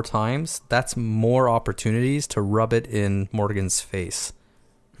list more times, that's more opportunities to rub it in Morgan's face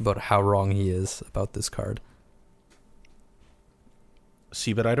about how wrong he is about this card.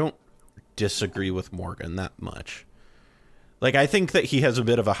 See, but I don't disagree with Morgan that much. Like, I think that he has a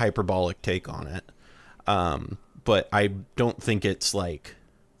bit of a hyperbolic take on it, but I don't think it's like...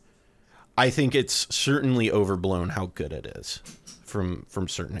 I think it's certainly overblown how good it is from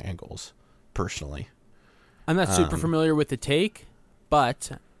certain angles, personally. I'm not super familiar with the take,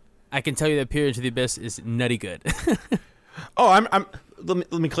 but I can tell you that Peer into the Abyss is nutty good.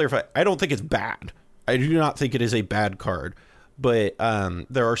 Let me clarify. I don't think it's bad. I do not think it is a bad card. But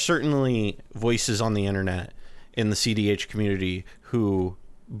there are certainly voices on the internet in the cEDH community who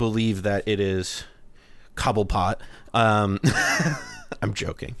believe that it is cobblepot. I'm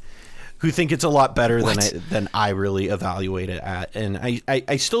joking. Who think it's a lot better than I really evaluate it at. And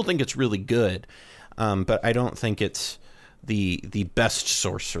I still think it's really good, but I don't think it's the best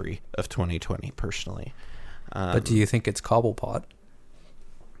sorcery of 2020, personally. But do you think it's cobblepot?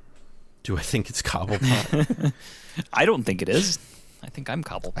 Do I think it's cobblepot? I don't think it is. I think I'm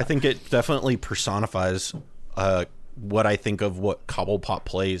cobblepot. I think it definitely personifies what I think of what cobblepot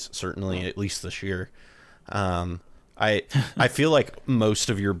plays, certainly, at least this year. I feel like most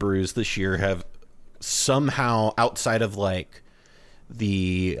of your brews this year have somehow, outside of like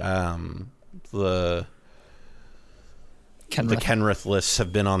the Kenrith lists,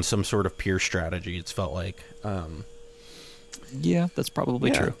 have been on some sort of Peer strategy. It's felt like. Yeah, that's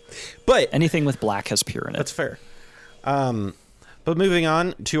probably true. But anything with black has Peer in it. That's fair. But moving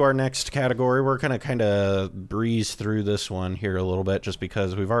on to our next category, we're going to kind of breeze through this one here a little bit just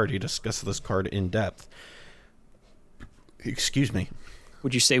because we've already discussed this card in depth. Excuse me.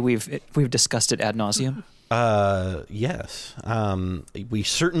 Would you say we've discussed it ad nauseum? Yes. We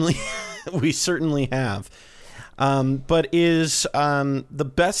certainly we certainly have. But is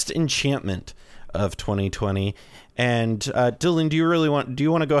the best enchantment of 2020. And Dylan, do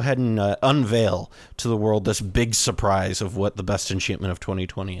you want to go ahead and unveil to the world this big surprise of what the best enchantment of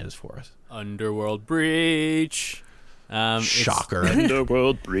 2020 is for us? Underworld Breach. Shocker.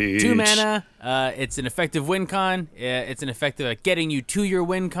 Underworld Breach. 2 mana. It's an effective win con. It's an effective at getting you to your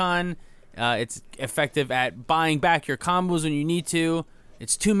win con. It's effective at buying back your combos when you need to.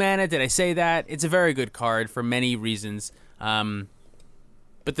 It's 2 mana. Did I say that? It's a very good card for many reasons.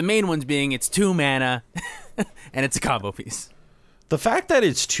 But the main ones being it's 2 mana and it's a combo piece. The fact that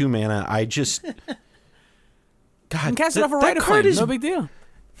it's 2 mana, I just... God, You can cast it off a Rite of Flame. No big deal.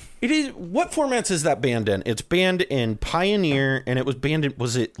 It is. What formats is that banned in? It's banned in Pioneer, and it was banned in...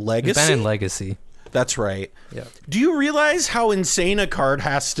 Was it Legacy? It's banned in Legacy. That's right. Yeah. Do you realize how insane a card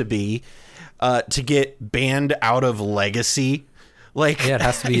has to be to get banned out of Legacy? Like, yeah, it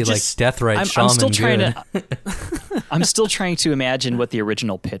has to be like Deathrite Shaman. I'm still trying to imagine what the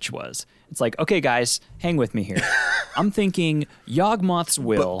original pitch was. It's like, okay, guys, hang with me here. I'm thinking Yawgmoth's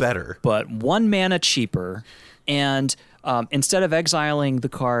Will, but better, but 1 mana cheaper, and instead of exiling the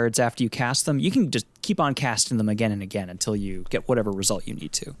cards after you cast them, you can just keep on casting them again and again until you get whatever result you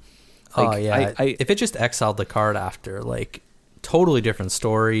need to. Like, if it just exiled the card after, like, totally different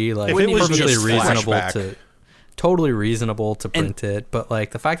story. Like, if it was perfectly just reasonable flashback. to. Totally reasonable to print it, but like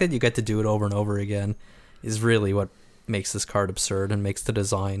the fact that you get to do it over and over again is really what makes this card absurd and makes the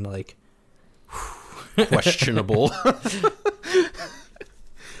design like questionable.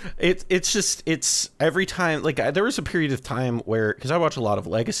 It's every time, like, there was a period of time where, because I watch a lot of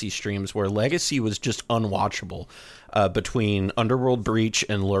Legacy streams, where Legacy was just unwatchable between Underworld Breach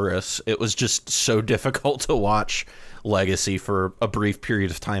and Luris. It was just so difficult to watch Legacy for a brief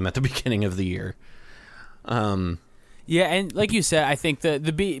period of time at the beginning of the year. Yeah, and like you said, I think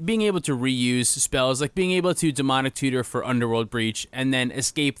being able to reuse spells, like being able to Demonic Tutor for Underworld Breach, and then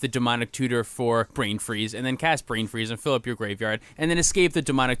escape the Demonic Tutor for Brain Freeze, and then cast Brain Freeze and fill up your graveyard, and then escape the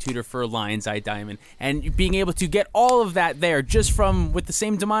Demonic Tutor for Lion's Eye Diamond, and being able to get all of that there just with the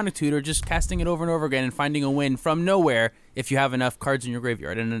same Demonic Tutor, just casting it over and over again and finding a win from nowhere if you have enough cards in your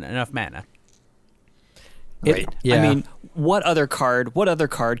graveyard and enough mana. Right. Yeah. I mean, what other card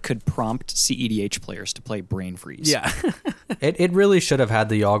could prompt cEDH players to play Brain Freeze? Yeah. It really should have had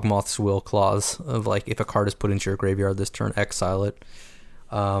the Yawgmoth's Will clause of like, if a card is put into your graveyard this turn, exile it.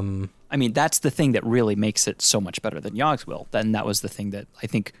 I mean, that's the thing that really makes it so much better than Yawg's Will. Then that was the thing that I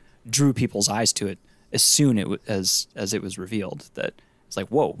think drew people's eyes to it as soon as it was revealed. That it's like,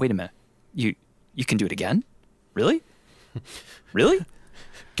 whoa, wait a minute, you can do it again? Really? Really?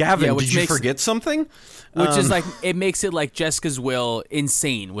 Gavin, did you forget something? Which is like, it makes it like Jessica's Will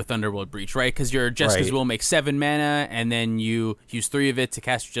insane with Underworld Breach, right? Because your Jessica's Will makes 7 mana, and then you use 3 of it to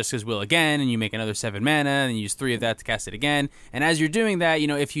cast Jessica's Will again, and you make another 7 mana, and you use 3 of that to cast it again. And as you're doing that,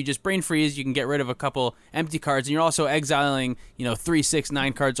 if you just Brain Freeze, you can get rid of a couple empty cards, and you're also exiling, 3, 6,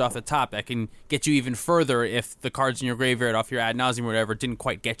 9 cards off the top that can get you even further if the cards in your graveyard off your ad nauseam or whatever didn't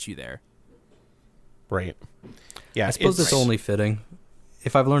quite get you there. Right. Yeah, I suppose it's only fitting.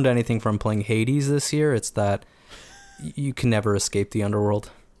 If I've learned anything from playing Hades this year, it's that you can never escape the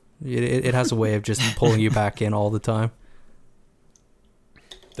underworld. It has a way of just pulling you back in all the time.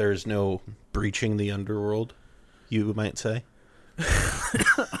 There's no breaching the underworld, you might say.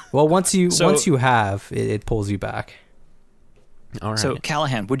 Well, once you have, it pulls you back. All right. So,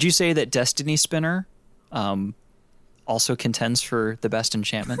 Callahan, would you say that Destiny Spinner also contends for the best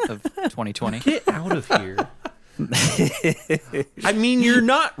enchantment of 2020? Get out of here. I mean, you're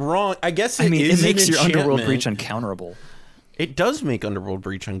not wrong. I guess it makes your Underworld Breach uncounterable. It does make Underworld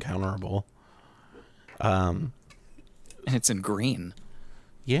Breach uncounterable. And it's in green.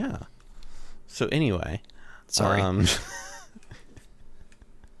 Yeah. So anyway. Sorry.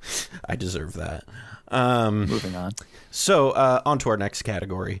 I deserve that. Moving on. So on to our next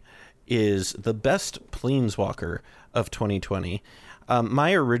category is the best Planeswalker of 2020.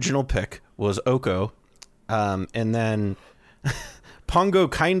 My original pick was Oko. And then Pongo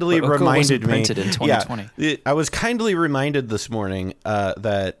kindly reminded me. Printed in 2020. Yeah, I was kindly reminded this morning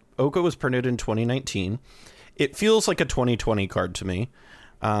that Oko was printed in 2019. It feels like a 2020 card to me,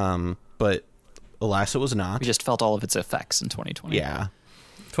 but alas, it was not. We just felt all of its effects in 2020. Yeah,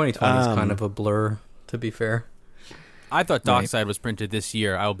 2020 is kind of a blur, to be fair. I thought Dockside was printed this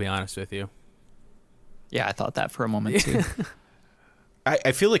year. I will be honest with you. Yeah, I thought that for a moment too.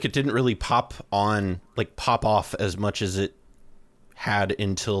 I feel like it didn't really pop off as much as it had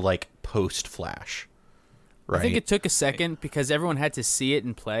until like post Flash. Right. I think it took a second because everyone had to see it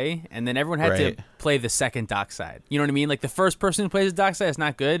and play, and then everyone had to play the second dock side. You know what I mean? Like the first person who plays the dock side is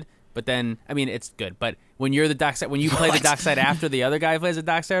not good, but then I mean it's good. But when you're the dock side, when you play the dock side after the other guy plays the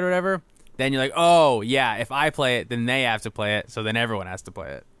dock side or whatever, then you're like, oh yeah, if I play it, then they have to play it, so then everyone has to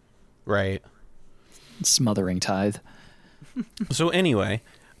play it. Right. Smothering Tithe. So anyway,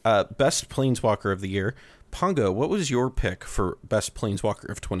 best Planeswalker of the year. Pongo, what was your pick for best Planeswalker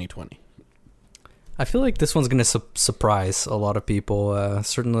of 2020? I feel like this one's going to surprise a lot of people.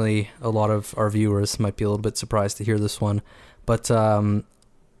 Certainly a lot of our viewers might be a little bit surprised to hear this one. But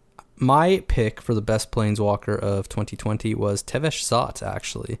my pick for the best Planeswalker of 2020 was Tevesh Szat,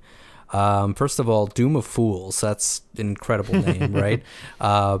 actually. First of all, Doom of Fools. That's an incredible name, right?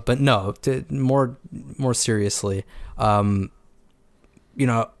 But no, more seriously, I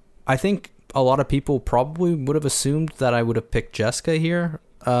think a lot of people probably would have assumed that I would have picked Jeska here,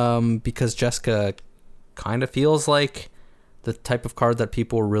 because Jeska kind of feels like the type of card that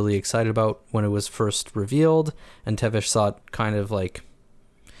people were really excited about when it was first revealed, and Tevesh Szat kind of like,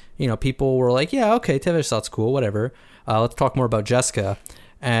 people were like, yeah, okay, Tevesh Szat's cool, whatever. Let's talk more about Jeska.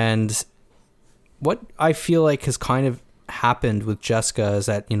 And what I feel like has kind of happened with Jeska is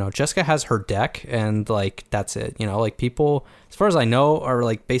that, Jeska has her deck, and like that's it. Like people, as far as I know, are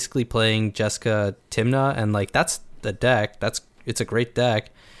like basically playing Jeska Tymna, and like that's the deck. It's a great deck,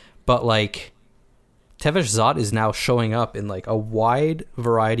 but like Tevesh Szat is now showing up in like a wide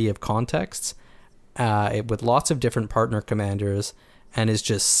variety of contexts, with lots of different partner commanders, and is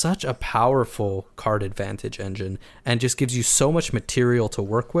just such a powerful card advantage engine, and just gives you so much material to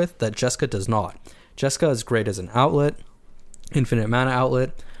work with that Jeska does not. Jeska is great as an outlet, infinite mana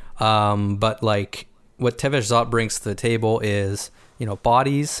outlet, but like what Tevesh Szat brings to the table is,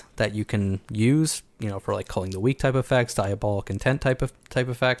 bodies that you can use, for like culling the weak type effects, diabolic intent type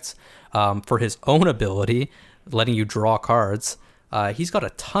effects, for his own ability, letting you draw cards. He's got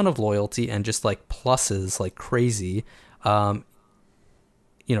a ton of loyalty and just like pluses like crazy.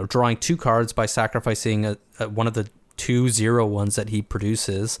 Drawing 2 cards by sacrificing one of the 2/0 ones that he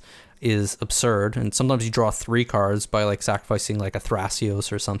produces is absurd. And sometimes you draw 3 cards by like sacrificing like a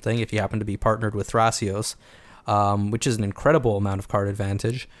Thrasios or something if you happen to be partnered with Thrasios, which is an incredible amount of card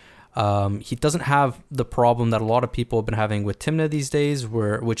advantage. He doesn't have the problem that a lot of people have been having with Tymna these days,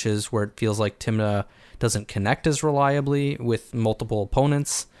 which is where it feels like Tymna doesn't connect as reliably with multiple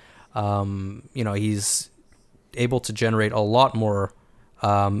opponents. He's able to generate a lot more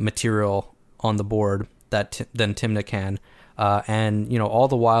material on the board than Tymna can, and all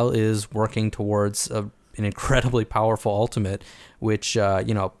the while is working towards an incredibly powerful ultimate, which a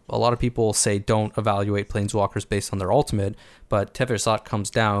lot of people say don't evaluate planeswalkers based on their ultimate, but Tevesh Szat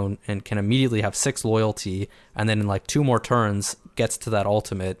comes down and can immediately have 6 loyalty, and then in like 2 more turns gets to that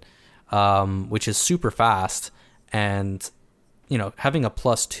ultimate, which is super fast, and having a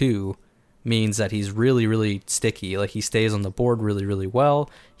 +2 means that he's really, really sticky. Like he stays on the board really, really well.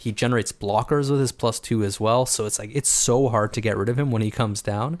 He generates blockers with his +2 as well. So it's like, it's so hard to get rid of him when he comes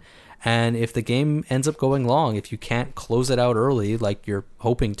down. And if the game ends up going long, if you can't close it out early, like you're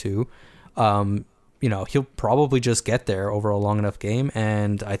hoping to, he'll probably just get there over a long enough game.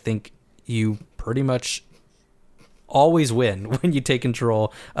 And I think you pretty much always win when you take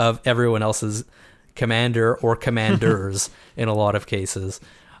control of everyone else's commander or commanders in a lot of cases.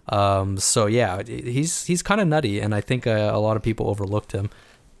 So yeah, he's kind of nutty, and I think a lot of people overlooked him.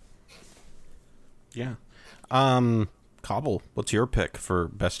 Yeah. Cobble, what's your pick for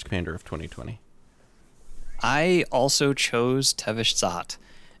best commander of 2020? I also chose Tevesh Szat,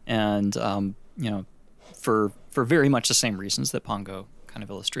 and for very much the same reasons that Pongo kind of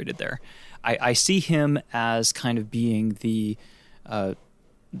illustrated there. I see him as kind of being the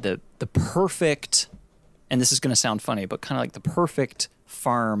perfect, and this is going to sound funny, but kind of like the perfect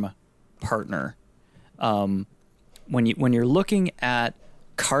farm partner. When you're looking at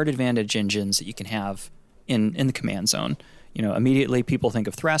card advantage engines that you can have in the command zone, immediately people think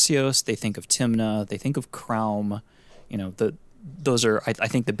of Thrasios, they think of Tymna, they think of Kraum. Those are I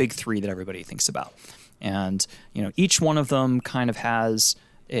think the big 3 that everybody thinks about, and each one of them kind of has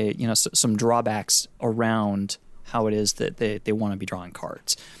some drawbacks around how it is that they want to be drawing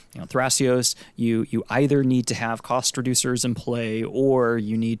cards. Thrasios, you either need to have cost reducers in play, or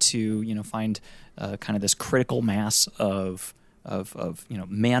you need to find kind of this critical mass of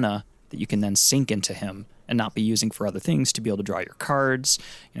mana that you can then sink into him and not be using for other things to be able to draw your cards.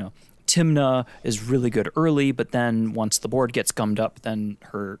 Tymna is really good early, but then once the board gets gummed up, then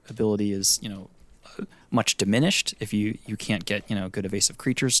her ability is much diminished if you can't get good evasive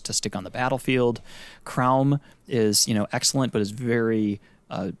creatures to stick on the battlefield. Kraum is excellent, but is very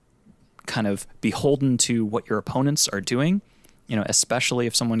kind of beholden to what your opponents are doing. Especially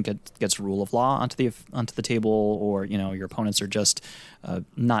if someone gets rule of law onto the table, or your opponents are just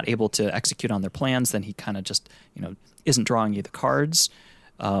not able to execute on their plans, then he kind of just isn't drawing you the cards.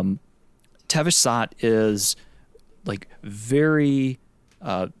 Tevesh Sot is like very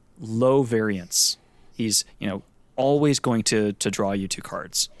low variance. He's always going to draw you 2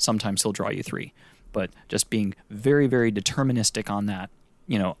 cards. Sometimes he'll draw you 3, but just being very, very deterministic on that,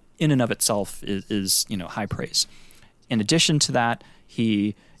 in and of itself is high praise. In addition to that,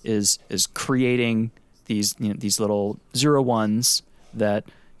 he is creating these little 0/1s that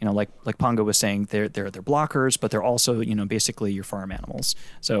like Pongo was saying, they're blockers, but they're also basically your farm animals.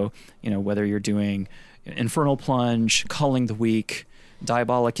 So whether you're doing Infernal Plunge, Culling the Weak,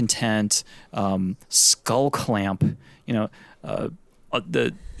 Diabolic Intent, Skull Clamp,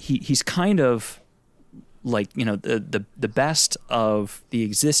 he's kind of like the best of the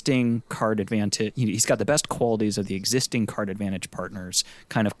existing card advantage. He's got the best qualities of the existing card advantage partners,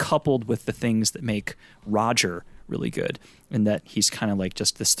 kind of coupled with the things that make Roger really good, in that he's kind of like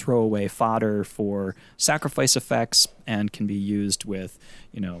just this throwaway fodder for sacrifice effects, and can be used with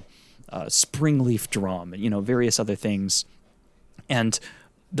Springleaf Drum and various other things. And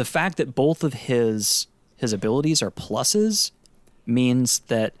the fact that both of his abilities are pluses means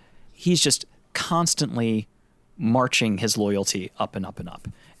that he's just constantly marching his loyalty up and up and up.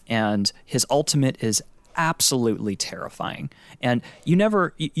 And his ultimate is absolutely terrifying. And you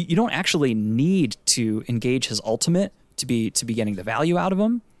don't actually need to engage his ultimate to be getting the value out of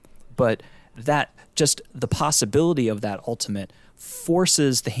him, but that just the possibility of that ultimate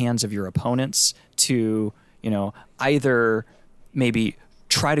forces the hands of your opponents to, either maybe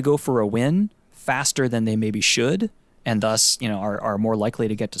try to go for a win faster than they maybe should, and thus, are more likely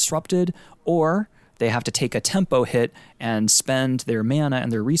to get disrupted, or they have to take a tempo hit and spend their mana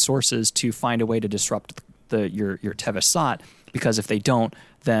and their resources to find a way to disrupt your Tevesh Sot, because if they don't,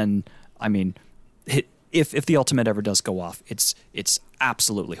 then, if the ultimate ever does go off, it's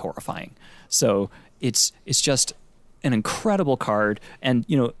absolutely horrifying. So it's just an incredible card, and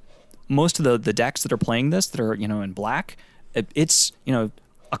most of the decks that are playing this that are in black, it's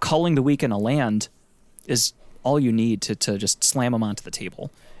a Culling the Weak and a land is all you need to just slam them onto the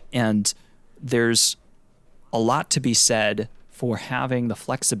table. And there's a lot to be said for having the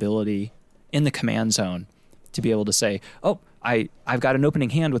flexibility in the command zone to be able to say, oh, I've got an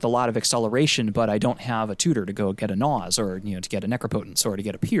opening hand with a lot of acceleration, but I don't have a tutor to go get a Naws, or to get a Necropotence, or to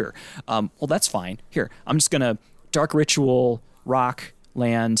get a Peer. Well, that's fine. Here, I'm just going to Dark Ritual, Rock,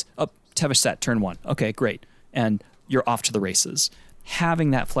 Land, Tevesh Sot, turn 1. Okay, great. And you're off to the races. Having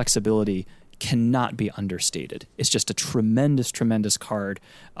that flexibility cannot be understated. It's just a tremendous, tremendous card.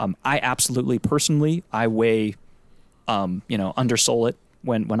 I absolutely, personally, I way, undersold it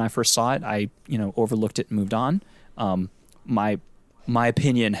when I first saw it. I, overlooked it and moved on. My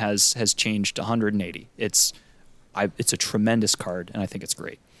opinion has changed 180. It's a tremendous card, and I think it's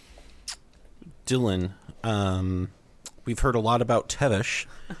great. Dylan, we've heard a lot about Tevesh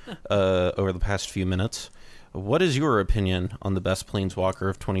over the past few minutes. What is your opinion on the best Planeswalker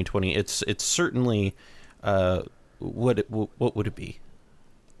of 2020? It's certainly what would it be?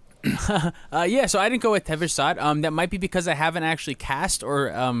 Yeah, so I didn't go with Tevesh Sot. That might be because I haven't actually cast or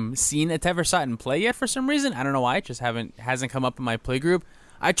seen a Tevesh Sot in play yet for some reason. I don't know why. It just hasn't come up in my play group.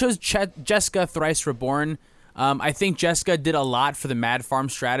 I chose Jessica Thrice Reborn. I think Jessica did a lot for the Mad Farm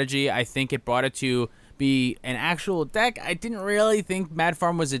strategy. I think it brought it to be an actual deck. I didn't really think Mad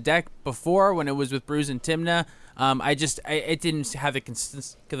Farm was a deck before when it was with Bruise and Timna. It didn't have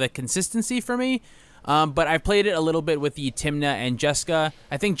the consistency for me. But I played it a little bit with the Timna and Jessica.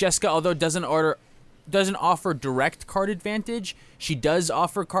 I think Jessica, although doesn't offer direct card advantage, she does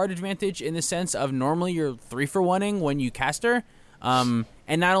offer card advantage in the sense of normally you're 3-for-1ing when you cast her.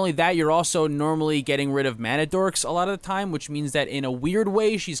 And not only that, you're also normally getting rid of mana dorks a lot of the time, which means that in a weird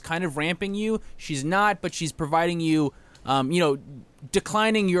way, she's kind of ramping you. She's not, but she's providing you,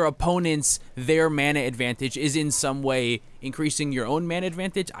 declining your opponent's their mana advantage is in some way increasing your own mana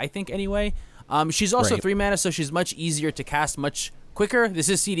advantage, I think anyway. She's also 3 mana, so she's much easier to cast much quicker. This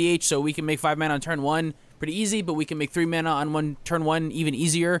is cEDH, so we can make 5 mana on turn 1 pretty easy, but we can make 3 mana on turn 1 even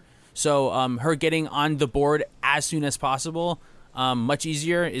easier. So her getting on the board as soon as possible, much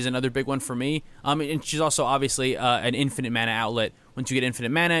easier, is another big one for me. And she's also obviously an infinite mana outlet. Once you get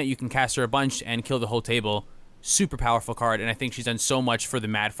infinite mana, you can cast her a bunch and kill the whole table. Super powerful card, and I think she's done so much for the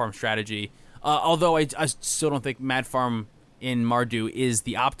Mad Farm strategy. Although I still don't think Mad Farm in Mardu is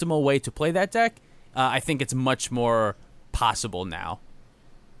the optimal way to play that deck. I think it's much more possible now.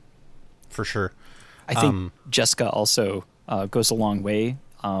 For sure. I think Jessica also goes a long way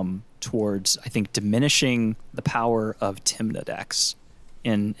towards, I think, diminishing the power of Tymna decks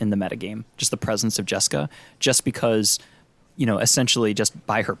in the metagame. Just the presence of Jessica, just because, essentially just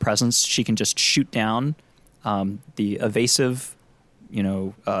by her presence, she can just shoot down the evasive,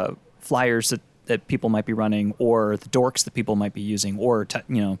 flyers that people might be running, or the dorks that people might be using, or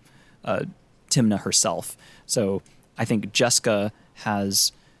Tymna herself. So I think Jessica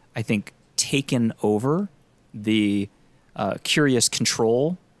has, taken over the curious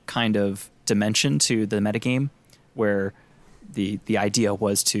control kind of dimension to the metagame, where the idea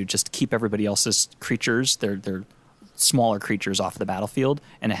was to just keep everybody else's creatures, their smaller creatures, off the battlefield,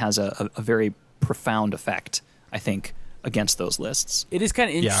 and it has a very profound effect, I think, against those lists. It is kind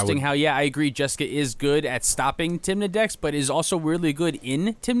of interesting I agree, Jessica is good at stopping Tymna decks, but is also really good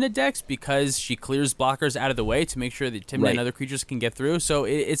in Tymna decks because she clears blockers out of the way to make sure that Tymna and other creatures can get through. So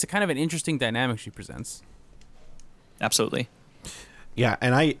it's a kind of an interesting dynamic she presents. Absolutely. Yeah,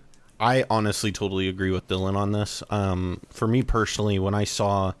 and I honestly totally agree with Dylan on this. For me personally, when I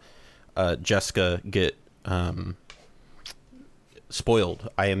saw Jessica get spoiled,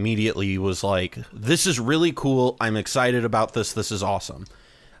 I immediately was like, this is really cool. I'm excited about this. This is awesome.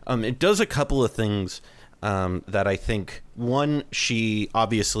 It does a couple of things that I think. One, she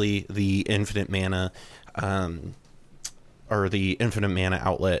obviously the infinite mana or the infinite mana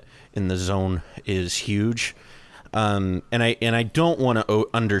outlet in the zone is huge. And I don't want to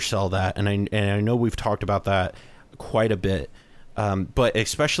undersell that, and I know we've talked about that quite a bit, but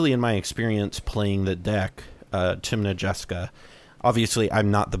especially in my experience playing the deck, Tymna Jessica. Obviously,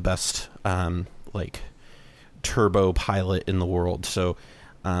 I'm not the best turbo pilot in the world, so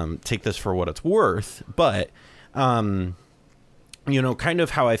take this for what it's worth. But kind of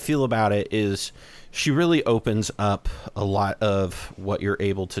how I feel about it is she really opens up a lot of what you're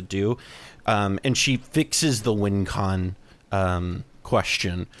able to do. And she fixes the win con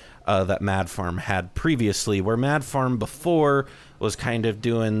question that Mad Farm had previously, where Mad Farm before was kind of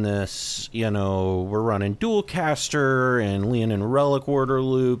doing this, we're running dual caster and Leonin Relic Order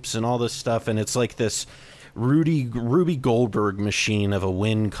loops and all this stuff, and it's like this Ruby Goldberg machine of a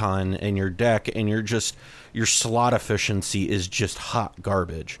win con in your deck, and your slot efficiency is just hot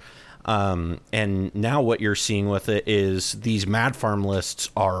garbage. And now what you're seeing with it is these Mad Farm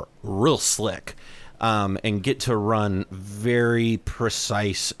lists are real slick, and get to run very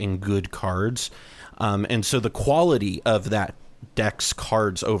precise and good cards. And so the quality of that deck's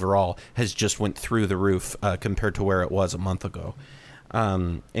cards overall has just went through the roof, compared to where it was a month ago.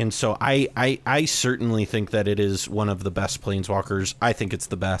 And so I certainly think that it is one of the best planeswalkers. I think it's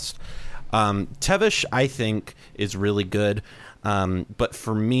the best. Tevesh, I think, is really good. But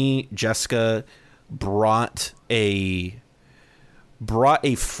for me, Jessica brought a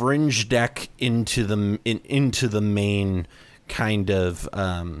fringe deck into the main kind of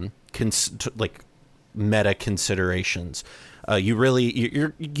meta considerations.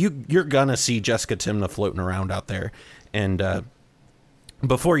 You're gonna see Jessica Tymna floating around out there, and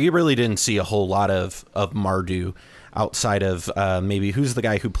before you really didn't see a whole lot of Mardu outside of maybe who's the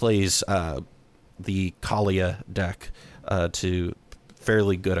guy who plays the Kalia deck to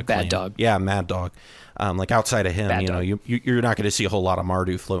fairly good acclaim. Bad Dog. Yeah, Mad Dog. Outside of him, Bad Dog. you're not going to see a whole lot of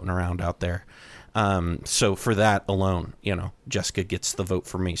Mardu floating around out there. So for that alone, Jessica gets the vote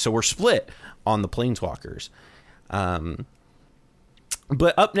for me. So we're split on the Planeswalkers. But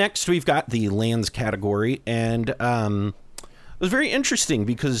up next, we've got the lands category, and it was very interesting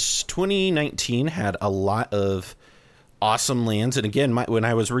because 2019 had a lot of awesome lands. And again, when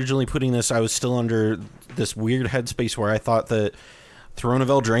I was originally putting this, I was still under this weird headspace where I thought that Throne of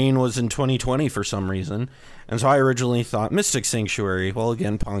Eldraine was in 2020 for some reason. And so I originally thought Mystic Sanctuary. Well,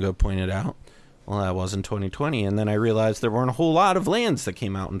 again, Pongo pointed out, well, that was in 2020. And then I realized there weren't a whole lot of lands that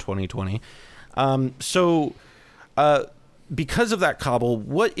came out in 2020. Because of that, Cobble,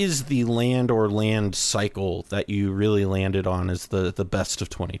 what is the land cycle that you really landed on as the best of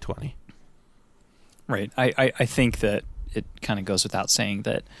 2020? Right. I think that it kind of goes without saying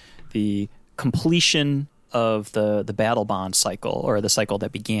that the completion of the Battle Bond cycle, or the cycle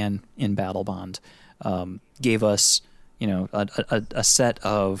that began in Battle Bond, gave us, a set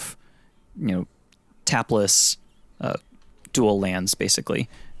of, tapless dual lands, basically,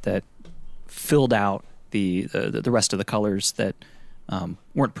 that filled out the rest of the colors that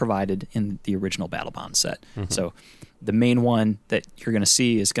weren't provided in the original Battle Bond set. Mm-hmm. So the main one that you're going to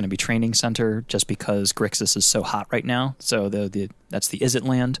see is going to be Training Center, just because Grixis is so hot right now. So that's the Izzet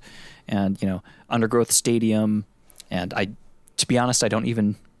land, and Undergrowth Stadium, and to be honest, I don't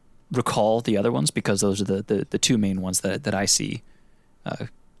even recall the other ones because those are the two main ones that I see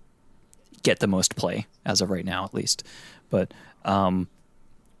get the most play as of right now, at least. But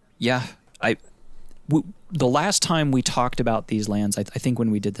yeah, the last time we talked about these lands, I think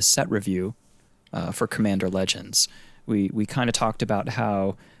when we did the set review for Commander Legends, we kind of talked about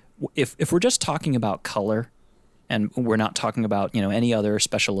how if we're just talking about color and we're not talking about any other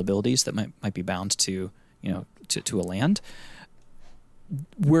special abilities that might be bound to to a land,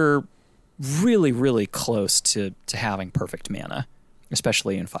 we're really, really close to having perfect mana,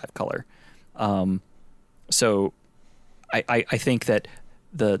 especially in 5 color. So I think that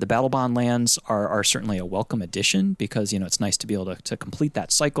the Battle Bond lands are certainly a welcome addition because it's nice to be able to complete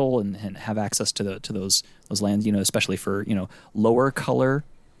that cycle and have access to those lands, especially for lower color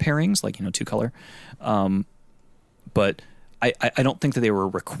pairings like 2 color. But I don't think that they were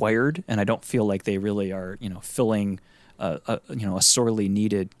required, and I don't feel like they really are filling a sorely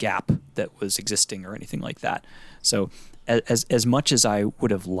needed gap that was existing or anything like that. So as much as I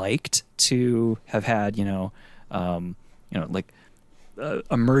would have liked to have had like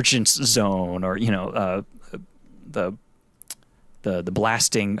emergence zone or the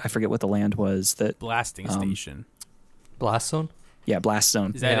blasting, I forget what the land was, that Blasting station. Blast zone? Yeah, blast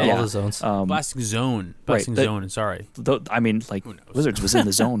zone. Is that Yeah, it? all the zones. Blasting zone. Blasting Right, zone. Sorry. I mean, like Wizards was in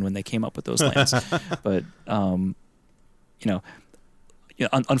the zone when they came up with those lands, but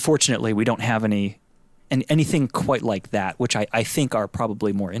unfortunately, we don't have anything quite like that, which I think are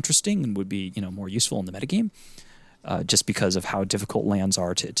probably more interesting and would be more useful in the metagame, just because of how difficult lands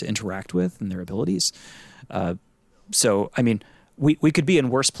are to interact with and their abilities. So I mean, we could be in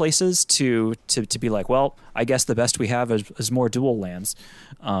worse places to be like, well, I guess the best we have is more dual lands.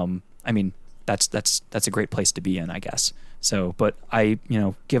 I mean, that's a great place to be in, I guess. So, but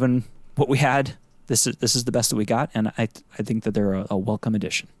given what we had, this is the best that we got, and I think that they're a welcome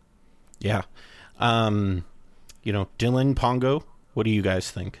addition. Yeah. Dylan, Pongo, what do you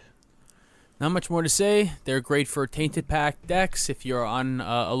guys think? Not much more to say. They're great for Tainted Pact decks if you're on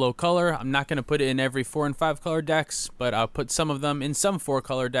a low color. I'm not going to put it in every 4 and 5 color decks, but I'll put some of them in some 4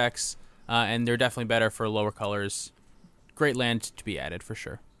 color decks, and they're definitely better for lower colors. Great land to be added for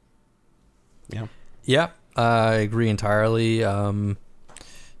sure. Yeah. Yeah, I agree entirely.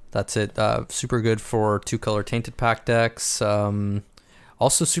 That's it. Super good for 2 color Tainted Pact decks.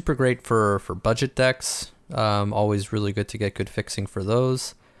 Also super great for budget decks. Always really good to get good fixing for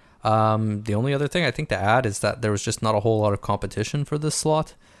those. The only other thing I think to add is that there was just not a whole lot of competition for this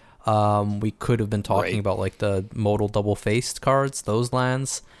slot. We could have been talking about like the modal double-faced cards, those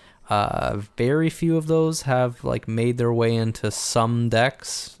lands. Very few of those have like made their way into some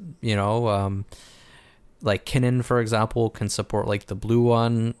decks. Like Kinnan, for example, can support like the blue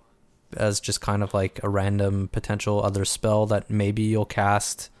one as just kind of like a random potential other spell that maybe you'll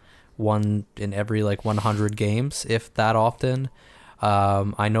cast one in every like 100 games, if that often.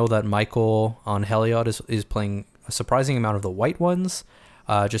 I know that Michael on Heliod is playing a surprising amount of the white ones,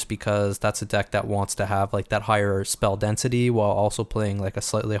 just because that's a deck that wants to have like that higher spell density while also playing like a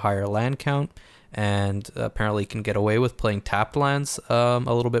slightly higher land count, and apparently can get away with playing tapped lands a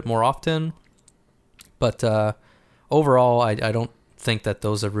little bit more often. But overall, I don't think that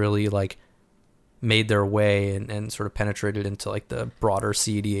those have really like made their way and sort of penetrated into like the broader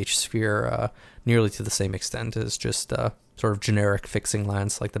cEDH sphere nearly to the same extent as just sort of generic fixing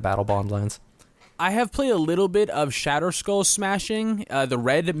lands like the Battle Bond lands. I have played a little bit of Shadow Skull Smashing, the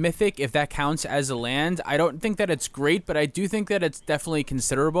red mythic, if that counts as a land. I don't think that it's great, but I do think that it's definitely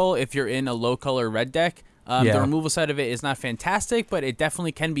considerable if you're in a low-color red deck. The removal side of it is not fantastic, but it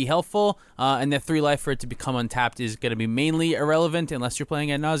definitely can be helpful, and the 3 life for it to become untapped is going to be mainly irrelevant unless you're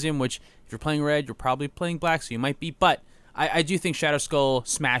playing Ad Nauseam, which if you're playing red, you're probably playing black, so you might be. But I do think Shadow Skull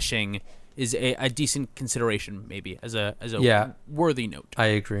Smashing is a decent consideration, maybe, as a worthy note. I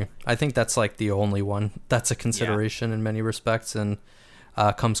agree. I think that's like the only one that's a consideration in many respects, and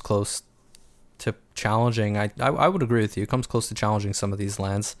comes close to challenging. I would agree with you. It comes close to challenging some of these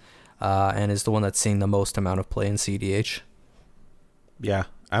lands, and is the one that's seen the most amount of play in cEDH. Yeah,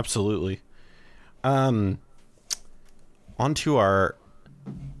 absolutely. On to our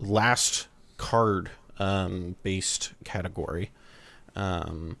last card based category.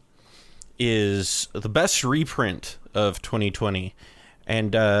 Is the best reprint of 2020.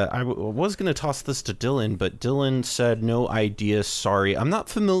 And I was going to toss this to Dylan, but Dylan said, no idea, sorry. I'm not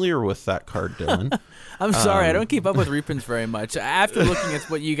familiar with that card, Dylan. I'm sorry, I don't keep up with reprints very much. After looking at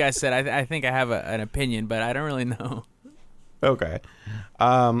what you guys said, I think I have an opinion, but I don't really know. Okay.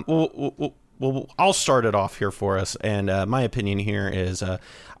 Well, I'll start it off here for us. And my opinion here is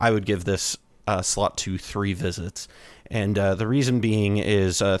I would give this slot to 3 visits. And the reason being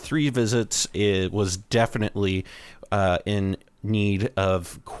is 3 visits was definitely in need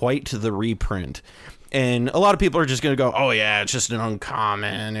of quite the reprint. And a lot of people are just going to go, oh, yeah, it's just an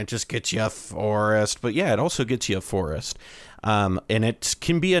uncommon. It just gets you a forest. But, yeah, it also gets you a forest. And it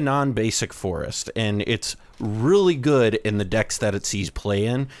can be a non-basic forest. And it's really good in the decks that it sees play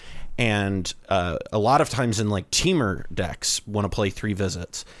in. And a lot of times in, like, teamer decks want to play 3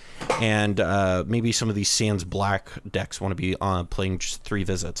 visits. And maybe some of these Sands Black decks want to be playing just 3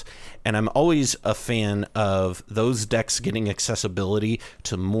 visits. And I'm always a fan of those decks getting accessibility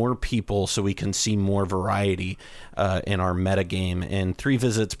to more people so we can see more variety in our metagame. And 3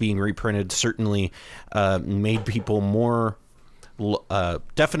 visits being reprinted certainly made people more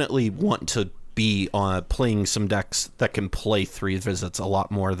definitely want to be playing some decks that can play 3 visits a lot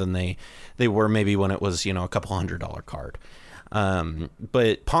more than they were maybe when it was, a couple $100 card.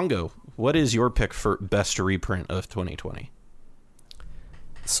 But Pongo, what is your pick for best reprint of 2020?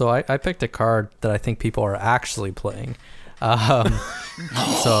 So I picked a card that I think people are actually playing. So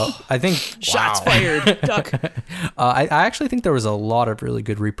I think shots fired, duck. I actually think there was a lot of really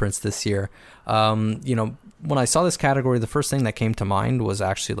good reprints this year. When I saw this category, the first thing that came to mind was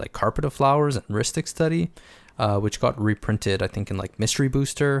actually like Carpet of Flowers and Ristic Study, which got reprinted, I think, in like Mystery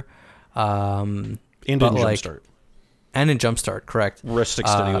Booster. And in Jumpstart. And in Jumpstart, correct. Ristic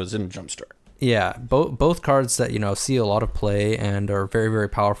Study was in Jumpstart. Yeah, both cards that, see a lot of play and are very, very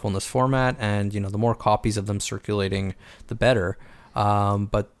powerful in this format. And, the more copies of them circulating, the better.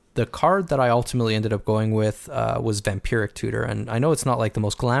 But the card that I ultimately ended up going with was Vampiric Tutor. And I know it's not like the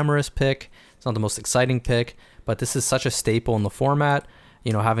most glamorous pick. It's not the most exciting pick. But this is such a staple in the format.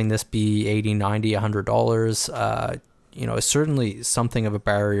 Having this be $80, $90, $100, is certainly something of a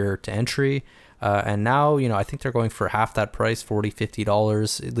barrier to entry. And now, I think they're going for half that price, $40,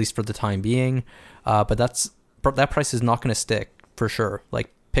 $50, at least for the time being. But that price is not going to stick for sure.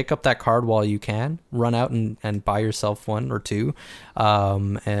 Like, pick up that card while you can, run out and buy yourself 1 or 2.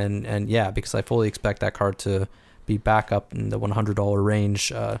 And yeah, because I fully expect that card to be back up in the $100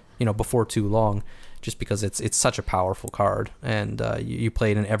 range, before too long, just because it's such a powerful card. And you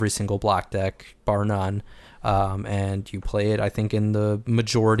play it in every single black deck, bar none. And you play it, I think, in the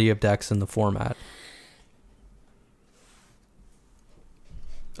majority of decks in the format.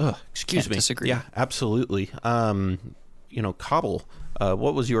 Excuse me. Disagree. Yeah, absolutely. Cobble,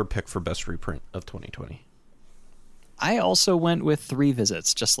 what was your pick for best reprint of 2020? I also went with 3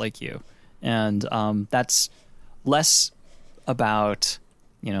 visits, just like you. And that's less about,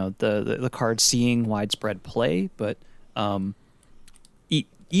 the card seeing widespread play, but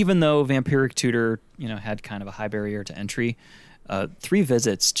even though Vampiric Tutor, had kind of a high barrier to entry, 3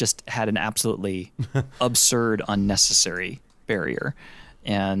 visits just had an absolutely absurd, unnecessary barrier.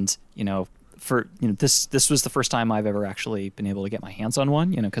 And, this was the first time I've ever actually been able to get my hands on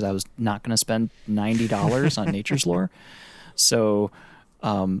one, because I was not going to spend $90 on Nature's Lore. So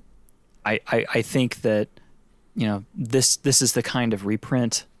I think that, this is the kind of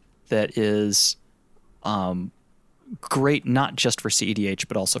reprint that is great, not just for cEDH,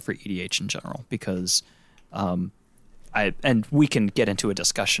 but also for EDH in general, because and we can get into a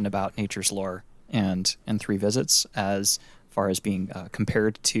discussion about Nature's Lore and 3 visits as far as being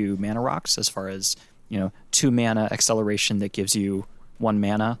compared to Mana Rocks, as far as 2 mana acceleration that gives you 1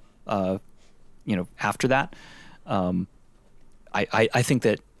 mana after that. I think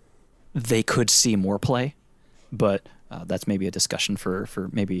that they could see more play, but that's maybe a discussion for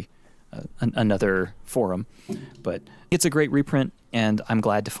maybe another forum. But it's a great reprint, and I'm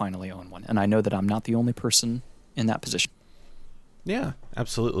glad to finally own one. And I know that I'm not the only person in that position. Yeah,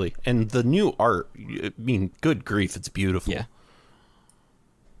 absolutely. And the new art, good grief, it's beautiful. Yeah.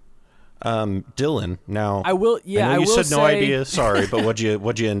 Dylan, now I will said say, no idea, sorry, but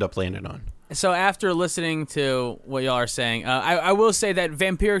what'd you end up landing on? So after listening to what y'all are saying, I will say that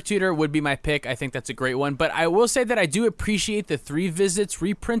Vampiric Tutor would be my pick. I think that's a great one. But I will say that I do appreciate the 3 visits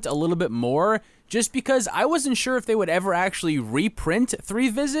reprint a little bit more, just because I wasn't sure if they would ever actually reprint 3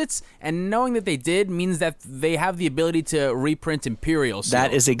 visits, and knowing that they did means that they have the ability to reprint Imperial Seal.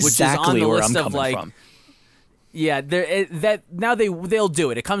 That is exactly where I'm coming from. Yeah, now they'll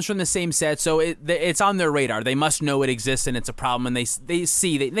do it. It comes from the same set, so it's on their radar. They must know it exists and it's a problem. And they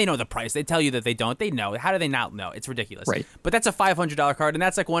know the price. They tell you that they don't. They know. How do they not know? It's ridiculous. Right. But that's a $500 card, and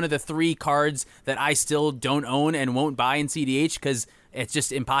that's like one of the 3 cards that I still don't own and won't buy in cEDH because it's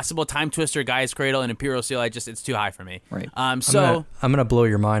just impossible. Time Twister, Gaia's Cradle, and Imperial Seal. It's too high for me. Right. I'm gonna blow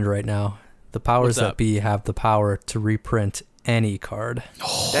your mind right now. The powers that be have the power to reprint any card.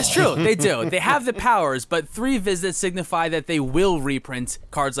 That's true. They do. They have the powers, but 3 visits signify that they will reprint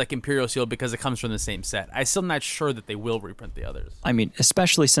cards like Imperial Seal because it comes from the same set. I'm still not sure that they will reprint the others. I mean,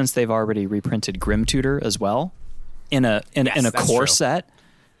 especially since they've already reprinted Grim Tutor as well in a core set.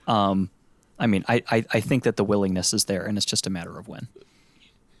 I mean, I think that the willingness is there, and it's just a matter of when.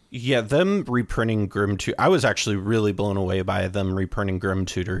 Yeah, them reprinting Grim Tutor. I was actually really blown away by them reprinting Grim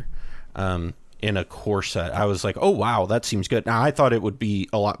Tutor in a core set. I was like, oh, wow, that seems good. Now, I thought it would be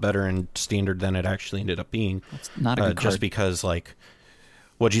a lot better in standard than it actually ended up being. It's not a good card. Just because, like,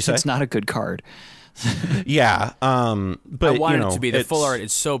 what'd you say? It's not a good card. Yeah. But, I wanted it to be. The full art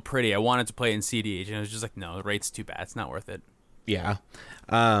is so pretty. I wanted to play in cEDH, and it was just like, no, the rate's too bad. It's not worth it. Yeah.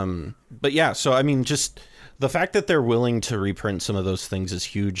 But yeah, so I mean, just the fact that they're willing to reprint some of those things is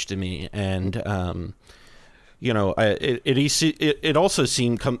huge to me. And, it also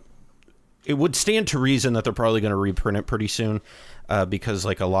seemed it would stand to reason that they're probably going to reprint it pretty soon, because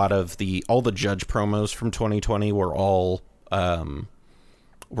like a lot of all the Judge promos from 2020 were all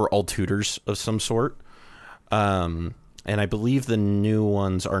tutors of some sort. And I believe the new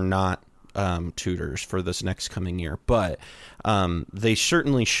ones are not tutors for this next coming year, but they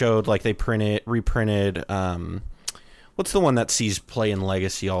certainly showed, like, they reprinted what's the one that sees play in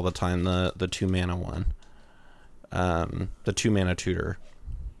Legacy all the time, the 2-mana one, the 2-mana tutor,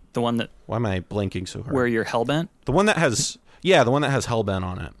 The one that... Why am I blanking so hard? Where you're Hellbent? The one that has... Yeah, the one that has Hellbent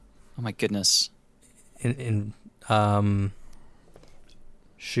on it. Oh my goodness.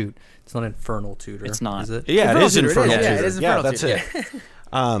 Shoot. It's not Infernal Tutor. It's not. Is it? Yeah, it is Infernal Tutor. Yeah, it is Infernal that's Tutor.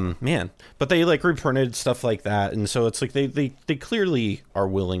 it. Man. But they, like, reprinted stuff like that, and so it's like they clearly are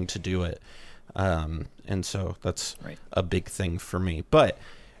willing to do it. And so that's a big thing for me. But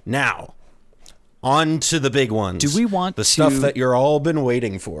now... on to the big ones. Do we want the stuff that you're all been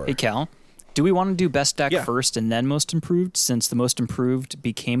waiting for? Hey, Cal, do we want to do best deck first and then most improved, since the most improved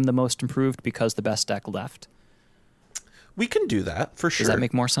became the most improved because the best deck left? We can do that, for sure. Does that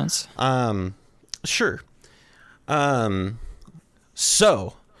make more sense? Sure.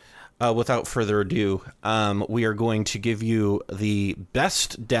 So, without further ado, we are going to give you the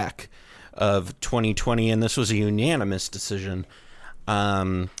best deck of 2020, and this was a unanimous decision.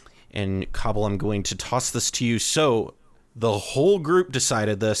 And Cobble, I'm going to toss this to you. So the whole group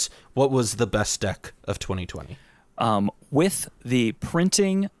decided this. What was the best deck of 2020? With the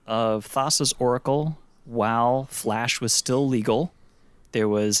printing of Thassa's Oracle while Flash was still legal, there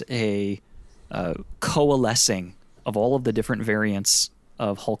was a coalescing of all of the different variants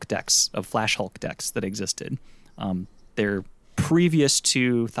of Hulk decks, of Flash Hulk decks that existed. They're previous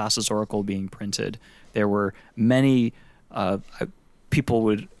to Thassa's Oracle being printed. There were many... people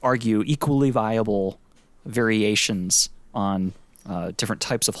would argue equally viable variations on different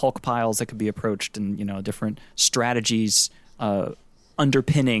types of Hulk piles that could be approached, and different strategies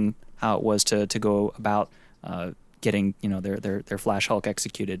underpinning how it was to go about getting their Flash Hulk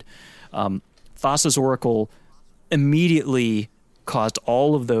executed. Thassa's Oracle immediately caused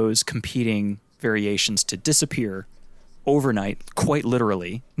all of those competing variations to disappear overnight, quite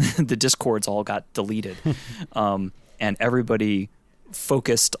literally. The discords all got deleted, and everybody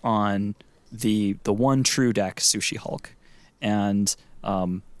focused on the one true deck, Sushi Hulk, and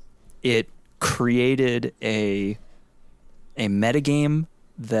it created a metagame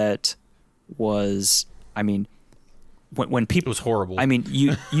that was, I mean, when people, it was horrible. I mean,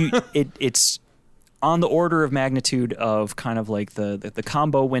 it's on the order of magnitude of kind of like the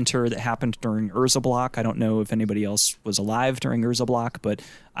combo winter that happened during Urza Block. I don't know if anybody else was alive during Urza Block, but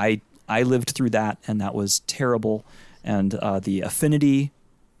I lived through that, and that was terrible. And the affinity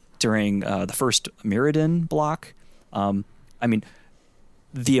during the first Mirrodin block. I mean,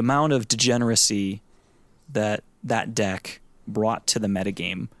 the amount of degeneracy that deck brought to the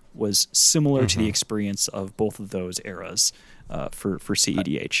metagame was similar to the experience of both of those eras for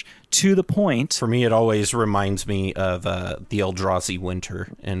cEDH. To the point... For me, it always reminds me of the Eldrazi Winter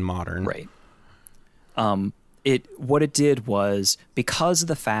in Modern. Right. What it did was, because of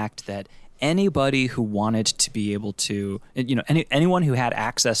the fact that anybody who wanted to be able to, anyone who had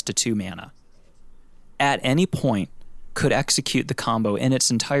access to 2 mana at any point could execute the combo in its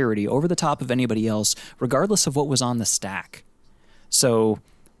entirety over the top of anybody else, regardless of what was on the stack. So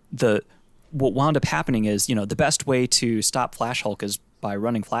what wound up happening is, the best way to stop Flash Hulk is by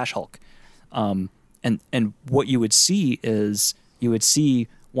running Flash Hulk. And what you would see is,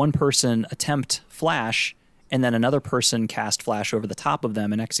 one person attempt Flash, and then another person cast Flash over the top of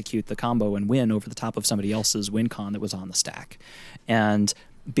them and execute the combo and win over the top of somebody else's win con that was on the stack. And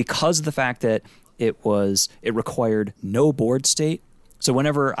because of the fact that it required no board state, so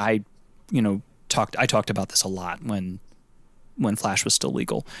whenever I talked about this a lot when when Flash was still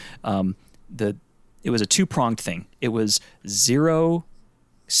legal. It was a two-pronged thing. It was zero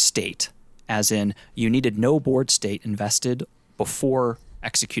state, as in you needed no board state invested before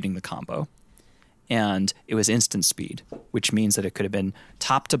executing the combo. And it was instant speed, which means that it could have been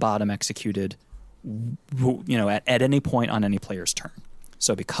top to bottom executed, at any point on any player's turn.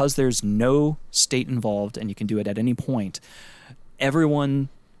 So because there's no state involved and you can do it at any point, everyone,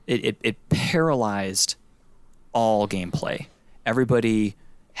 it paralyzed all gameplay. Everybody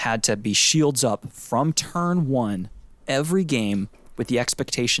had to be shields up from turn one every game with the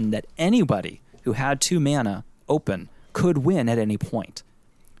expectation that anybody who had 2 mana open could win at any point.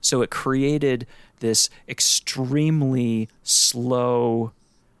 So it created this extremely slow,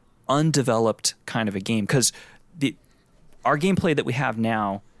 undeveloped kind of a game. Because our gameplay that we have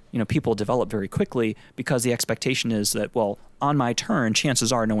now, people develop very quickly because the expectation is that, well, on my turn,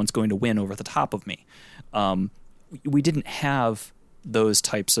 chances are no one's going to win over the top of me. We didn't have those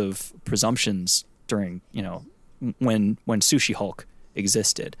types of presumptions during, when Sushi Hulk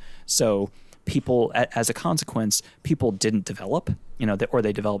existed. So people, as a consequence, people didn't develop, or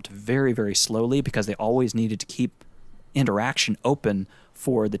they developed very, very slowly because they always needed to keep interaction open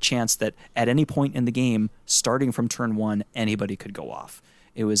for the chance that at any point in the game, starting from turn one, anybody could go off.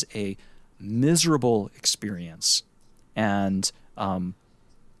 It was a miserable experience. And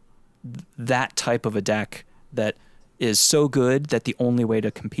that type of a deck that is so good that the only way to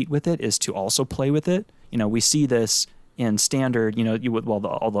compete with it is to also play with it. We see this in standard,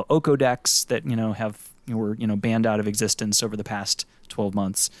 all the Oko decks that, were banned out of existence over the past 12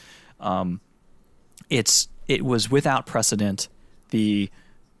 months. It was without precedent. I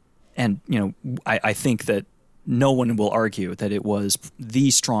think that no one will argue that it was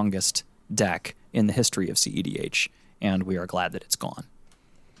the strongest deck in the history of cEDH, and we are glad that it's gone.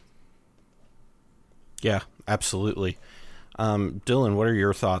 Yeah, absolutely. Dylan, what are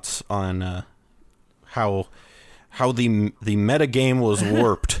your thoughts on how the meta game was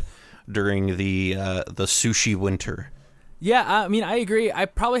warped during the Sushi winter? Yeah, I agree. I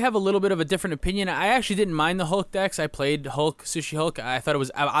probably have a little bit of a different opinion. I actually didn't mind the Hulk decks. I played Sushi Hulk. I thought it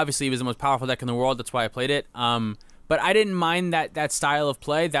was the most powerful deck in the world. That's why I played it. But I didn't mind that style of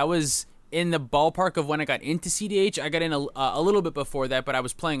play. That was in the ballpark of when I got into cEDH. I got in a little bit before that, but I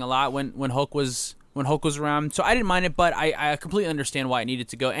was playing a lot when Hulk was around. So I didn't mind it, but I completely understand why it needed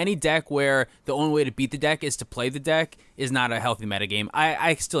to go. Any deck where the only way to beat the deck is to play the deck is not a healthy metagame.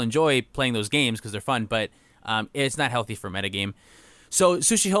 I still enjoy playing those games because they're fun, but it's not healthy for metagame. So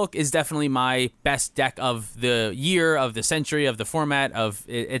Sushi Hulk is definitely my best deck of the year, of the century, of the format.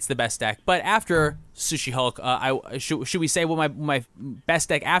 It's the best deck. But after Sushi Hulk, should we say what my best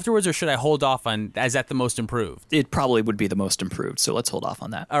deck afterwards, or should I hold off on as that the most improved? It probably would be the most improved, so let's hold off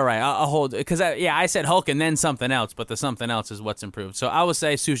on that. All right, I'll hold, because I said Hulk and then something else, but the something else is what's improved. So I will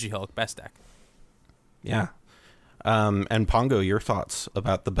say Sushi Hulk, best deck. Yeah. And Pongo, your thoughts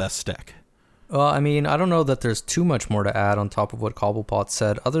about the best deck? Well, I don't know that there's too much more to add on top of what Cobblepot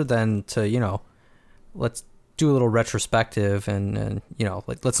said, other than to, let's do a little retrospective and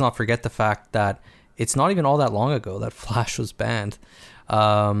let's not forget the fact that it's not even all that long ago that Flash was banned.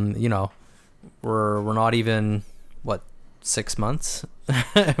 We're not even, 6 months?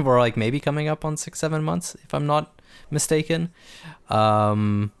 We're like maybe coming up on 6-7 months, if I'm not mistaken.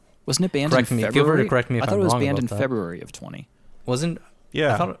 Wasn't it banned in February? Feel free to correct me if I'm wrong. I thought it was banned in that. February of 20. Wasn't?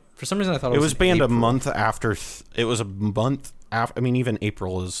 Yeah. For some reason, I thought it was banned April. a month after. It was a month after. Even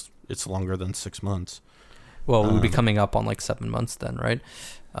April it's longer than 6 months. Well, we would be coming up on 7 months then, right?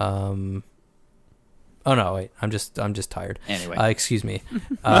 Oh no, wait. I'm just tired. Anyway, excuse me.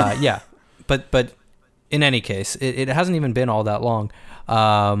 Yeah, but in any case, it hasn't even been all that long,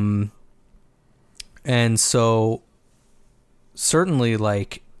 and so certainly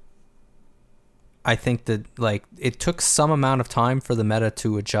I think that it took some amount of time for the meta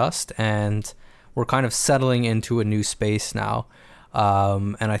to adjust, and we're kind of settling into a new space now.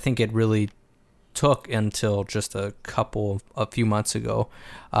 And I think it really took until just a few months ago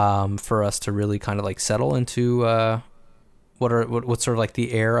for us to really kind of settle into what's sort of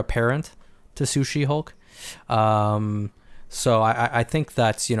the heir apparent to Sushi Hulk. So I think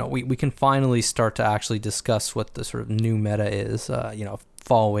that's, we can finally start to actually discuss what the sort of new meta is,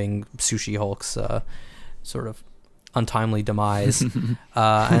 following Sushi Hulk's sort of untimely demise.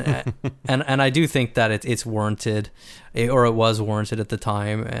 And I do think that it's warranted, or it was warranted at the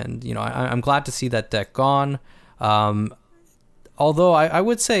time. And, I'm glad to see that deck gone. Although I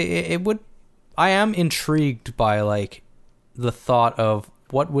would say I am intrigued by the thought of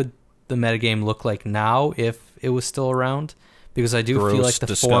what would the metagame look like now if it was still around, because I do Gross, feel like the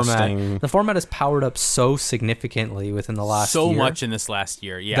disgusting. format has powered up so significantly within the last so year. much in this last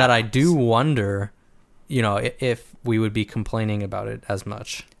year, yeah. That I do wonder, if we would be complaining about it as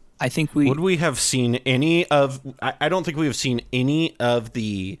much. I think would we have seen any of? I don't think we have seen any of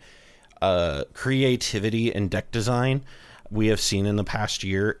the creativity and deck design we have seen in the past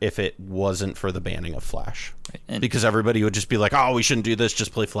year if it wasn't for the banning of Flash, because everybody would just be like, "Oh, we shouldn't do this.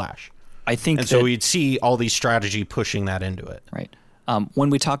 Just play Flash." I think, and so we'd see all these strategy pushing that into it. Right. When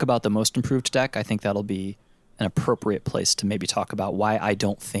we talk about the most improved deck, I think that'll be an appropriate place to maybe talk about why I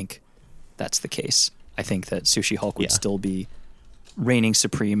don't think that's the case. I think that Sushi Hulk would still be reigning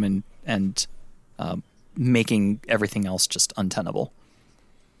supreme and making everything else just untenable.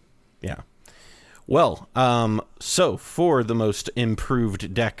 Yeah. Well, so for the most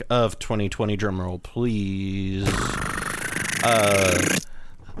improved deck of 2020, drumroll please.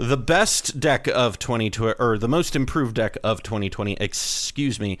 The best deck of 2020, or the most improved deck of 2020,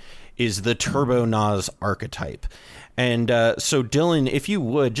 is the Turbo Nas archetype. And so, Dylan, if you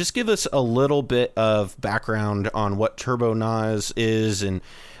would, just give us a little bit of background on what Turbo Nas is and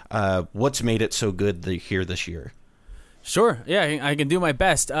what's made it so good here this year. Sure, yeah, I can do my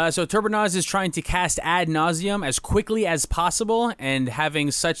best. So Turbo Nas is trying to cast Ad Nauseam as quickly as possible, and having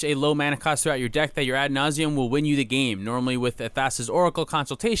such a low mana cost throughout your deck that your Ad Nauseam will win you the game, normally with Thassa's Oracle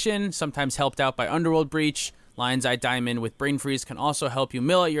Consultation, sometimes helped out by Underworld Breach. Lion's Eye Diamond with Brain Freeze can also help you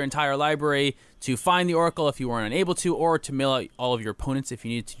mill out your entire library to find the Oracle if you weren't unable to, or to mill out all of your opponents if you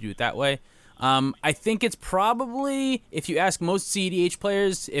needed to do it that way. I think it's probably, if you ask most cEDH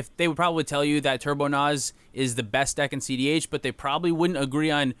players, if they would probably tell you that Turbo Nas is the best deck in cEDH, but they probably wouldn't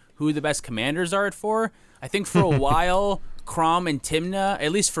agree on who the best commanders are it for. I think for a while, Crom and Tymna,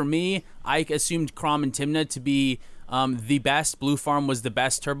 at least for me, I assumed Crom and Tymna to be the best. Blue Farm was the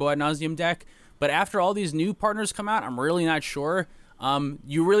best Turbo Ad Nauseam deck. But after all these new partners come out, I'm really not sure.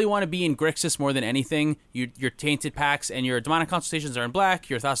 You really want to be in Grixis more than anything. Your Tainted Packs and your Demonic Consultations are in black.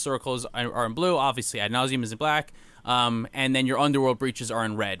 Your Thassa's Oracles are in blue. Obviously, Ad Nauseam is in black. And then your Underworld Breaches are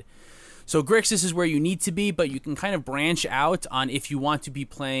in red. So Grixis is where you need to be, but you can kind of branch out on if you want to be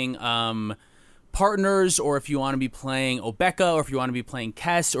playing partners, or if you want to be playing Obeka, or if you want to be playing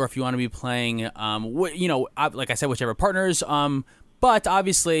Kess, or if you want to be playing, like I said, whichever partners. But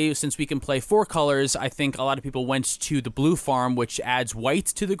obviously, since we can play 4 colors, I think a lot of people went to the blue farm, which adds white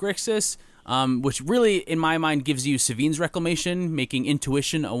to the Grixis, which really, in my mind, gives you Savine's Reclamation, making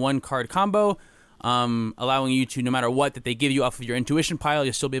Intuition a 1-card combo, allowing you to, no matter what that they give you off of your Intuition pile,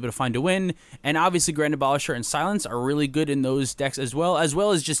 you'll still be able to find a win. And obviously, Grand Abolisher and Silence are really good in those decks as well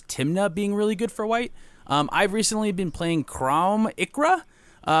as just Tymna being really good for white. I've recently been playing Crom Ikra,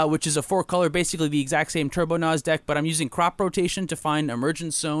 which is a 4-color, basically the exact same Turbo Nas deck, but I'm using Crop Rotation to find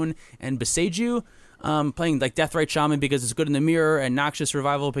Emergent Zone and Beseiju. Playing like Deathrite Shaman because it's good in the mirror, and Noxious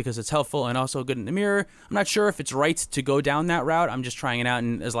Revival because it's helpful and also good in the mirror. I'm not sure if it's right to go down that route. I'm just trying it out,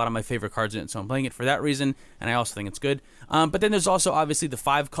 and there's a lot of my favorite cards in it, so I'm playing it for that reason, and I also think it's good. But then there's also obviously the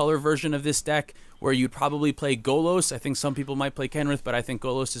 5-color version of this deck where you'd probably play Golos. I think some people might play Kenrith, but I think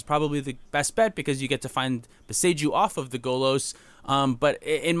Golos is probably the best bet because you get to find Beseiju off of the Golos. But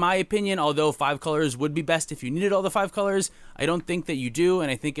in my opinion, although 5 colors would be best if you needed all the 5 colors, I don't think that you do, and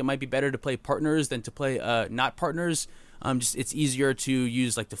I think it might be better to play partners than to play not partners. Just it's easier to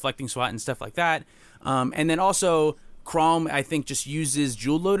use like Deflecting Swat and stuff like that. And then also Crom, I think, just uses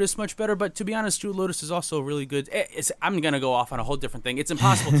Jewel Lotus much better, but to be honest, Jewel Lotus is also really good. I'm going to go off on a whole different thing. It's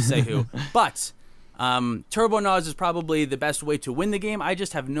impossible to say who, but Turbo Nas is probably the best way to win the game. I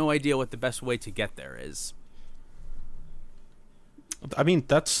just have no idea what the best way to get there is. I mean,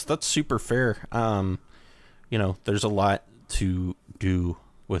 that's super fair. There's a lot to do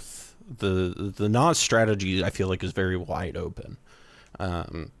with the Nas strategy. I feel like is very wide open,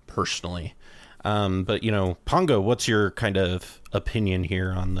 personally. But Pongo, what's your kind of opinion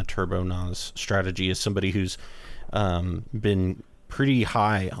here on the Turbo Nas strategy as somebody who's been pretty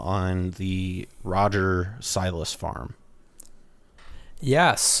high on the Roger Silas farm?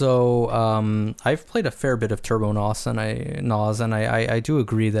 Yeah, so I've played a fair bit of Turbo Nas, and I do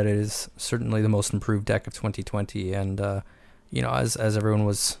agree that it is certainly the most improved deck of 2020. And as everyone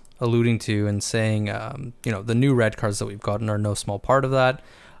was alluding to and saying, the new red cards that we've gotten are no small part of that.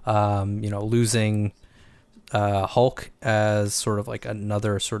 Losing Hulk as sort of like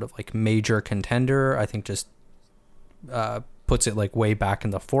another sort of like major contender, I think just puts it like way back in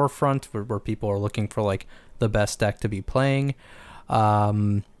the forefront where people are looking for like the best deck to be playing.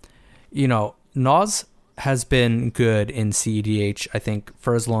 Nas has been good in cEDH, I think,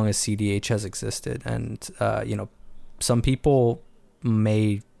 for as long as cEDH has existed. And, some people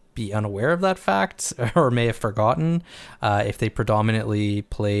may be unaware of that fact or may have forgotten if they predominantly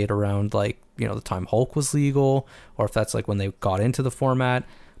played around like, you know, the time Hulk was legal, or if that's like when they got into the format.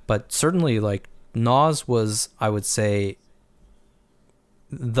 But certainly like Nas was, I would say,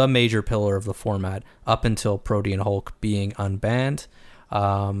 the major pillar of the format up until Protean Hulk being unbanned,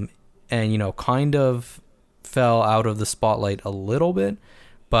 and, you know, kind of fell out of the spotlight a little bit,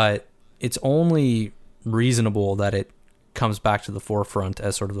 but it's only reasonable that it comes back to the forefront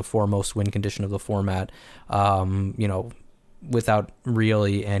as sort of the foremost win condition of the format, you know, without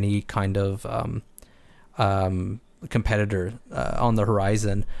really any kind of competitor on the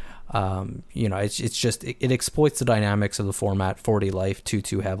horizon. You know, it's just, it exploits the dynamics of the format 40 life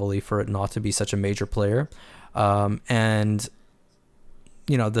too heavily for it not to be such a major player. And,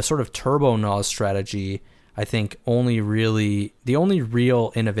 you know, the sort of turbo Nas strategy, I think the only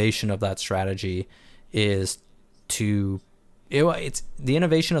real innovation of that strategy is it's the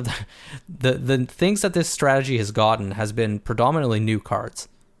innovation of the things that this strategy has gotten has been predominantly new cards,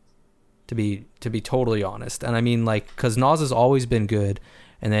 to be totally honest. And I mean, like, because Nas has always been good,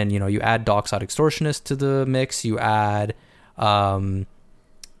 and then, you know, you add Dockside Extortionist to the mix, you add Underworld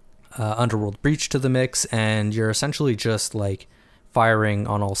Breach to the mix, and you're essentially just like firing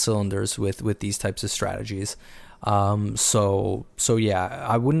on all cylinders with these types of strategies. So yeah,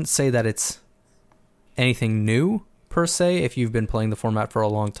 I wouldn't say that it's anything new per se if you've been playing the format for a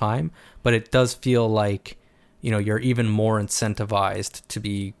long time, but it does feel like, you know, you're even more incentivized to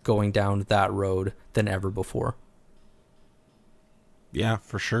be going down that road than ever before. Yeah,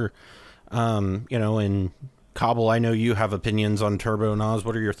 for sure. You know, and Cobble, I know you have opinions on Turbo Nas.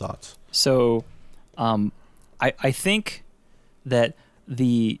 What are your thoughts? So, I think that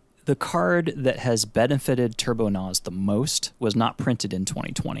the card that has benefited Turbo Nas the most was not printed in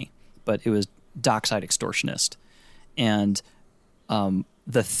 2020, but it was Dockside Extortionist. And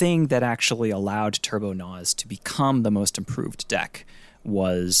the thing that actually allowed Turbo Nas to become the most improved deck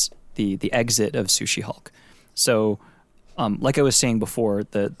was the exit of Sushi Hulk. So, like I was saying before,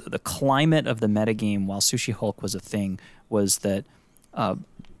 the climate of the metagame while Sushi Hulk was a thing was that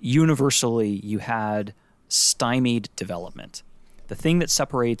universally you had stymied development. The thing that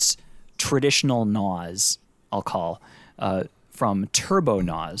separates traditional Nas, I'll call, from Turbo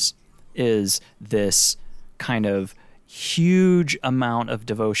Nas is this kind of huge amount of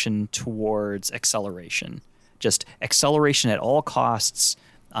devotion towards acceleration. Just acceleration at all costs,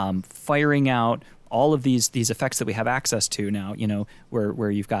 firing out all of these effects that we have access to now, you know,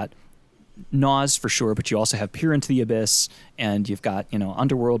 where you've got Nas for sure, but you also have Peer into the Abyss, and you've got, you know,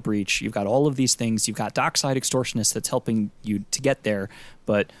 Underworld Breach. You've got all of these things. You've got Dockside Extortionist that's helping you to get there.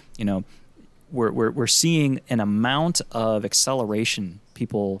 But, you know, we're seeing an amount of acceleration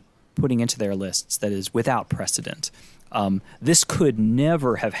people putting into their lists that is without precedent. This could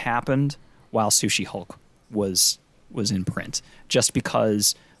never have happened while Sushi Hulk was in print, just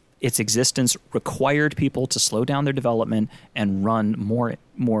because its existence required people to slow down their development and run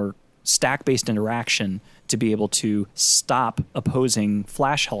more stack-based interaction to be able to stop opposing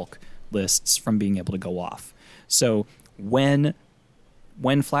Flash Hulk lists from being able to go off. So when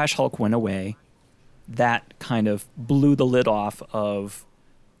Flash Hulk went away, that kind of blew the lid off of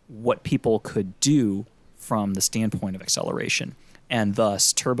what people could do from the standpoint of acceleration. And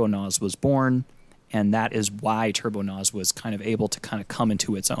thus, Turbo Nas was born, and that is why Turbo Nas was kind of able to kind of come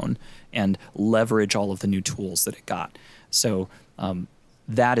into its own and leverage all of the new tools that it got. So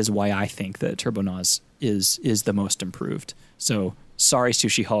that is why I think that Turbo Nas is the most improved. So sorry,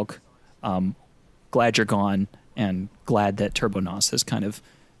 Sushi Hulk. Glad you're gone, and glad that Turbo Nas has kind of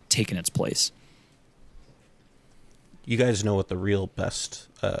taken its place. You guys know what the real best,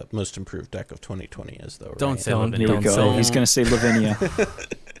 most improved deck of 2020 is, though, right? Don't say Lavinia. Here we go. He's going to say Lavinia.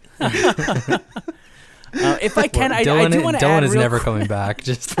 If I can, I do want to add. Dylan is never coming back,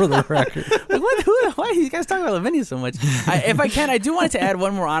 just for the record. Why are you guys talking about Lavinia so much? If I can, I do want to add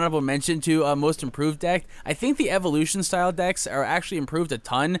one more honorable mention to most improved deck. I think the evolution style decks are actually improved a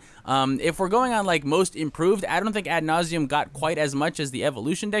ton. If we're going on like most improved, I don't think Ad Nauseam got quite as much as the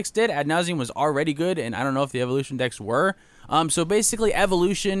evolution decks did. Ad Nauseam was already good, and I don't know if the evolution decks were. So basically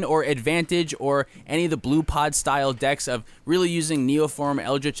Evolution or Advantage or any of the Blue Pod style decks of really using Neoform,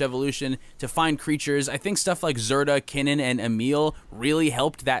 Eldritch Evolution to find creatures. I think stuff like Zerda, Kinnan, and Emil really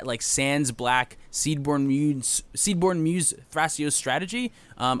helped that like Sans Black, Seedborn Muse Thrasios strategy.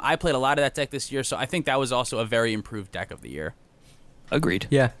 I played a lot of that deck this year, so I think that was also a very improved deck of the year. Agreed.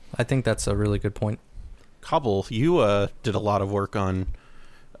 Yeah, I think that's a really good point. Cobble, you did a lot of work on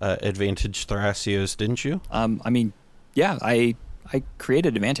Advantage Thrasios, didn't you? I mean, yeah, I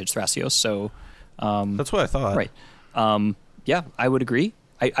created Advantage Thrasios, so... that's what I thought. Right. Yeah, I would agree.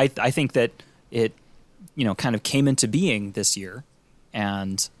 I think that it, kind of came into being this year,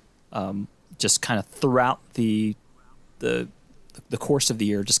 and just kind of throughout the course of the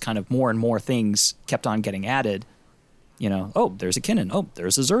year, just kind of more and more things kept on getting added. Oh, there's a Kinnan. Oh,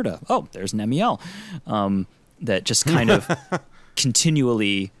 there's a Zerta. Oh, there's an MEL. That just kind of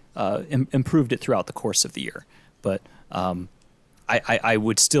continually improved it throughout the course of the year. But I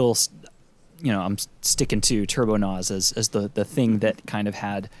would still, I'm sticking to Turbo Nos as the thing that kind of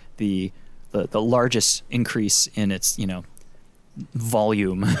had the largest increase in its,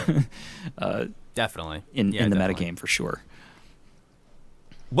 volume. Definitely. In the metagame for sure.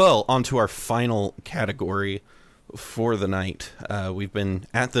 Well, on to our final category for the night. We've been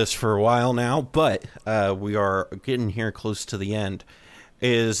at this for a while now, but we are getting here close to the end.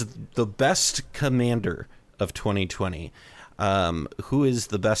 Is the best commander of 2020. Who is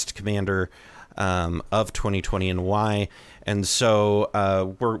the best commander of 2020 and why? And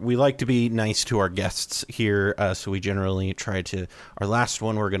so we like to be nice to our guests here, so we generally try to... Our last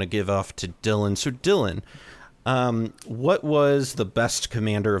one we're going to give off to Dylan. So Dylan, what was the best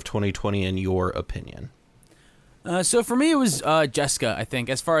commander of 2020 in your opinion? So for me, it was Jessica, I think.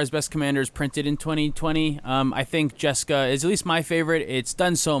 As far as best commanders printed in 2020, I think Jessica is at least my favorite. It's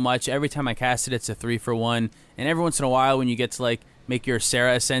done so much. Every time I cast it, it's a 3-for-1. And every once in a while, when you get to make your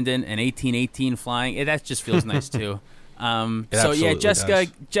Sarah Ascendant and 18/18 flying, that just feels nice too. So yeah,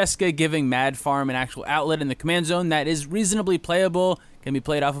 Jessica giving Mad Farm an actual outlet in the command zone that is reasonably playable, can be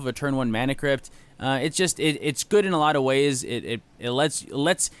played off of a turn 1 Mana Crypt. It's good in a lot of ways. It lets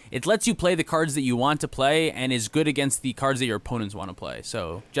you play the cards that you want to play, and is good against the cards that your opponents want to play.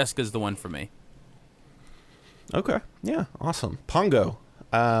 So Jessica's the one for me. Okay, yeah, awesome. Pongo,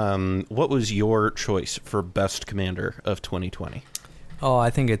 what was your choice for best commander of 2020? Oh,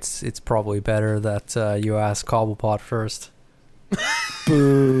 I think it's probably better that you ask Cobblepot first.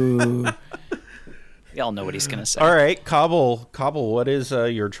 Boo. Y'all know what he's going to say. All right, Cobble, what is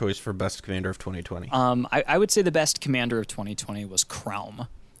your choice for best commander of 2020? I would say the best commander of 2020 was Kraum.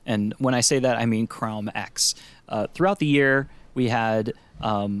 And when I say that, I mean Kraum X. Throughout the year, we had,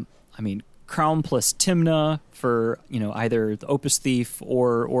 Kraum plus Timna for, either the Opus Thief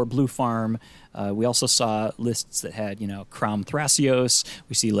or Blue Farm. We also saw lists that had, Kraum Thrasios.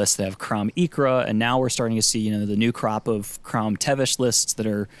 We see lists that have Kraum Ikra. And now we're starting to see, the new crop of Kraum Tevish lists that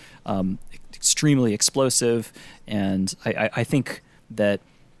are extremely explosive. And I think that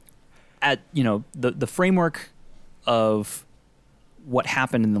at, the framework of what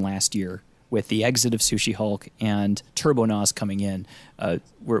happened in the last year with the exit of Sushi Hulk and Turbo Nos coming in,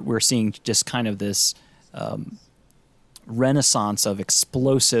 we're seeing just kind of this renaissance of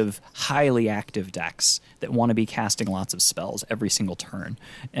explosive, highly active decks that want to be casting lots of spells every single turn.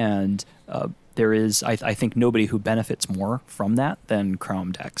 And there is, I think, nobody who benefits more from that than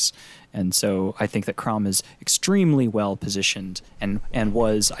Kraum decks. And so I think that Kraum is extremely well positioned and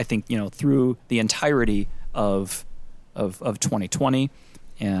was, I think, through the entirety of 2020.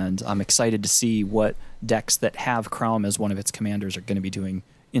 And I'm excited to see what decks that have Kraum as one of its commanders are going to be doing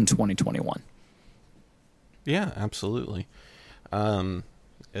in 2021. Yeah, absolutely. I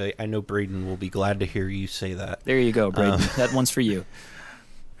know Braden will be glad to hear you say that. There you go, Braden. That one's for you.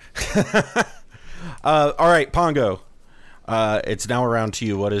 All right, Pongo. It's now around to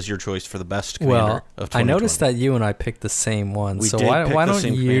you. What is your choice for the best commander of 2020? I noticed that you and I picked the same one. We so did why pick don't the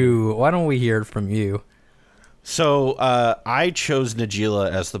same commander. why don't we hear it from you? So I chose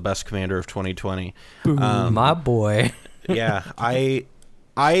Najeela as the best commander of 2020. My boy. Yeah,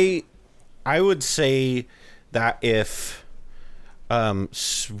 I would say that if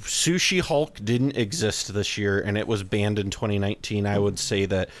Sushi Hulk didn't exist this year and it was banned in 2019, I would say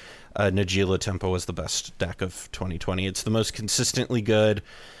that Najeela Tempo was the best deck of 2020. It's the most consistently good.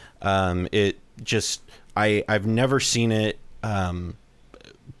 It just I've never seen it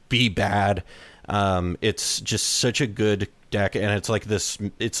be bad. It's just such a good deck, and it's like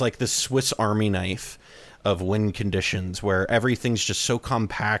this Swiss Army knife of win conditions where everything's just so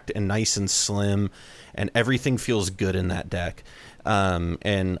compact and nice and slim, and everything feels good in that deck.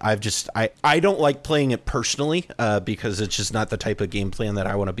 And I don't like playing it personally because it's just not the type of game plan that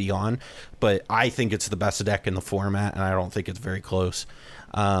I want to be on, but I think it's the best deck in the format, and I don't think it's very close.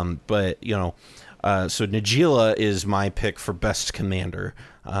 But so Najeela is my pick for best commander.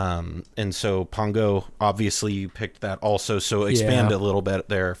 And so Pongo, obviously you picked that also, so expand a little bit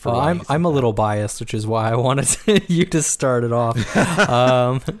there. For I'm a little biased, which is why I wanted you to start it off.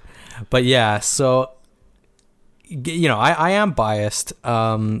 But yeah, so I am biased,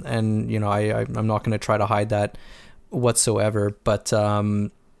 and I'm not going to try to hide that whatsoever. But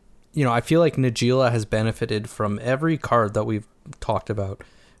I feel like Najeela has benefited from every card that we've talked about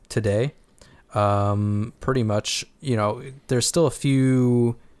today. Pretty much, there's still a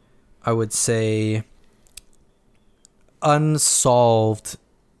few, I would say, unsolved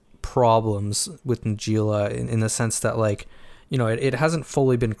problems with Najeela in the sense that, like, it hasn't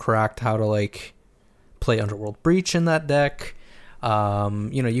fully been cracked how to, like, play Underworld Breach in that deck.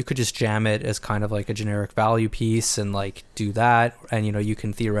 You could just jam it as kind of like a generic value piece and, like, do that. And, you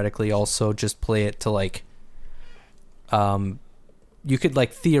can theoretically also just play it to, like, you could,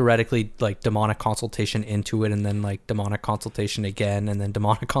 like, theoretically, like, Demonic Consultation into it and then, like, Demonic Consultation again and then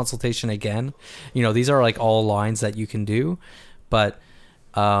Demonic Consultation again. These are, like, all lines that you can do. But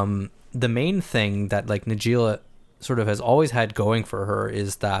the main thing that, like, Najeela sort of has always had going for her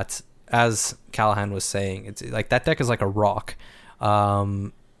is that, as Callahan was saying, it's like that deck is like a rock.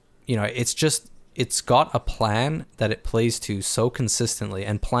 It's got a plan that it plays to so consistently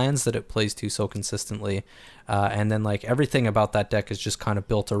and plans that it plays to so consistently. And then, like, everything about that deck is just kind of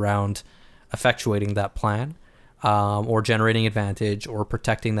built around effectuating that plan, or generating advantage or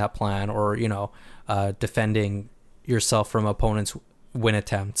protecting that plan, or, defending yourself from opponents' win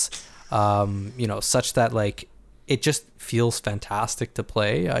attempts, such that, like, it just feels fantastic to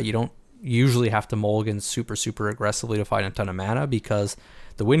play. You don't usually have to mulligan super, super aggressively to find a ton of mana because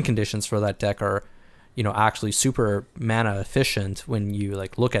the win conditions for that deck are, actually super mana efficient when you,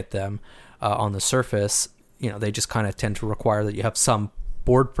 like, look at them on the surface. They just kind of tend to require that you have some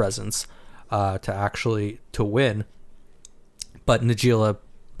board presence to win. But Najeela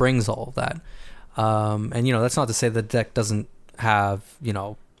brings all of that. And, that's not to say the deck doesn't have,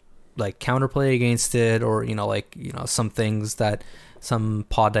 like, counterplay against it, or, some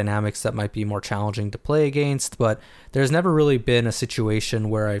pod dynamics that might be more challenging to play against, but there's never really been a situation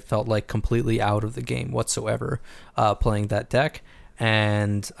where I felt like completely out of the game whatsoever playing that deck.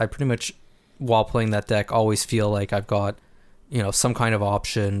 And I pretty much, while playing that deck, always feel like I've got, some kind of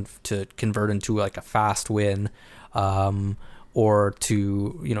option to convert into, like, a fast win, or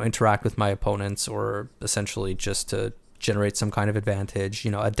to, interact with my opponents, or essentially just to generate some kind of advantage,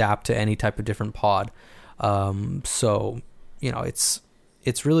 adapt to any type of different pod. So,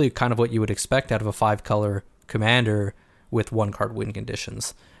 it's really kind of what you would expect out of a 5-color commander with 1-card win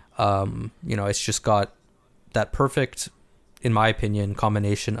conditions. It's just got that perfect, in my opinion,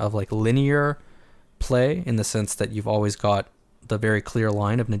 combination of, like, linear play, in the sense that you've always got the very clear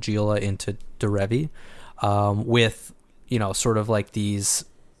line of Najeela into Derevi, with, sort of like these,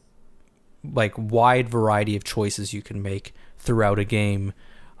 like, wide variety of choices you can make throughout a game,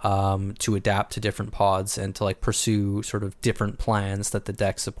 to adapt to different pods and to, like, pursue sort of different plans that the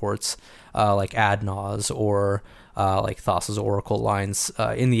deck supports, like Adnaz or like Thassa's Oracle lines,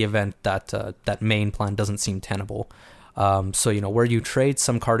 in the event that that main plan doesn't seem tenable. So, where you trade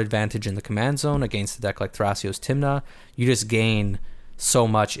some card advantage in the command zone against a deck like Thrasios Tymna, you just gain so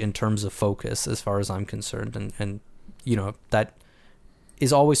much in terms of focus, as far as I'm concerned. And that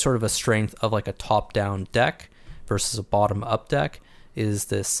is always sort of a strength of, like, a top-down deck versus a bottom-up deck, is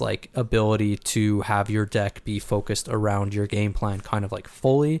this, like, ability to have your deck be focused around your game plan kind of, like,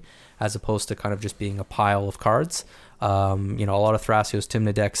 fully, as opposed to kind of just being a pile of cards. A lot of Thrasios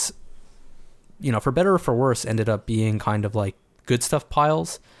Tymna decks, for better or for worse, ended up being kind of like good stuff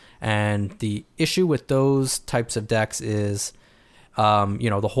piles. And the issue with those types of decks is,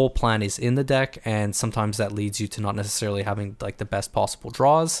 the whole plan is in the deck, and sometimes that leads you to not necessarily having, like, the best possible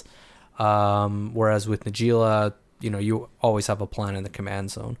draws. Whereas with Najeela, you always have a plan in the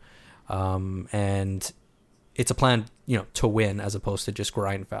command zone. And it's a plan, to win, as opposed to just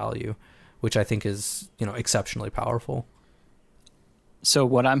grind value, which I think is, exceptionally powerful. So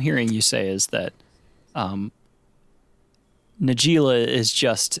what I'm hearing you say is that Najeela is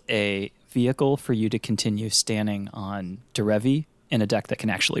just a vehicle for you to continue standing on Derevi in a deck that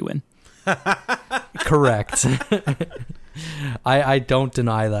can actually win. Correct. I don't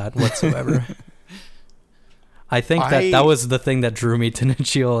deny that whatsoever. I think that was the thing that drew me to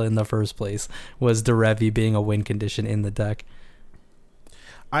Najeela in the first place, was Derevi being a win condition in the deck.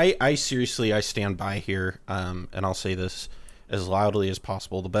 I seriously, I stand by here, and I'll say this as loudly as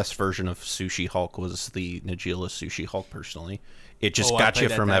possible. The best version of Sushi Hulk was the Najeela Sushi Hulk, personally. It just got you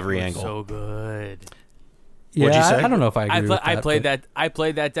from every angle. So good. What'd you say? I don't know if I agree with that. I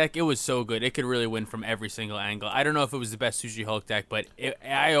played that deck. It was so good. It could really win from every single angle. I don't know if it was the best Sushi Hulk deck, but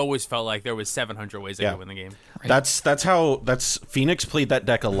I always felt like there was 700 ways I could win the game. Right. That's Phoenix played that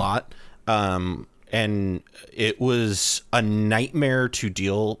deck a lot, and it was a nightmare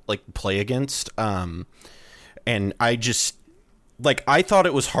to play against. And I just, like, I thought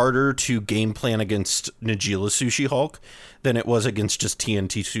it was harder to game plan against Najeela Sushi Hulk than it was against just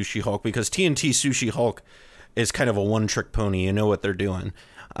TNT Sushi Hulk, because TNT Sushi Hulk is kind of a one-trick pony. You know what they're doing.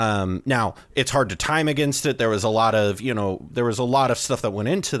 Now it's hard to time against it. There was a lot of stuff that went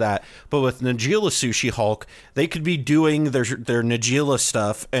into that, but with Najeela Sushi Hulk, they could be doing their Najeela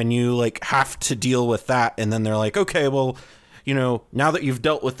stuff and you like have to deal with that. And then they're like, okay, well, now that you've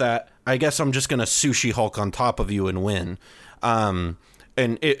dealt with that, I guess I'm just going to Sushi Hulk on top of you and win. And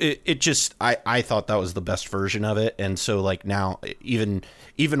it just, I thought that was the best version of it. And so like now even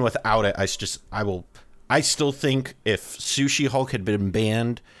without it, I still think if Sushi Hulk had been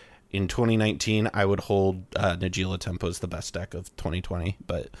banned in 2019, I would hold Najeela Tempo as the best deck of 2020.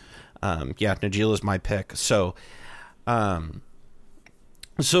 But Najeela is my pick. So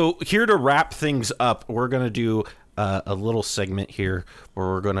here to wrap things up, we're going to do a little segment here where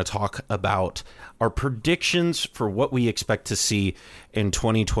we're going to talk about our predictions for what we expect to see in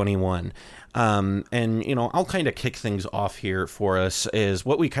 2021. I'll kind of kick things off here for us is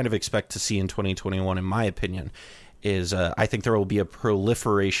what we kind of expect to see in 2021, in my opinion, is I think there will be a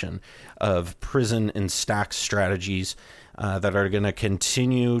proliferation of prison and stack strategies that are going to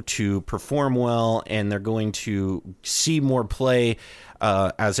continue to perform well, and they're going to see more play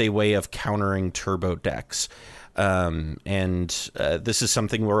as a way of countering turbo decks. This is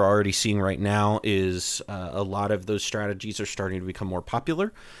something we're already seeing right now is a lot of those strategies are starting to become more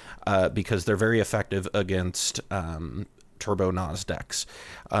popular because they're very effective against turbo Nas decks.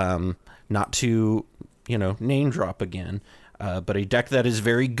 Not to, name drop again, but a deck that is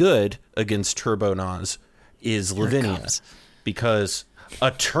very good against turbo Nas is Lavinia, because a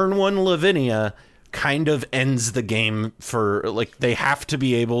turn 1 Lavinia kind of ends the game for, like, they have to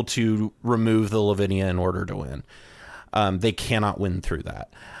be able to remove the Lavinia in order to win. They cannot win through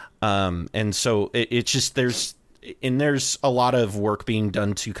that. And so it's just, there's a lot of work being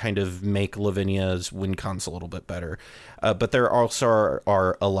done to kind of make Lavinia's win cons a little bit better. But there also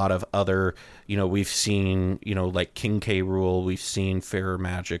are a lot of other, we've seen, like King K Rule, we've seen Fairer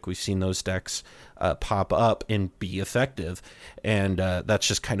Magic, we've seen those decks pop up and be effective. And that's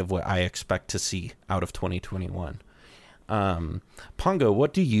just kind of what I expect to see out of 2021. Pongo,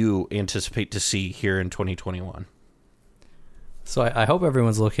 what do you anticipate to see here in 2021? So I hope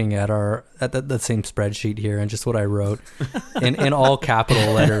everyone's looking at the same spreadsheet here and just what I wrote in all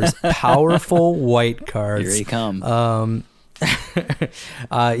capital letters. Powerful white cards. Here he come.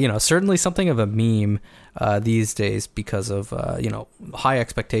 Certainly something of a meme these days because of high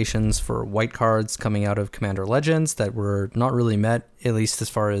expectations for white cards coming out of Commander Legends that were not really met, at least as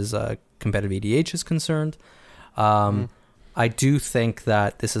far as competitive EDH is concerned. I do think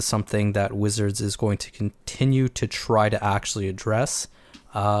that this is something that Wizards is going to continue to try to actually address.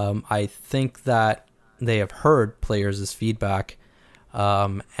 I think that they have heard players' feedback,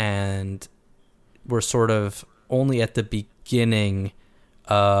 and we're sort of only at the beginning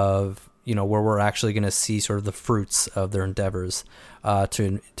of, where we're actually going to see sort of the fruits of their endeavors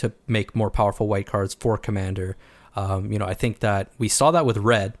to make more powerful white cards for Commander. I think that we saw that with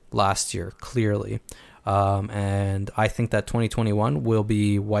Red last year, clearly. And I think that 2021 will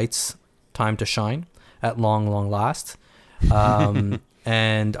be White's time to shine at long last.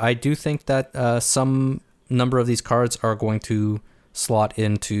 And I do think that some number of these cards are going to slot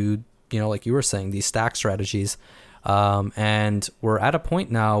into, like you were saying, these stack strategies. And we're at a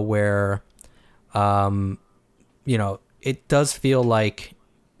point now where, it does feel like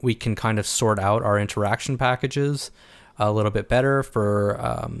we can kind of sort out our interaction packages a little bit better for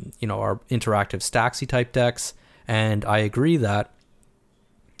our interactive Staxy type decks. And I agree that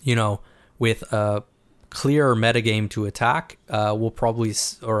with a clear metagame to attack, we'll probably,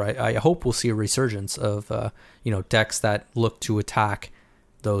 or I hope we'll see a resurgence of decks that look to attack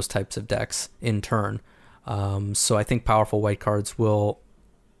those types of decks in turn. So I think powerful white cards will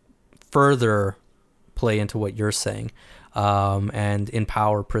further play into what you're saying, and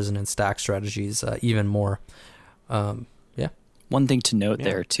empower prison and stack strategies even more. One thing to note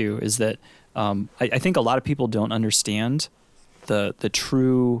there too is that I think a lot of people don't understand the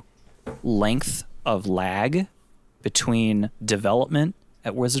true length of lag between development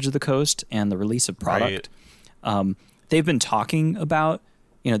at Wizards of the Coast and the release of product. Right. They've been talking about,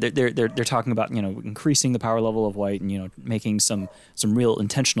 they're talking about increasing the power level of white and making some real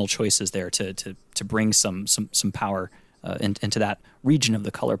intentional choices there to bring some power into that region of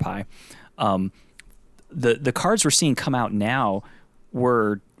the color pie. The cards we're seeing come out now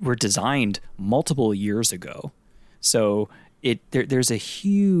were designed multiple years ago, so there's a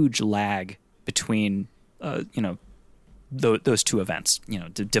huge lag between those two events.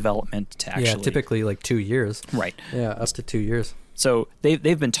 Development to actually typically like 2 years, right? Yeah, up to 2 years. So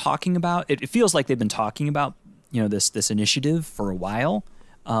they've been talking about it. It feels like they've been talking about this initiative for a while,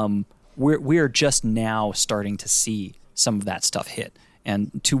 we're just now starting to see some of that stuff hit.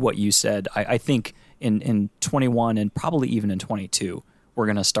 And to what you said, I think in 21 and probably even in 22, we're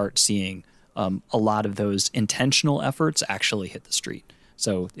going to start seeing a lot of those intentional efforts actually hit the street.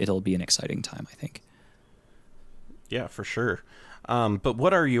 So it'll be an exciting time, I think. Yeah, for sure. But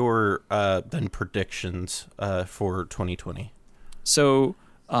what are your then predictions for 2020? So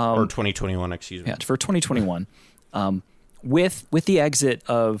or 2021, excuse me. Yeah, for 2021, with the exit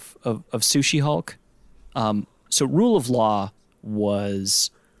of Sushi Hulk, so Rule of Law was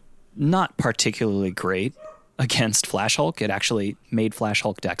not particularly great against Flash Hulk. It actually made Flash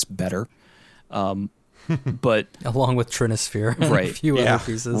Hulk decks better. But along with Trinisphere, right, and a few other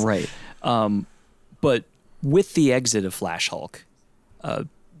pieces, right. But with the exit of Flash Hulk,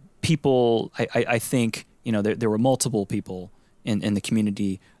 people, I think, there were multiple people in the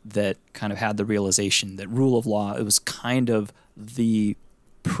community that kind of had the realization that Rule of Law, it was kind of the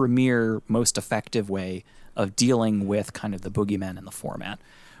premier, most effective way of dealing with kind of the boogeyman in the format.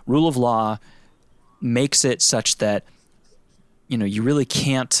 Rule of Law makes it such that, you really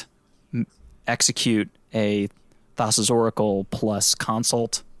can't execute a Thassa's Oracle plus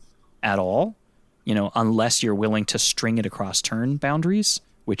Consult at all, unless you're willing to string it across turn boundaries,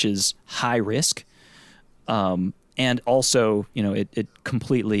 which is high risk. And also, it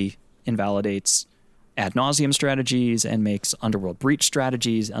completely invalidates ad nauseum strategies and makes Underworld Breach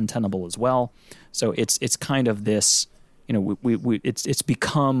strategies untenable as well. So it's kind of this, it's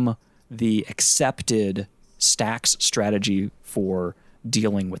become the accepted stacks strategy for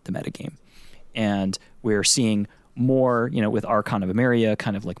dealing with the metagame. And we're seeing more, with Archon of Emeria,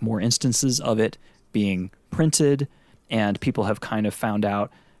 kind of like more instances of it being printed, and people have kind of found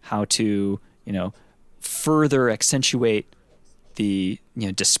out how to, further accentuate the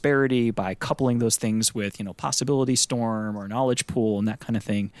disparity by coupling those things with Possibility Storm or Knowledge Pool and that kind of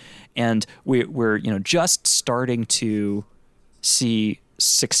thing. And we're just starting to see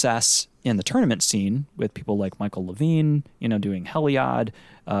success in the tournament scene with people like Michael Levine, doing Heliod,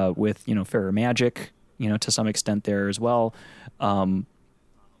 with Fairer Magic, to some extent there as well.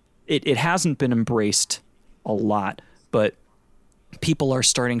 It hasn't been embraced a lot, but people are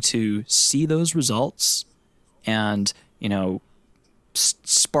starting to see those results and,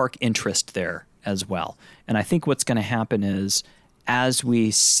 spark interest there as well. And I think what's going to happen is, as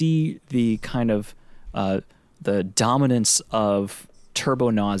we see the kind of the dominance of Turbo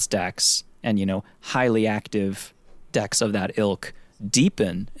Naz decks and, highly active decks of that ilk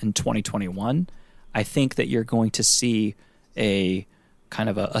deepen in 2021, I think that you're going to see a kind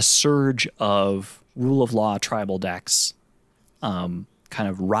of a surge of Rule of Law tribal decks kind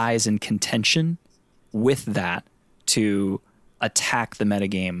of rise in contention with that to attack the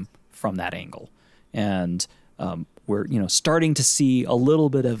metagame from that angle. And we're starting to see a little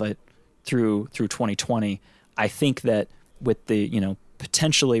bit of it through 2020. I think that with the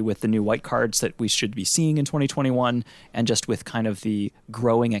potentially with the new white cards that we should be seeing in 2021, and just with kind of the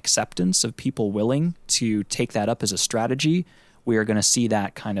growing acceptance of people willing to take that up as a strategy, we are going to see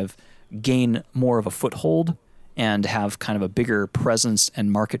that kind of gain more of a foothold and have kind of a bigger presence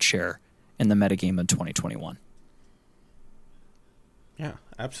and market share in the metagame in 2021. Yeah,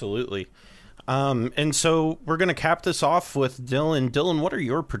 absolutely. And so we're going to cap this off with Dylan. Dylan, what are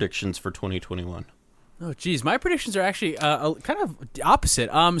your predictions for 2021? Oh, geez. My predictions are actually kind of opposite.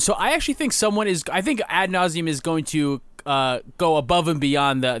 So I actually think I think Ad Nauseam is going to go above and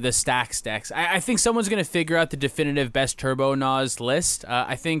beyond the stacks decks. I think someone's going to figure out the definitive best Turbo Naz list.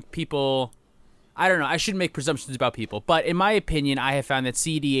 I think people... I don't know. I shouldn't make presumptions about people. But in my opinion, I have found that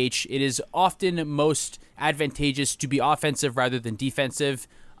cEDH, it is often most advantageous to be offensive rather than defensive.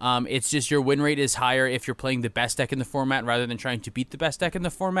 It's just your win rate is higher if you're playing the best deck in the format rather than trying to beat the best deck in the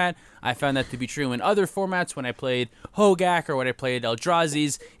format. I found that to be true in other formats when I played Hogak or when I played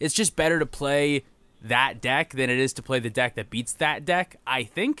Eldrazi's. It's just better to play that deck than it is to play the deck that beats that deck, I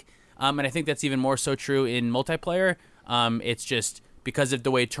think. And I think that's even more so true in multiplayer. It's just... because of the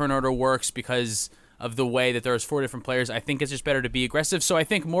way turn order works, because of the way that there's 4 different players, I think it's just better to be aggressive. So I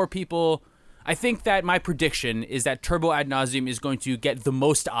think more people... I think that my prediction is that Turbo Ad Nauseam is going to get the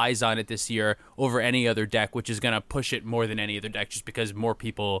most eyes on it this year over any other deck, which is going to push it more than any other deck just because more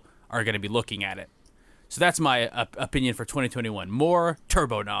people are going to be looking at it. So that's my opinion for 2021. More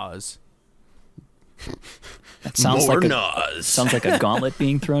Turbo Naz. That sounds more like Naz. Sounds like a gauntlet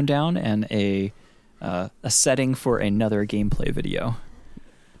being thrown down and a setting for another gameplay video.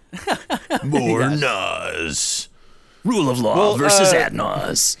 More Naz. Rule of Law versus Ad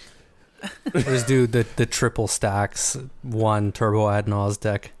Naz. Let's do the triple stacks, one turbo ad nos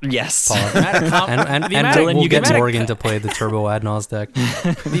deck. Yes. And Dylan, we'll you get get Morgan to play the turbo ad nos deck.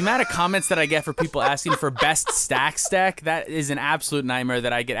 The amount of comments that I get for people asking for best stacks deck, that is an absolute nightmare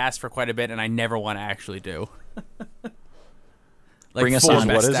that I get asked for quite a bit, and I never want to actually do. Like Bring us four on.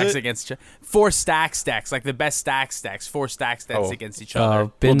 best What is stacks it? against 4 stack stacks, like the best stack stacks, 4 stack stacks against each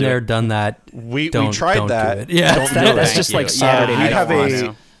other. Been We'll do there, it. done that. We Don't tried do that. it. Yeah, Don't That- do that's it. just Thank like you. Saturday we night. have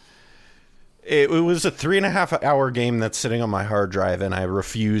fun. It was a 3.5-hour game that's sitting on my hard drive, and I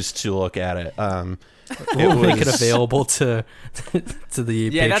refuse to look at it. We'll make it available to the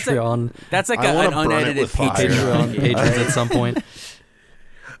Yeah, Patreon. That's like I wanna an burn it unedited with fire. Patreon. Patrons at some point.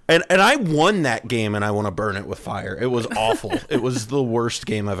 And I won that game, and I want to burn it with fire. It was awful. It was the worst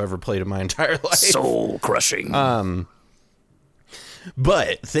game I've ever played in my entire life. Soul crushing.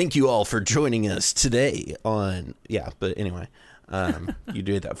 But thank you all for joining us today on... Yeah, but anyway, you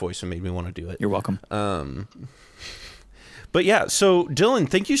did that voice and made me want to do it. You're welcome. But yeah, so Dylan,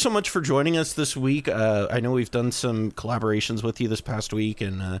 thank you so much for joining us this week. I know we've done some collaborations with you this past week,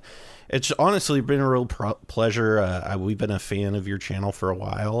 and it's honestly been a real pleasure. We've been a fan of your channel for a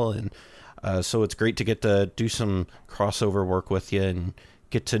while, and so it's great to get to do some crossover work with you and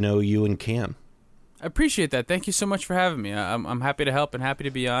get to know you and Cam. I appreciate that. Thank you so much for having me. I'm happy to help and happy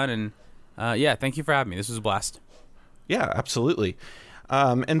to be on. And yeah, thank you for having me. This was a blast. Yeah, absolutely.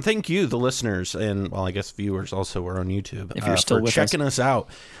 And thank you, the listeners, and well, I guess viewers also are on YouTube. If you're still for with checking us out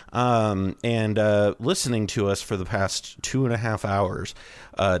and listening to us for the past 2.5 hours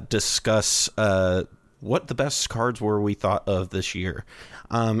discuss what the best cards were we thought of this year.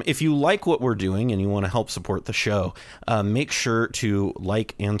 If you like what we're doing and you want to help support the show, make sure to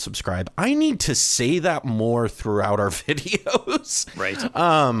like and subscribe. I need to say that more throughout our videos.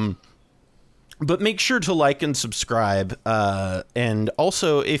 Right. But make sure to like and subscribe. And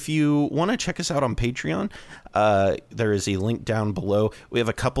also, if you want to check us out on Patreon, there is a link down below. We have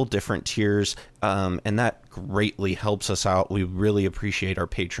a couple different tiers, and that greatly helps us out. We really appreciate our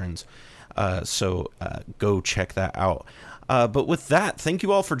patrons. So go check that out. But with that, thank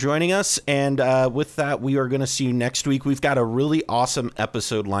you all for joining us. And with that, we are going to see you next week. We've got a really awesome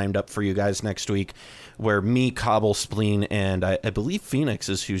episode lined up for you guys next week, where me, Cobble, Spleen, and I believe Phoenix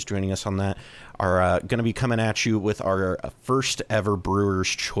is who's joining us on that, are going to be coming at you with our first ever Brewer's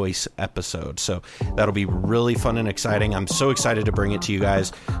Choice episode. So that'll be really fun and exciting. I'm so excited to bring it to you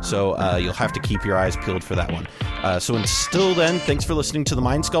guys. So you'll have to keep your eyes peeled for that one. So until then, thanks for listening to The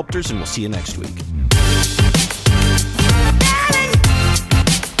Mind Sculptors, and we'll see you next week.